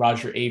doing with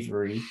Roger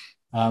Avery,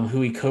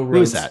 who he co-wrote.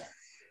 Who is that?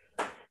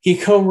 He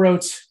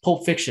co-wrote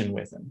Pulp Fiction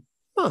with him.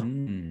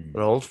 An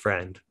old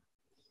friend.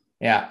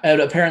 Yeah, and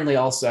apparently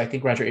also, I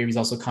think Roger Avery's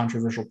also a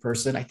controversial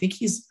person. I think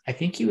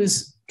he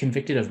was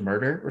convicted of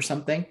murder or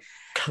something.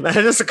 That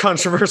is a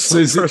controversial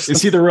person.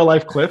 Is he the real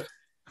life Cliff?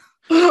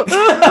 You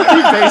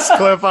base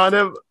Cliff on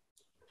him.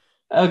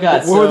 Oh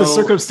God! What were the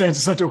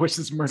circumstances under which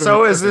this murder?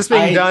 So is this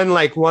being done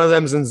like one of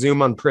them's in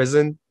Zoom on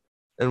prison,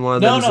 and one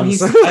of no,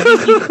 them's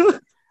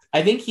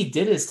I think he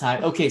did his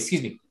time. Okay,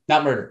 excuse me,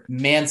 not murder,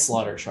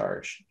 manslaughter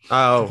charge.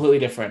 Oh, Completely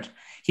different.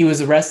 He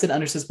was arrested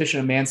under suspicion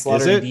of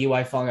manslaughter and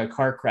DUI following a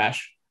car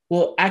crash.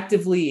 Well,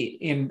 actively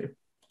in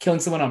killing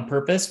someone on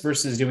purpose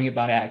versus doing it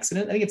by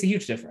accident, I think it's a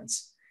huge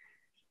difference.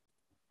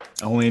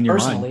 Only in your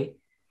Personally, mind.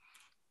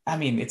 I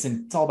mean, it's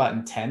all about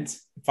intent.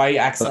 If I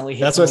accidentally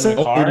hit that's what I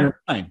someone said. in a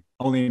car, only in your mind.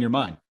 Only in your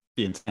mind.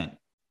 The intent.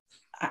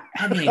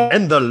 I mean,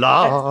 and the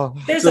law.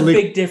 There's a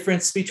big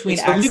difference between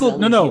illegal.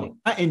 accidentally No,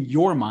 not in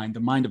your mind. The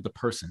mind of the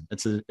person.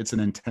 It's an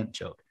intent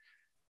joke.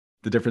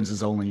 The difference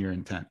is only your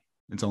intent.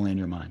 It's only in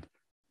your mind.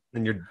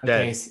 And you're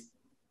dead. Okay,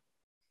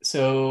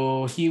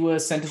 so he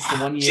was sentenced to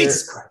 1 year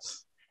Jesus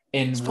Christ.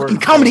 in fucking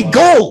comedy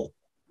gold.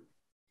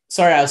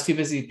 Sorry, I was too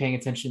busy paying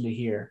attention to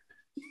hear.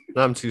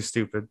 I'm too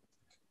stupid.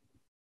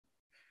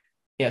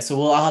 Yeah,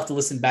 so I'll have to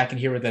listen back and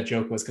hear what that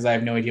joke was because I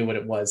have no idea what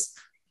it was.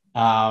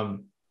 Anyway,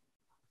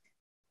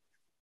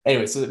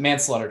 so the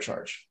manslaughter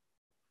charge.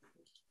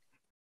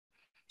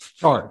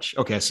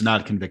 Okay, so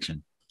not a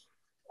conviction.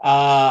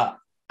 I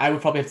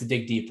would probably have to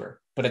dig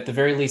deeper, but at the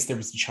very least, there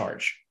was a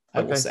charge,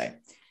 I will say.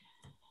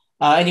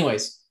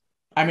 Anyways,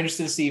 I'm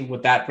interested to see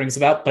what that brings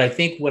about, but I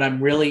think what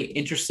I'm really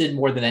interested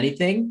more than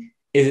anything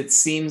is it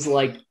seems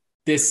like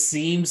this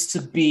seems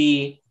to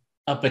be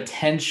a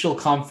potential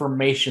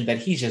confirmation that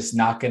he's just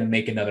not going to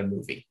make another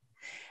movie.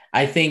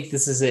 I think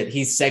this is it.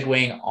 He's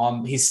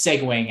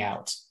segueing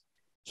out.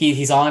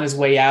 He's on his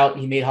way out.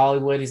 He made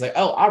Hollywood. He's like,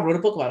 oh, I wrote a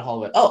book about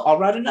Hollywood. Oh, I'll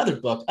write another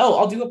book. Oh,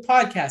 I'll do a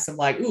podcast. I'm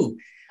like, ooh,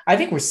 I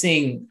think we're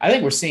seeing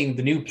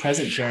the new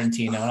present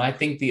Tarantino, and I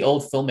think the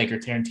old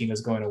filmmaker Tarantino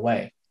is going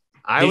away.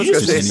 I was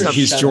going to say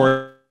he's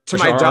George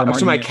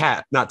to my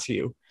cat, not to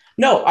you.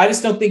 No, I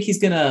just don't think he's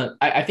gonna.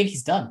 I think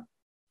he's done.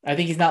 I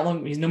think he's not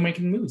long. He's no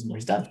making movies more.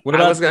 He's done. What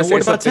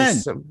about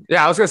 10?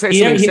 Yeah, I was going to say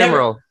something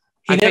similar.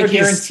 He never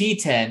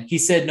guaranteed 10. He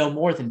said no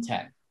more than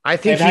 10. I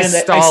think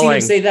he's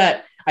stalling.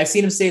 I've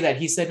seen him say that.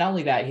 He said not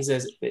only that, he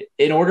says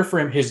in order for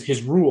him,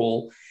 his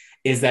rule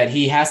is that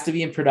he has to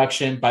be in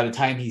production by the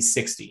time he's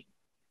 60.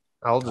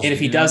 And if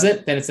he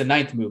doesn't, then it's a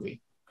 9th movie.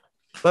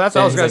 Well, that's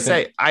what I was going to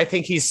say. I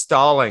think he's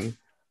stalling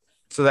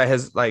so that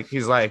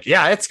he's like,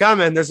 yeah, it's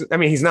coming.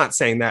 He's not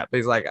saying that, but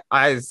he's like,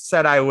 I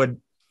said I would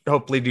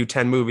hopefully do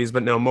 10 movies,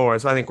 but no more.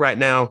 So I think right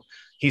now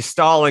he's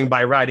stalling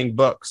by writing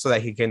books so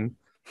that he can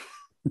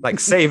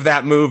save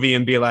that movie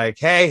and be like,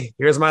 hey,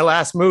 here's my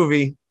last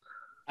movie.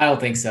 I don't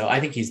think so.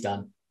 I think he's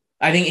done.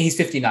 I think he's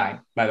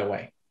 59, by the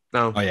way.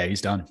 No. Oh yeah,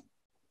 he's done.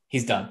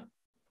 He's done.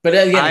 But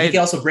again, he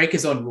can also break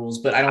his own rules,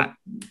 but I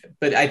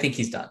think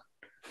he's done.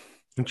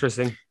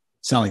 Interesting.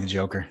 Sound like the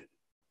Joker.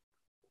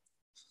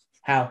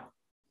 How?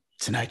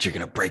 Tonight you're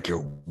gonna break your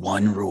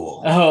one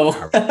rule. Oh.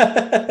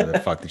 However the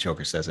fuck the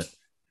Joker says it.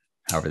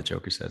 However the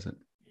Joker says it.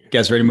 You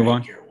guys ready to move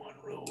on? Your one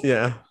rule.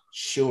 Yeah.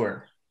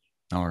 Sure.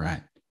 All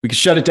right. We can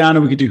shut it down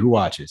and we can do Who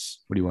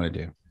Watches. What do you want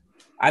to do?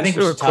 I think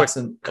we should talk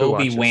some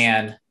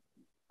Obi-Wan.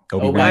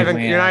 You're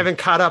not even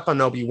caught up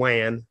on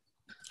Obi-Wan.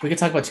 We could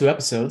talk about 2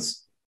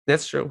 episodes.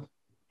 That's true.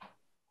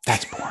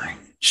 That's boring.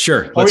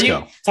 Sure. Let's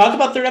go. Talk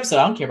about 3rd episode.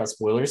 I don't care about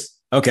spoilers.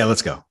 Okay,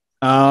 let's go.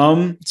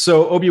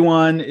 So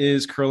Obi-Wan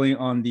is currently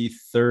on the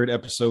 3rd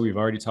episode. We've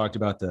already talked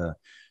about the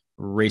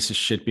racist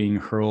shit being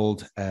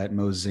hurled at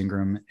Moses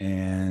Ingram,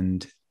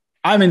 and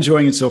I'm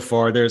enjoying it so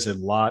far. There's a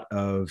lot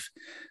of,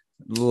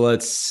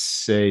 let's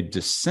say,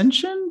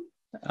 dissension.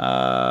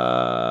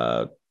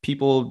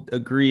 People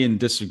agree and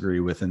disagree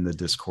within the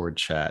Discord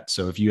chat.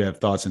 So if you have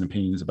thoughts and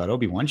opinions about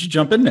Obi-Wan, you should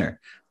jump in there.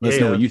 Let us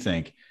know what you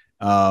think.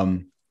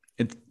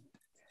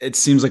 It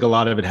seems like a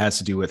lot of it has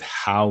to do with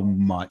how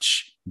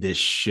much this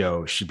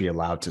show should be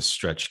allowed to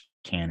stretch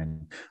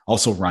canon.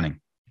 Also running,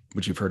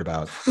 which you've heard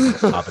about at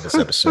the top of this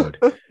episode.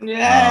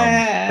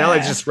 Yeah. Now I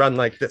just run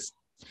like this.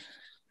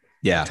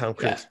 Yeah. Tom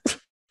Cruise. Yeah.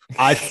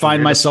 I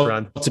find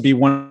myself to be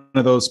one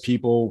of those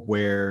people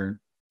where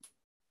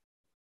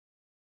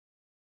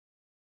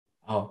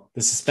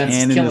the suspense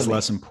canon is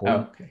less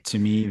important to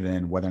me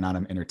than whether or not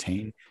I'm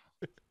entertained.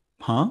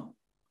 Huh?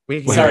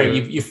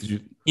 Sorry,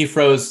 you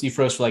froze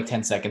for like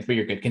 10 seconds, but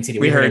you're good. Continue.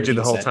 We heard you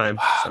the whole time.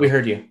 So. We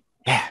heard you.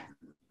 Yeah.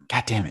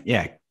 God damn it.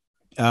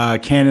 Yeah.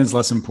 Canon is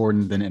less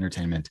important than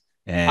entertainment.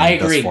 And I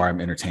agree. Thus far, I'm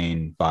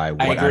entertained by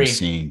what I'm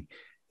seeing.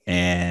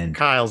 And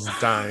Kyle's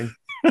dying.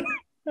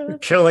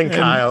 Killing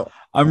Kyle.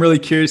 I'm really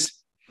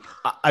curious.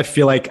 I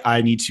feel like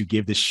I need to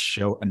give this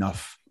show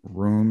enough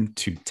room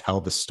to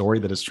tell the story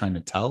that it's trying to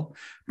tell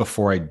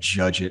before I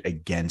judge it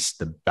against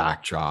the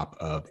backdrop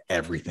of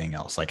everything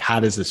else. Like, how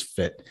does this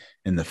fit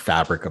in the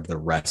fabric of the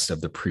rest of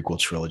the prequel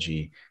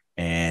trilogy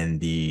and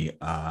the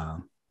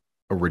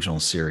original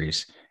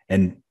series?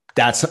 And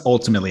that's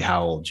ultimately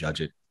how I'll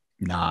judge it,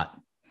 not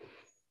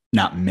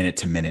minute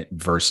to minute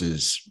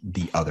versus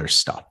the other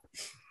stuff.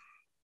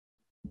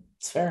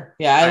 It's fair.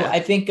 Yeah, I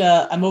think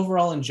I'm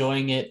overall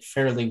enjoying it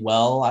fairly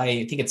well.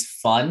 I think it's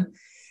fun.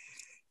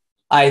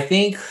 I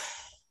think,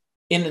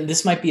 and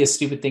this might be a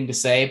stupid thing to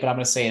say, but I'm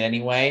going to say it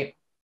anyway.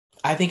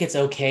 I think it's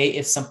okay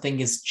if something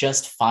is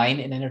just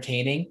fine and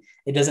entertaining.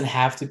 It doesn't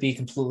have to be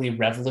completely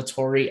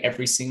revelatory.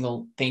 Every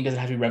single thing doesn't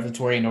have to be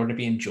revelatory in order to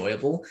be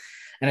enjoyable.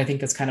 And I think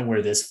that's kind of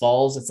where this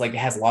falls. It's like it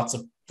has lots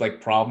of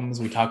like problems.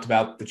 We talked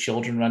about the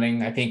children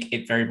running. I think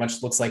it very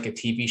much looks like a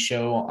TV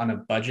show on a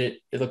budget.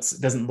 It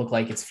doesn't look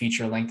like it's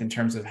feature length in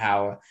terms of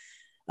how,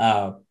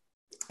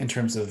 in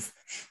terms of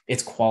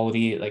its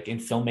quality, like in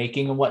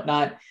filmmaking and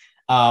whatnot.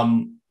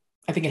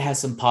 I think it has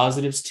some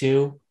positives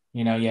too.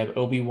 You know, you have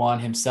Obi-Wan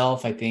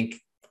himself. I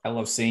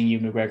love seeing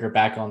Ewan McGregor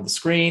back on the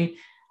screen.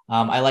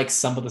 I like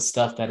some of the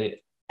stuff that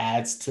it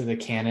adds to the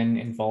canon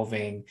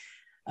involving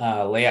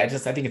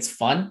Leia. I think it's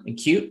fun and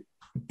cute.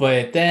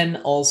 But then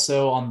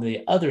also on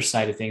the other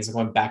side of things, I'm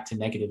going back to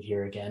negative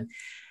here again.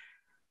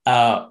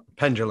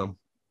 Pendulum.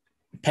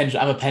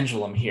 I'm a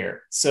pendulum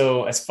here.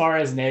 So as far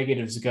as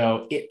negatives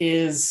go, it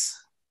is,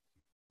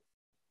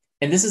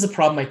 and this is a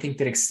problem I think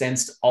that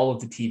extends to all of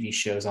the TV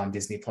shows on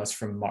Disney Plus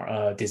from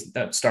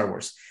Star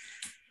Wars.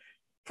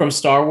 From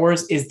Star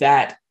Wars is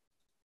that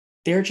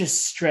they're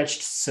just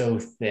stretched so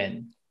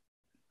thin.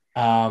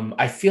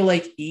 I feel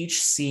like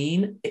each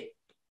scene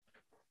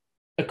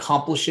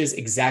accomplishes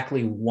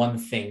exactly one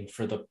thing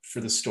for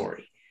the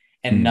story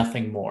and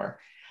nothing more.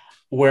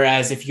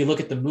 Whereas if you look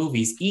at the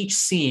movies, each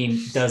scene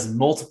does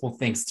multiple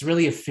things. It's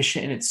really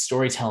efficient in its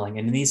storytelling.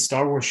 And in these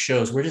Star Wars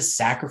shows, we're just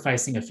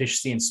sacrificing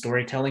efficiency in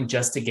storytelling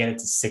just to get it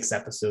to 6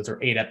 episodes or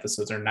 8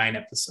 episodes or 9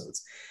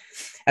 episodes.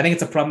 I think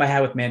it's a problem I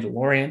had with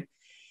Mandalorian.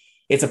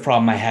 It's a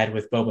problem I had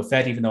with Boba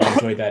Fett, even though I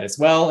enjoyed that as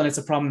well. And it's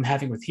a problem I'm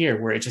having with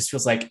here, where it just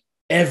feels like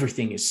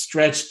everything is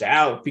stretched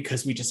out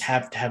because we just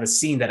have to have a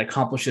scene that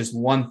accomplishes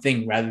one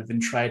thing rather than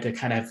try to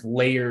kind of have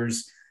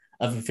layers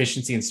of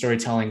efficiency and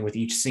storytelling with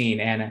each scene.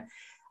 And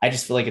I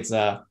just feel like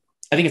I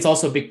think it's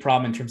also a big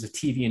problem in terms of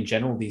TV in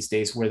general these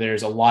days, where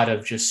there's a lot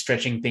of just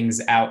stretching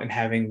things out and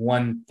having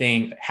one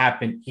thing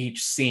happen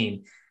each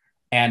scene.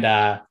 And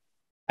I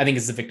think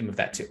it's a victim of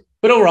that too.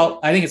 But overall,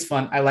 I think it's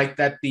fun. I like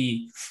that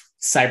the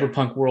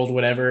cyberpunk world,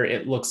 whatever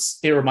it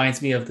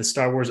reminds me of the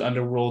Star Wars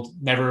Underworld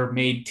never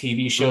made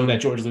TV show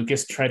that George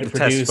Lucas tried to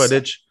produce.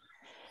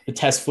 The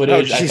test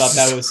footage. I thought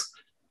that was.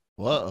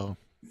 Whoa.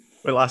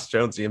 We lost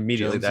Jonesy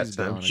immediately that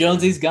time.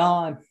 Jonesy's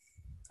gone.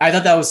 I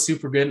thought that was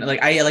super good.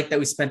 Like I like that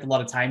we spent a lot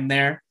of time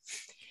there.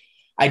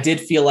 I did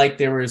feel like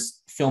there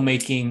was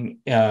filmmaking,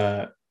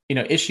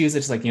 issues.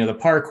 It's like, the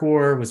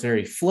parkour was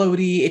very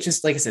floaty. It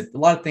just, like I said, a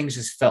lot of things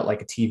just felt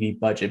like a TV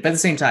budget. But at the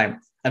same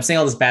time, I'm saying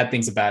all these bad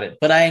things about it,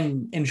 but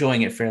I'm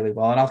enjoying it fairly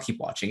well, and I'll keep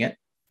watching it.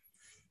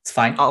 It's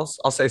fine. I'll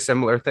say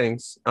similar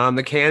things.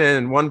 The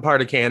canon, one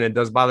part of canon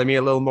does bother me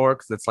a little more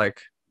because it's like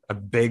a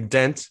big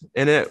dent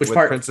in it. Which with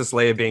part? Princess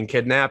Leia being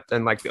kidnapped,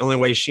 and like the only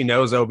way she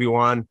knows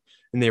Obi-Wan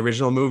in the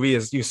original movie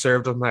is "You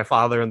served with my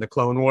father in the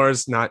Clone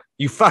Wars," not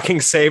 "You fucking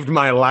saved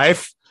my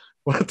life."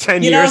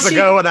 10 years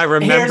ago, and I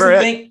remember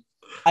it. Thing.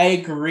 I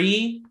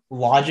agree.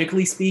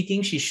 Logically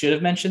speaking, she should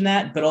have mentioned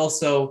that, but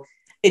also.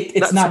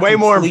 It's not way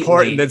more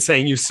important than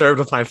saying "you served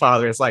with my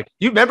father." It's like,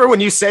 you remember when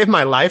you saved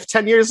my life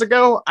 10 years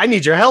ago? I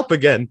need your help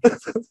again. You're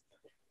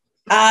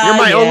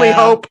my only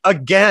hope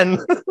again.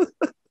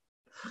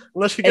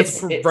 Unless she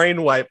gets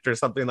brain wiped or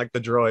something like the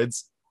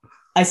droids.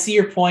 I see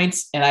your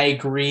points, and I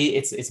agree.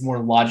 It's more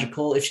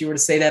logical if she were to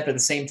say that, but at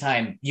the same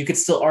time, you could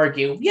still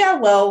argue, yeah,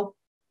 well,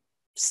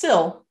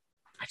 still.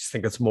 I just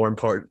think it's more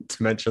important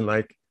to mention,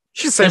 like,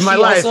 she saved my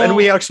life, and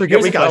we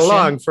got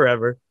along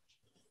forever.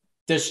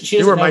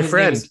 You were my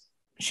friend.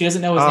 She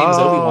doesn't know his name is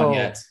Obi-Wan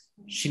yet.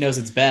 She knows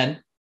it's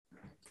Ben.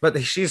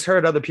 But she's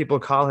heard other people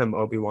call him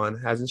Obi-Wan,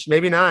 hasn't she?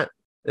 Maybe not.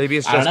 Maybe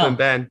it's just been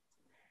Ben.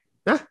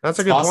 Yeah, that's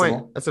a good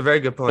point. That's a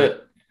very good point.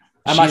 But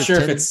I'm not sure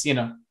if it's,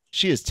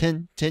 She is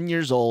 10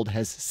 years old,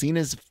 has seen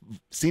his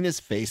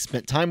face,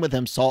 spent time with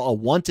him, saw a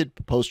wanted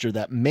poster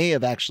that may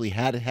have actually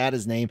had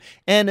his name,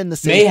 and in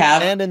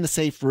the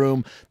safe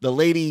room, the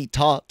lady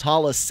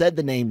Tala said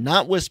the name,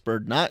 not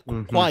whispered, not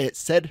quiet,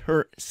 said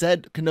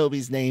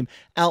Kenobi's name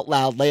out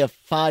loud, Leia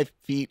 5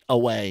 feet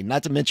away.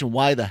 Not to mention,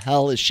 why the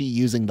hell is she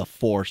using the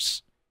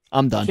Force?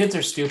 I'm done. Kids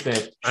are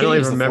stupid. I don't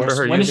even remember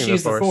her using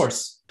the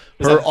Force.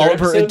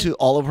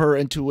 All of her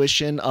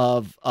intuition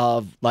of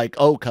like,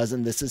 oh,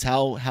 cousin, this is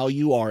how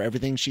you are.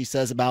 Everything she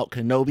says about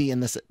Kenobi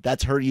and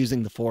that's her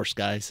using the Force,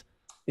 guys.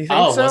 You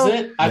think so? Was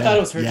it? I thought it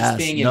was her just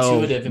being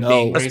intuitive and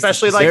being racist.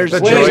 Especially like the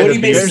droid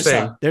abuse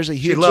thing. There's a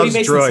huge, she loves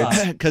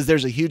droids because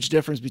there's a huge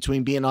difference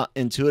between being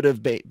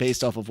intuitive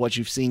based off of what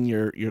you've seen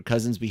your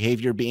cousin's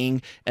behavior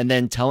being, and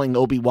then telling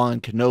Obi-Wan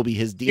Kenobi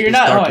his deepest,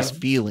 darkest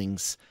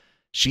feelings.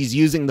 She's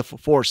using the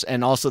Force,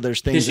 and also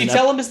there's things. Did she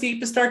tell him his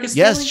deepest, darkest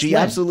feelings? Yes, she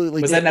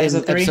absolutely was did. Was that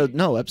in episode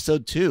 3?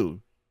 Episode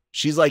 2.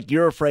 She's like,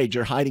 you're afraid,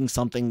 you're hiding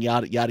something,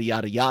 yada, yada,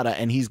 yada, yada.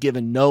 And he's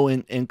given no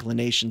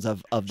inclinations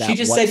of that. She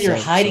just said you're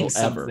hiding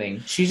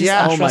something. She just,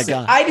 oh my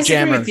God. I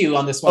disagree with you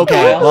on this one.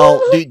 Okay, Kyle.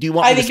 well, do you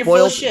want I me to think you're spoil?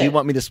 full of shit. Do you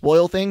want me to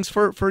spoil things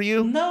for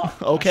you? No.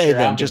 Okay, Sure,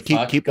 then just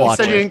keep You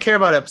watching. said you didn't care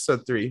about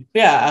episode 3.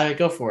 Yeah,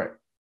 go for it.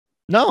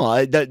 No,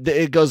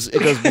 it goes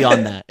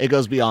beyond that. It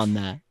goes beyond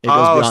that. It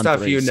goes beyond stuff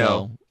 3, you know.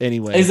 So,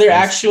 anyway, Is there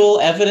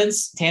actual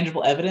evidence,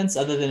 tangible evidence,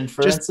 other than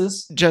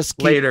inferences? Just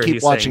keep, Later, keep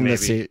he's watching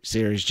saying the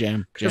series,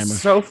 Jammer.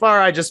 So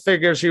far, I just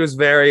figured she was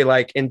very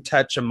like in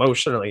touch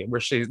emotionally, where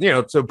she's,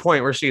 to a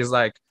point where she's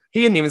like, he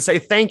didn't even say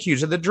thank you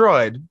to the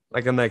droid,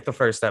 like in like the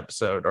first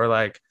episode, or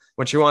like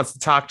when she wants to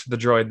talk to the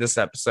droid this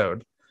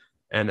episode,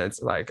 and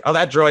it's like, oh,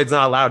 that droid's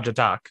not allowed to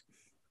talk.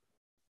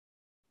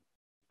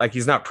 Like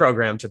he's not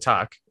programmed to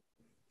talk.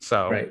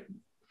 So Right.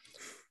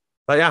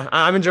 But yeah,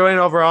 I'm enjoying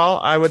it overall.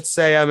 I would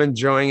say I'm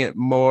enjoying it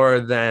more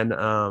than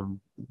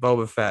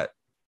Boba Fett,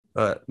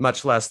 but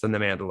much less than The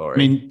Mandalorian. I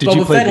mean, did Boba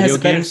you play Fett has video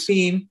a better games?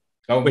 theme.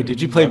 Oh, Wait,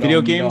 did you play video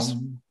games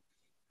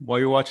while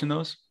you're watching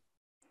those?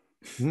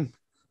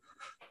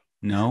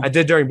 No, I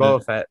did during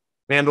Boba Fett.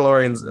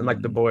 Mandalorians and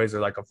like the boys are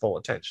like a full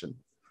attention.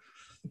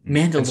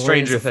 Mandalorian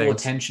Stranger is a full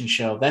Things. attention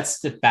show. That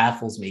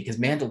baffles me because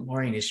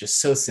Mandalorian is just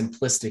so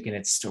simplistic in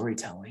its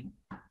storytelling.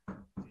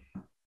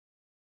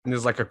 And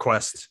there's like a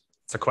quest.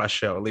 It's a quest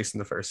show, at least in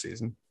the first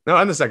season. No,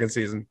 in the second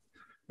season.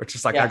 Which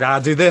is like, Yeah. I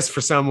gotta do this for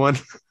someone.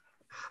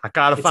 I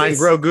gotta find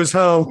it's- Grogu's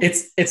home.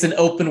 It's an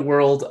open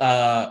world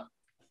RPG.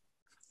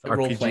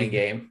 role playing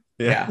game.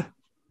 Yeah.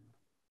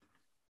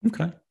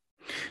 okay.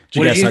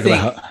 What did you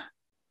think?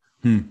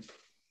 Well, go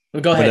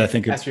What ahead. do I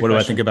think? Ask your What do I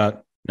question. think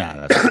about?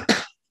 Nah,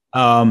 that's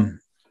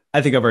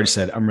I think I've already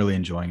said I'm really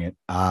enjoying it.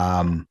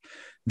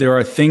 There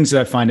are things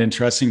that I find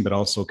interesting, but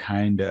also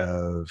kind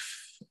of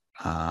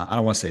I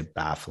don't want to say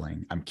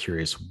baffling. I'm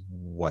curious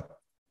what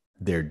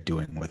they're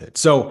doing with it.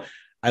 So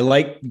I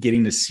like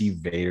getting to see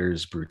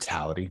Vader's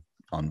brutality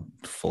on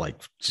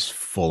just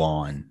full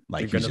on,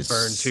 like You're he's gonna just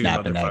burn too,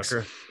 snapping necks.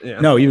 motherfucker. Yeah.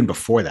 No, even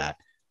before that,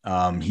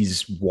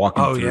 he's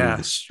walking Oh, through yeah.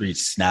 the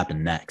streets,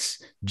 snapping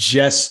necks,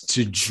 just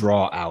to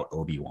draw out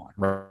Obi-Wan.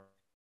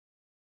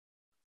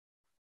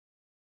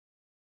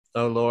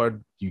 Oh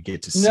Lord. You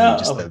get to see No,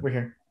 just we're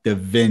here. the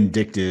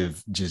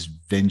vindictive, just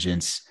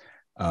vengeance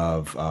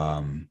of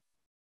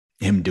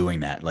him doing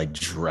that, like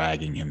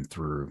dragging him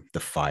through the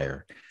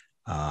fire.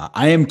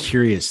 I am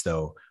curious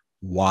though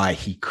why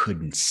he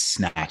couldn't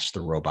snatch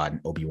the robot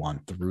and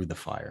Obi-Wan through the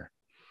fire.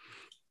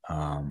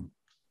 I'm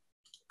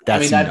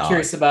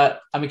curious about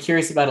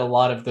a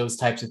lot of those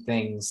types of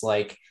things.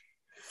 Like,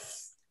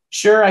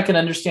 sure, I can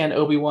understand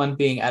Obi-Wan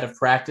being out of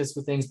practice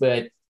with things,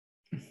 but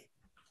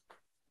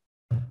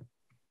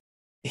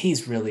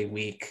he's really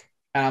weak.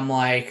 And I'm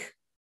like,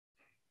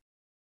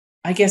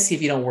 I guess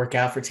if you don't work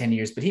out for 10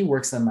 years, but he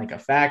works in like a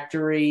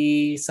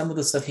factory, some of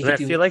the stuff he And can I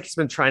do. feel like he's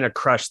been trying to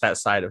crush that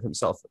side of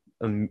himself,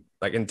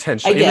 like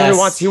intentionally. I Even though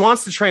guess. he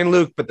wants to train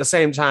Luke, but at the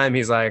same time,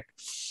 he's like,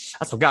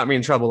 that's what got me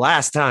in trouble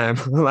last time.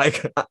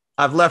 Like,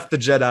 I've left the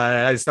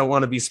Jedi. I just don't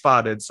want to be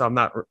spotted. So I'm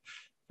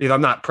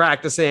not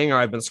practicing, or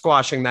I've been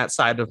squashing that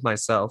side of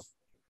myself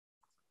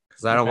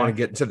because I don't want to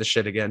get into the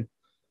shit again.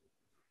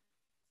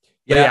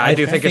 Yeah, I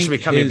do think it should be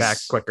coming back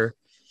quicker.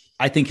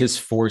 I think his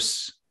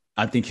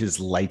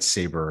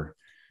lightsaber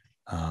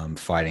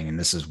fighting, and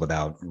this is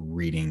without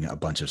reading a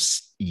bunch of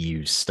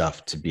EU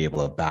stuff to be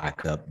able to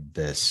back up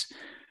this.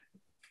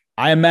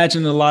 I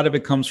imagine a lot of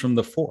it comes from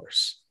the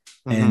Force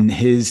and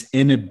his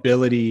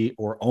inability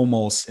or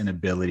almost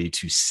inability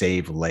to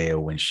save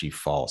Leia when she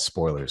falls.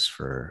 Spoilers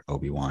for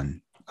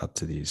Obi-Wan up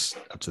to the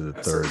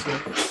third.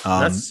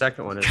 That's the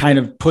second one. Kind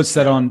of puts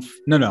that on.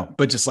 No,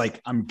 but just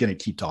like, I'm going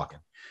to keep talking.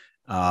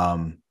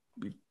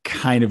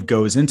 Kind of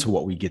goes into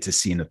what we get to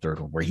see in the third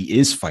one, where he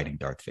is fighting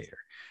Darth Vader.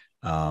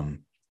 And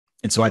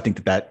so I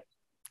think that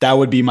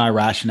would be my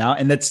rationale.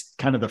 And that's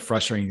kind of the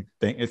frustrating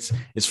thing. It's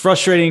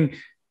frustrating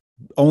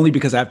only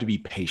because I have to be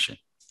patient.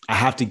 I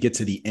have to get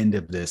to the end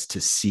of this to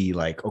see,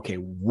 like, okay,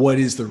 what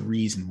is the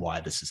reason why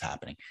this is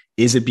happening?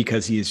 Is it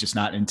because he is just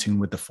not in tune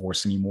with the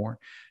Force anymore?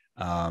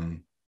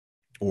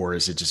 Or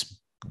is it just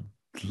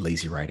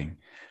lazy writing?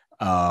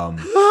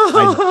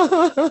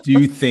 I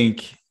do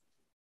think,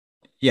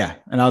 yeah.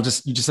 And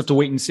you just have to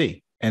wait and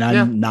see. And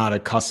I'm not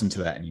accustomed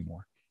to that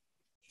anymore.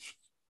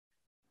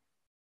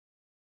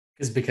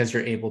 Is because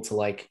you're able to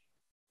like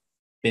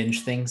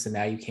binge things and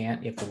now you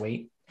can't, you have to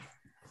wait.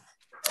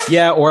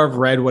 Yeah, or I've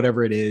read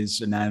whatever it is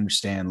and I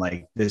understand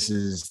like this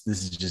is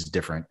just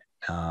different.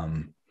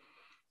 And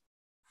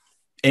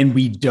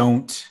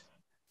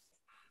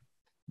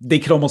they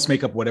could almost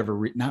make up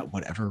not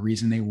whatever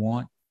reason they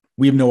want.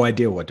 We have no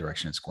idea what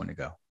direction it's going to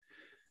go.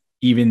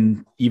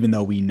 Even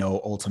though we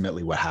know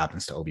ultimately what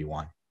happens to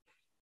Obi-Wan.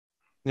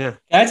 Yeah.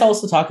 Guys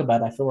also talk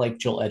about, I feel like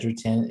Joel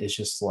Edgerton is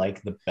just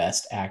like the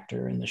best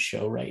actor in the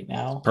show right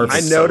now.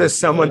 Perfect. I noticed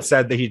someone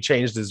said that he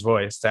changed his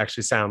voice to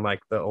actually sound like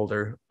the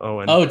older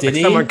Owen. Oh, did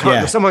he?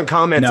 Someone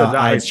commented that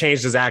I he's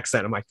changed his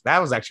accent. I'm like, that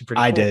was actually pretty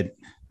cool. I did.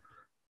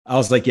 I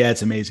was like, yeah,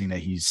 it's amazing that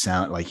he's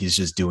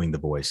just doing the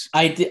voice.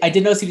 I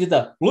did notice he did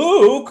the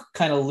Luke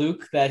kind of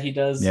Luke that he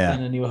does Yeah.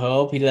 in A New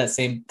Hope. He did that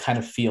same kind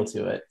of feel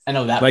to it. I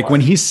know that. Like part.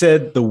 when he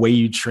said the way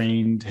you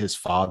trained his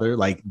father,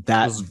 like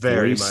that was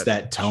very voice, much-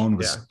 that tone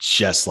was yeah.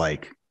 just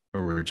like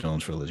original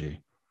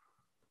trilogy.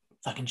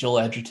 Fucking Joel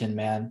Edgerton,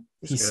 man,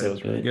 he's so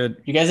It's really good.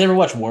 good. You guys ever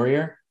watch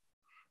Warrior?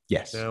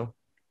 Yes. No.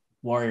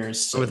 Warrior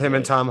is so With him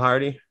and good. Tom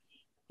Hardy.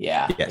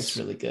 Yeah, Yes. it's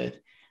really good.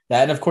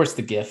 That and of course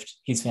The Gift.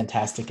 He's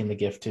fantastic in The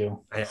Gift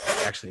too. I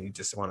actually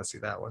just want to see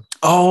that one.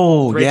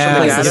 Oh, Rachel yeah.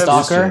 McAdams? the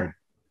Stalker?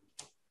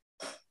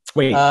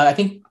 Wait. I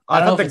think I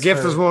don't know thought the if it's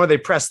gift her. was one where they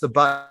press the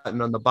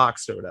button on the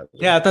box or whatever.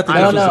 yeah, I thought the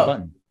I gift don't was know. a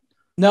button.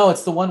 No,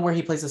 it's the one where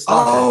he plays a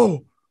stalker.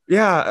 Oh,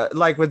 yeah.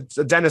 Like with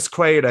Dennis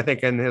Quaid, I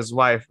think, and his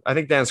wife. I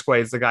think Dennis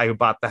Quaid's the guy who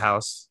bought the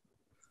house.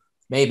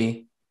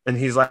 Maybe. And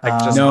he's like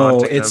just No,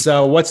 haunting it's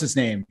them. what's his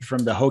name from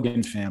the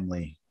Hogan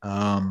family?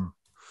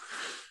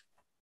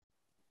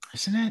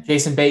 Isn't it?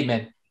 Jason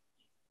Bateman.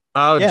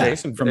 Oh, Yeah,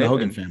 Jason from the Bateman.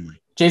 Hogan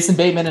family. Jason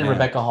Bateman and Yeah.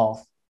 Rebecca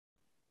Hall.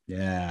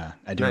 Yeah,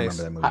 I do Nice.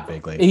 remember that movie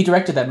vaguely. He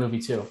directed that movie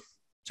too.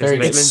 Jason Very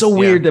good. Bateman? It's so Yeah.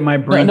 weird that my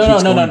brain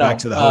keeps going back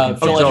to the Hogan Joel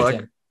family. Joel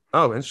Edgerton.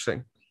 Oh,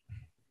 interesting.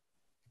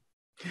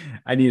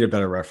 I need a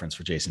better reference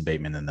for Jason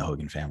Bateman than the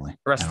Hogan family.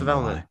 Arrested I don't know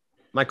Development.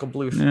 Michael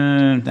Bluth.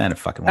 why. I don't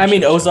fucking. I watch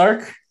mean that show.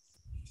 Ozark.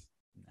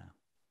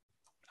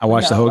 I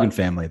watched the No, Hogan but-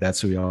 family.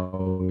 That's who he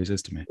always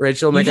is to me.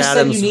 Rachel You just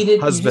said McAdams' you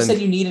needed. husband. You just said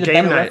you needed a Game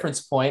better night.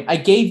 reference point. I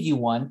gave you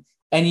one,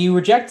 and you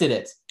rejected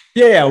it.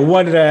 Yeah.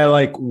 What did I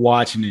like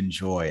watch and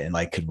enjoy and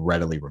like could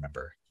readily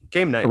remember?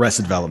 Game Night.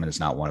 Arrested Development is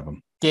not one of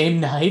them. Game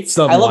Nights.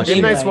 Still I haven't love watched Game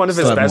Game Night's Nights. one of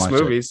his Still haven't best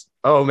watched it. movies.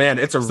 Oh man,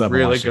 it's a Still haven't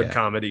really watched it good yet.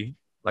 comedy.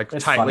 Like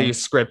It's tightly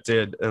funny.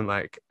 scripted and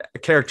like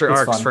character It's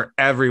arcs fun. for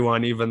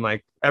everyone, even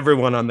like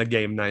everyone on the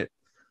game night.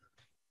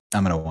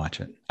 I'm gonna watch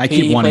it. I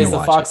He keep wanting plays to the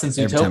watch fox it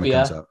in every time it Zootopia.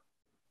 comes up.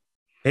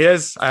 He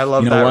is. I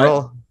love You know that what?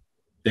 role.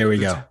 There we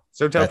go.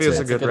 Zootopia That's is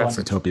it. a good That's a good one.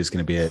 reference. Zootopia is going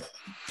to be it.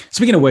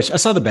 Speaking of which, I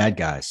saw The Bad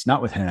Guys,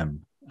 not with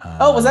him.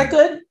 Oh, was that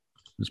good? It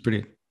was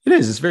pretty. It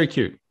is. It's very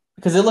cute.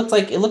 Because it looked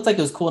like it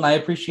was cool, and I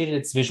appreciated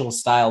its visual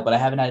style, but I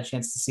haven't had a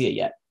chance to see it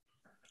yet.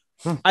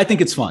 I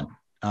think it's fun.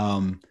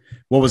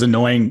 What was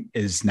annoying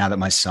is now that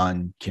my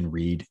son can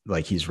read,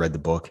 like he's read the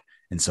book,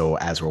 and so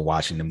as we're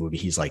watching the movie,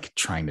 he's like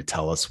trying to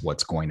tell us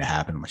what's going to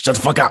happen. I'm like, shut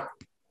the fuck up.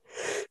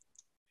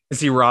 Is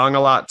he wrong a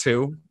lot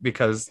too?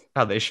 Because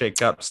how they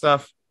shake up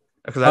stuff?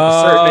 Because at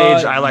a certain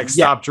age, I like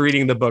yeah. stopped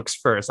reading the books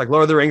first. Like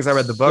Lord of the Rings, I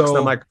read the books, and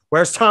I'm So- like,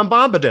 "Where's Tom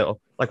Bombadil?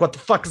 Like, what the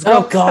fuck is going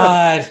Oh on?"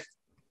 God!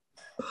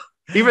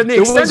 Even the There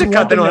was extended one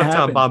cut, they thing don't that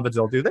have Tom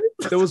Bombadil, do they?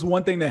 There was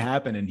one thing that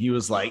happened, and he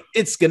was like,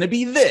 "It's gonna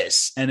be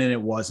this," and then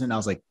it wasn't. I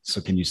was like, "So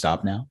can you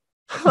stop now?"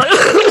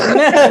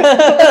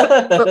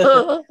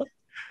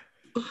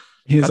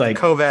 He was Got the like,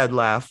 COVID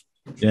laugh.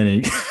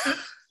 and he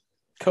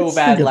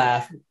Co-bad Got-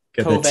 laugh.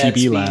 got that Co-bad TB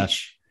speech.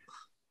 laugh.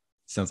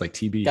 Sounds like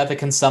TB. Got the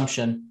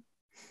consumption.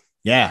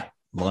 Yeah,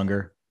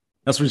 longer.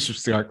 That's what we should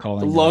start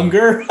calling it.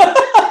 Longer.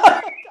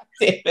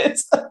 Damn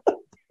it.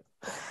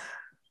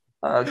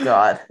 Oh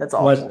God, that's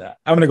awful.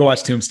 I'm gonna go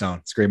watch Tombstone.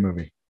 It's a great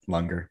movie.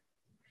 Longer.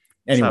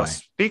 Anyway, So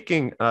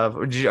speaking of,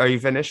 are you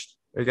finished?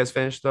 Are you guys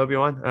finished,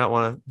 Obi-Wan? I don't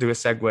want to do a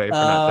segue if we're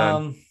not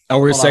done. oh,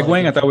 we're hold on,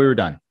 segueing. I thought we were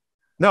done.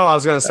 No, I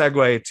was going to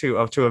segue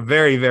to a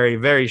very, very,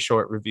 very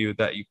short review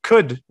that you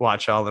could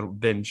watch all and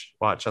binge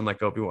watch,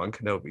 unlike Obi-Wan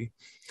Kenobi.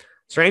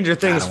 Stranger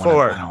Things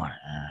 4.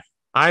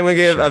 I'm going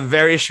to give Sure. a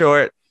very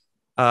short,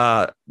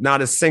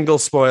 not a single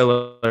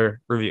spoiler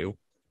review.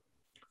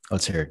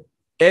 Let's hear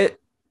it.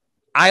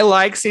 I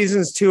like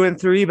seasons 2 and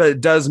 3, but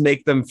it does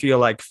make them feel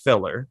like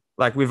filler.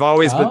 Like we've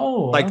always been,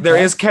 like there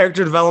is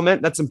character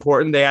development that's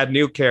important. They add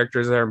new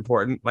characters that are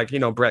important, like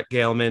Brett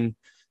Galeman,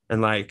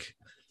 and like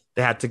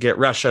they had to get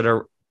Russia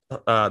to,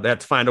 they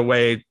had to find a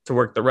way to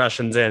work the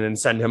Russians in and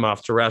send him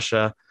off to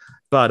Russia.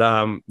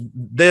 But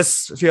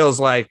this feels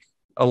like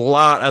a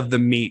lot of the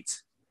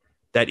meat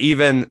that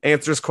even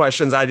answers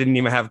questions I didn't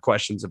even have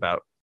questions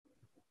about.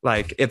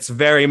 Like it's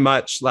very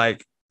much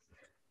like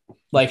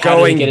how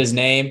did he get his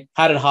name?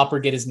 How did Hopper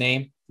get his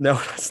name? no,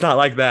 it's not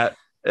like that.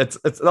 It's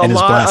a And his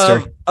lot blaster.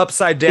 of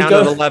upside down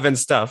and 11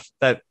 stuff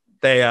that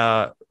they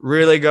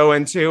really go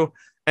into.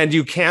 And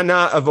you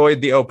cannot avoid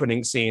the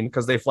opening scene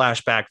because they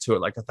flash back to it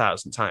like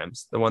 1,000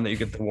 times. The one that you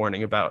get the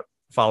warning about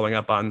following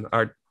up on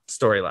our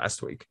story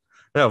last week.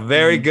 No,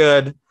 very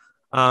good.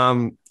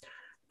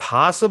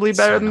 Possibly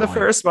better So than the annoying.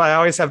 first, but I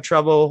always have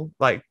trouble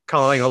like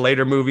calling a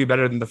later movie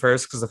better than the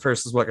first because the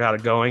first is what got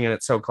it going and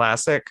it's so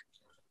classic.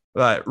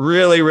 But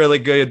really, really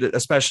good,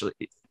 especially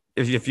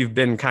if you've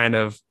been kind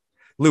of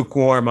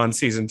lukewarm on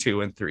season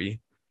 2 and 3.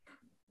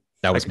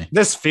 That was Like, me.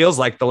 this feels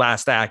like the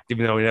last act,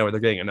 even though we know they're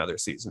getting another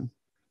season.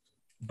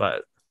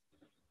 But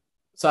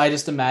So I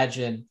just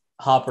imagine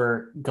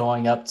Hopper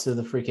going up to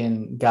the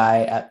freaking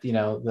guy at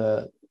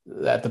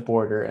the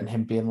border and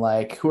him being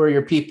like, "Who are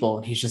your people?"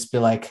 And he's just be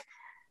like,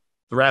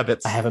 the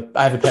rabbits. I have a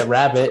pet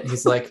rabbit.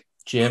 He's like,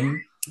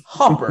 "Jim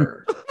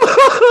Hopper."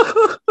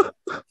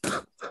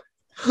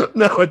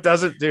 No, it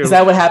doesn't do. Is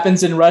that what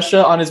happens in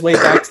Russia on his way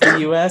back to the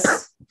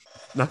US?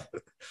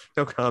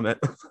 No comment.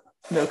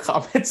 No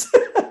comments.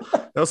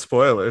 No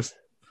spoilers.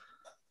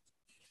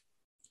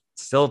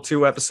 Still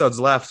 2 episodes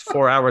left.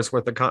 4 hours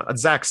worth of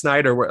Zack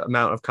Snyder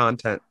amount of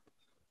content.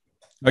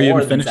 Oh, you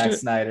More haven't than finished Zack it?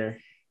 Snyder.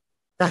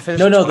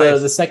 No,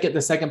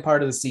 The second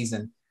part of the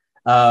season,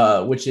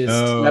 which is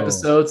 2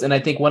 episodes, and I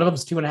think one of them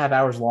is 2.5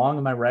 hours long.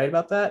 Am I right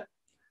about that?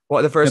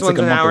 Well, the first That's one's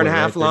like a an month hour and a away,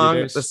 half right? 30 long.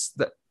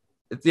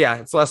 days? Yeah,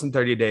 it's less than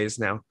 30 days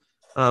now.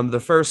 The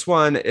first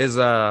one is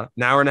an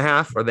hour and a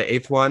half, or the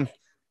 8th one,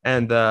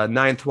 and the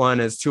 9th one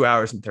is 2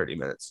 hours and 30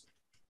 minutes.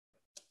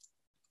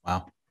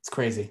 Wow. It's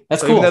crazy.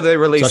 That's So cool. even though they So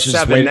I released should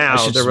just 7 wait, now, I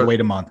should just wait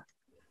a month.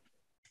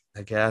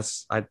 I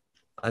guess I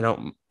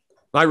don't.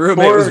 My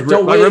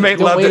roommate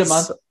loved it. A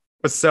month.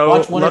 Was so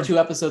Watch 1 or 2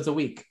 episodes a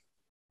week.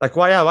 Like,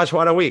 why? Yeah, watch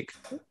 1 a week.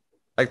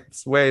 Like,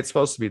 it's the way it's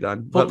supposed to be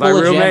done. But Pull my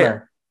a roommate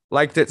jammer.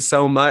 liked it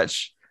so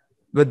much,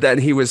 but then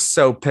he was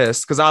so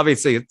pissed because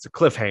obviously it's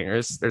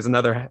cliffhangers. There's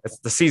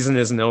the season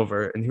isn't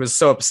over, and he was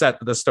so upset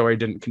that the story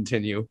didn't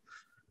continue. And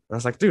I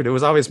was like, dude, it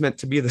was always meant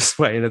to be this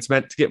way, and it's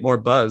meant to get more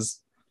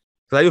buzz.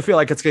 Because I do feel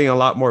like it's getting a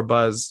lot more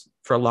buzz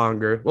for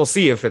longer. We'll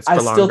see if it's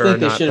for longer or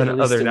not than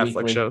other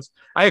Netflix shows.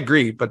 I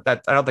agree, but I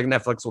don't think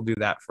Netflix will do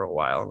that for a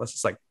while unless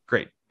it's like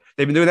great.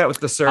 They've been doing that with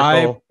The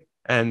Circle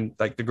and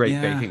like the Great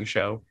Baking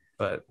Show,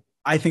 but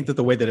I think that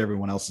the way that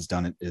everyone else has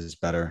done it is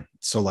better.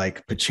 So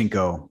like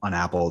Pachinko on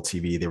Apple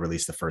TV, they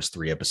released the first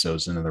 3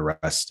 episodes and then the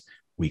rest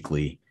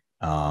weekly.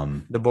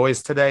 The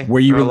Boys today,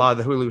 where you a lot of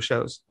the Hulu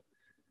shows.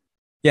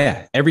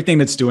 Yeah, everything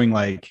that's doing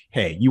like,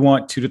 hey, you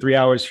want 2 to 3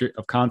 hours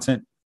of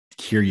content?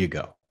 Here you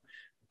go.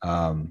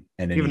 And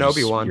then even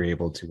Obi-Wan, you're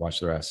able to watch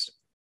the rest,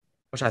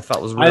 which I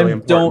thought was really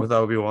important with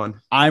Obi-Wan.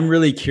 I'm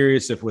really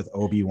curious if with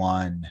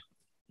Obi-Wan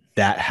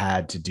that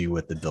had to do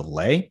with the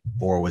delay,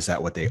 or was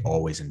that what they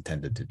always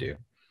intended to do?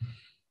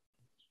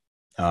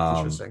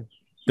 Interesting.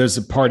 There's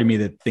a part of me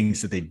that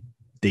thinks that they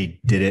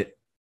did it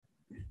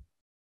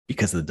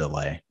because of the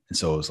delay, and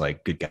so it was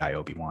like, good guy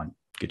Obi-Wan,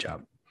 good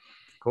job.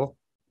 Cool.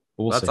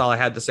 We'll That's see. all I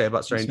had to say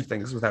about Stranger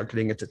Things without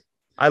getting into.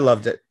 I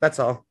loved it. That's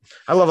all.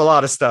 I love a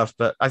lot of stuff,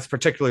 but I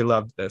particularly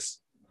loved this,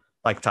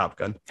 like Top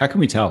Gun. How can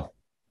we tell?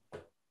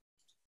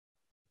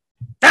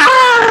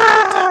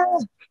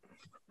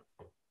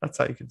 That's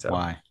how you can tell.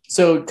 Why?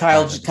 So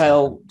Kyle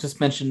just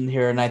mentioned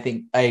here, and I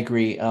think I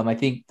agree. I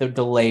think the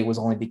delay was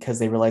only because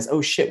they realized,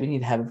 oh shit, we need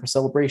to have it for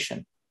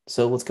Celebration.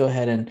 So let's go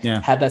ahead and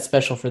have that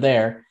special for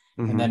there,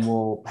 and then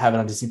we'll have it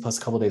on Disney Plus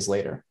a couple days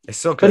later. They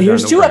still could. But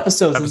here's 2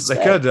 episodes. They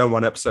could have done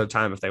 1 episode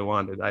time if they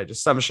wanted.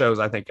 Some shows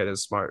I think it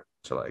is smart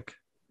to like,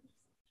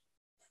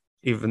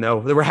 even though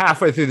they were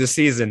halfway through the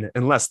season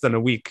in less than a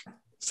week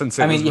since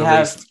it was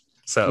released.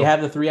 So you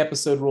have the 3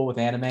 episode rule with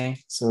anime.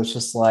 So it's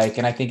just like,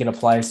 and I think it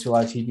applies to a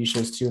lot of TV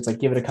shows too. It's like,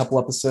 give it a couple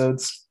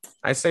episodes.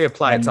 I say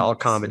apply it to all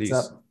comedies,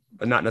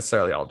 but not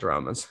necessarily all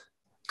dramas.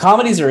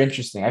 Comedies are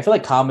interesting. I feel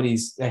like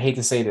comedies, I hate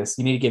to say this,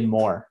 you need to get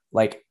more.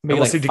 Like maybe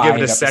unless like you give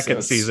it a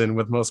second season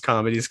with most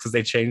comedies because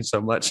they change so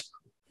much.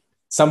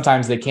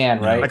 Sometimes they can,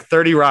 right? Like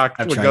 30 Rock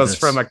goes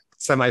from a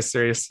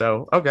semi-serious.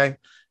 So okay.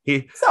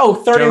 30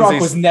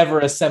 Rock was never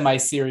a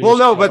semi-serious. Well,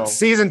 no, but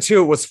season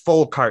 2 was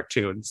full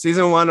cartoon.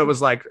 Season 1, it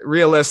was like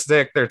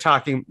realistic. They're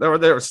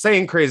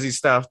saying crazy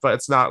stuff, but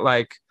it's not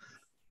like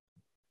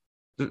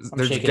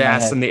there's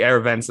gas in the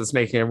air vents that's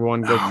making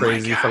everyone go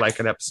crazy for like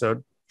an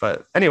episode.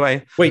 But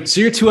anyway, wait.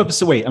 So you're 2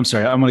 episodes. Wait, I'm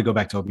sorry. I'm going to go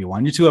back to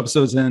Obi-Wan. You're 2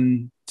 episodes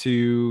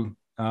into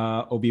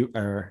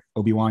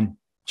Obi-Wan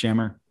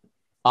Jammer.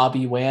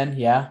 Obi-Wan,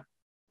 yeah.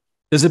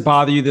 Does it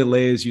bother you that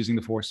Leia is using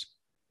the Force?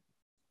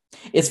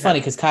 It's funny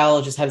because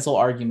Kyle just had this whole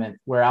argument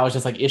where I was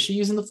just like, is she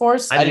using the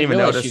Force? I didn't even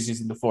realize she was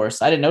using the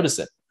Force. I didn't notice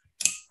it.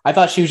 I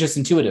thought she was just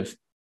intuitive.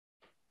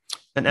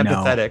 And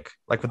empathetic,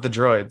 like with the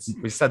droids.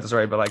 We said this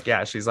already, but like,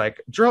 yeah, she's like,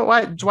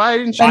 why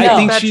didn't she I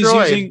think that she's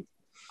droid? Using,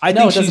 I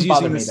think she's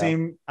using the me,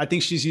 same. I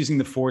think she's using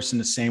the Force in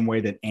the same way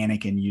that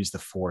Anakin used the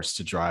Force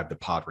to drive the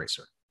pod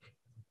racer.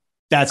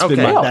 That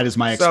is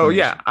my explanation. So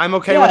yeah, I'm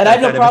okay with and that.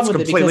 I have no problem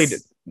with it completely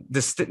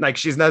like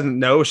she doesn't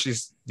know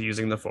she's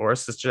using the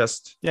Force. It's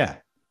just yeah,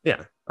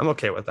 I'm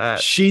okay with that.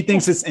 She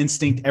thinks it's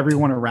instinct.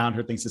 Everyone around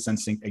her thinks it's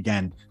instinct.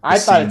 Again, I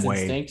thought it's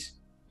instinct.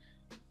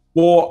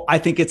 Well, I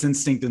think it's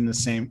instinct in the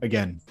same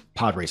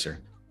pod racer.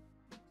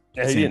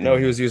 Yeah, he didn't know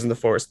he was using the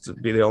Force to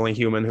be the only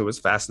human who was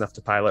fast enough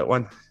to pilot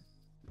one.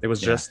 It was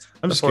just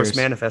the Force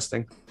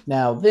manifesting.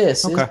 Now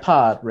this is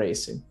pod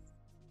racing.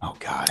 Oh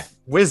God,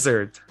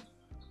 wizard.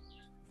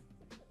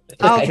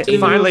 It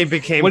finally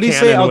became. What do you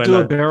say? I'll do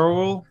a barrel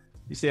roll.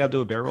 You say I'll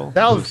do a barrel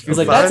roll? He's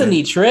like, that's a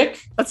neat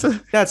trick.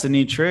 That's a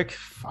neat trick.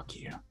 Fuck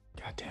you.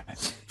 God damn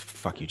it.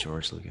 Fuck you,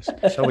 George Lucas.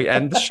 Shall we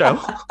end the show?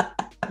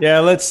 Yeah,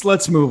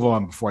 let's move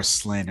on before I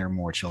slander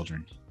more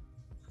children.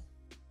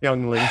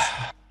 Younglings.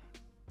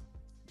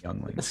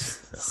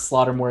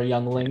 Slaughter more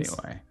younglings.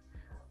 Anyway.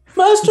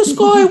 Master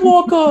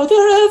Skywalker,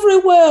 they're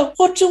everywhere.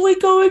 What are we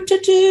going to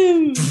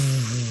do?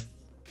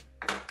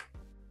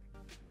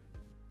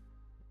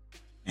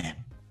 Man,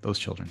 those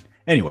children.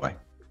 Anyway,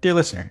 dear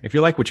listener, if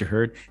you like what you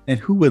heard, then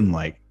who wouldn't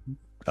like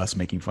us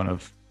making fun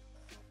of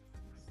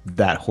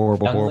that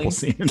horrible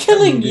scene?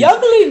 Killing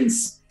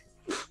younglings.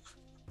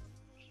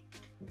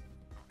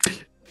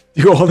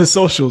 do all the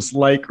socials,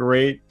 like,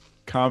 rate,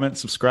 comment,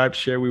 subscribe,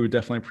 share. We would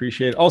definitely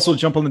appreciate it. Also,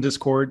 jump on the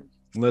Discord.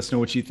 Let us know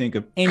what you think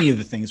of any of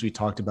the things we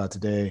talked about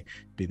today,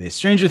 be they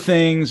Stranger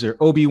Things or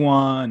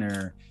Obi-Wan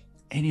or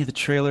any of the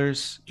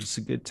trailers. It's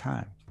a good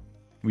time.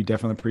 We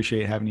definitely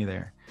appreciate having you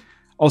there.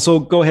 Also,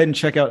 go ahead and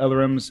check out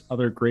LRM's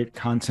other great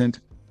content.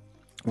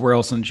 We're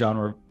also in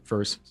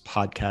Genreverse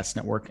Podcast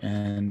Network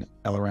and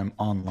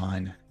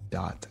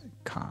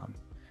LRMonline.com.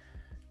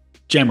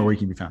 Jammer, where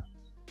can you be found?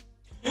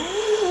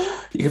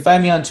 You can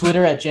find me on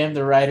Twitter at Jam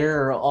the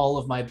Writer, or all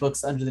of my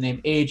books under the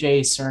name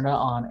AJ Cerna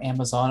on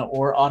Amazon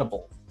or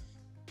Audible.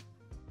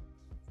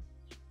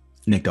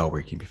 Nick Dahl,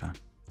 where can you be found?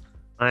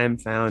 I am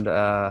found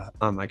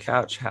on my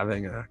couch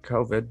having a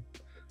COVID.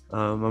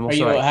 I'm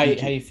also how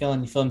you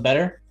feeling? You feeling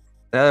better?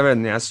 Better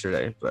than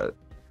yesterday, but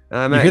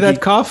you hear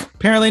that cough?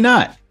 Apparently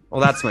not.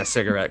 Well, that's my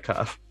cigarette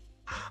cough.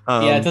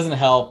 Yeah, it doesn't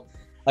help.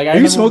 Like, are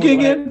you smoking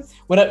again?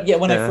 When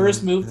I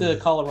first moved to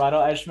Colorado,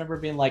 I just remember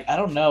being like, I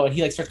don't know, and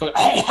he like starts going.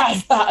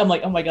 I'm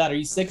like, oh my god, are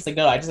you sick? It's like,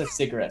 no, I just have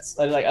cigarettes.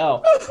 I'm like,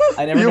 oh,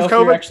 I never know if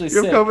you're actually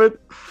sick. You have COVID.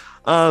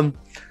 I'm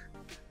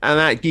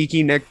at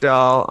Geeky Nick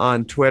Dahl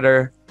on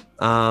Twitter.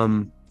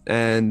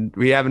 And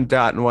we haven't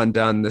gotten one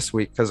done this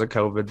week because of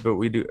COVID, but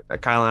we do.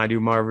 Kyle and I do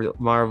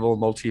Marvel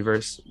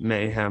Multiverse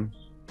Mayhem.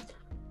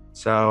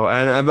 So,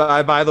 and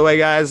by the way,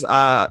 guys,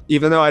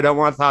 even though I don't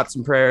want thoughts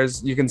and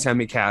prayers, you can send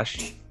me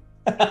cash.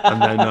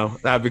 And then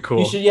that'd be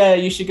cool.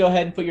 You should go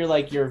ahead and put your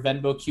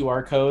Venmo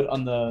QR code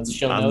on the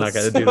show notes. I'm not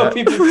gonna do that.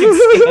 People can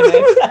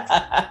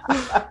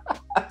scan it.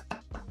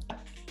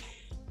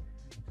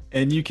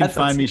 And you can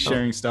find me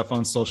sharing stuff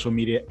on social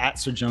media at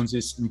Sir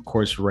Joneses, and of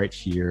course, right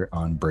here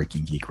on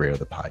Breaking Geek Radio,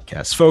 the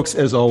podcast. Folks,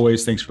 as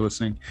always, thanks for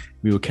listening.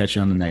 We will catch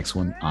you on the next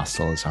one.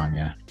 Hasta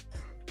lasagna.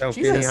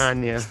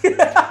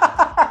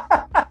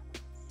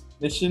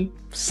 Mission.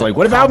 It's like,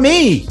 what about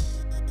me?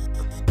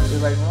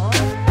 You're like,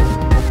 oh.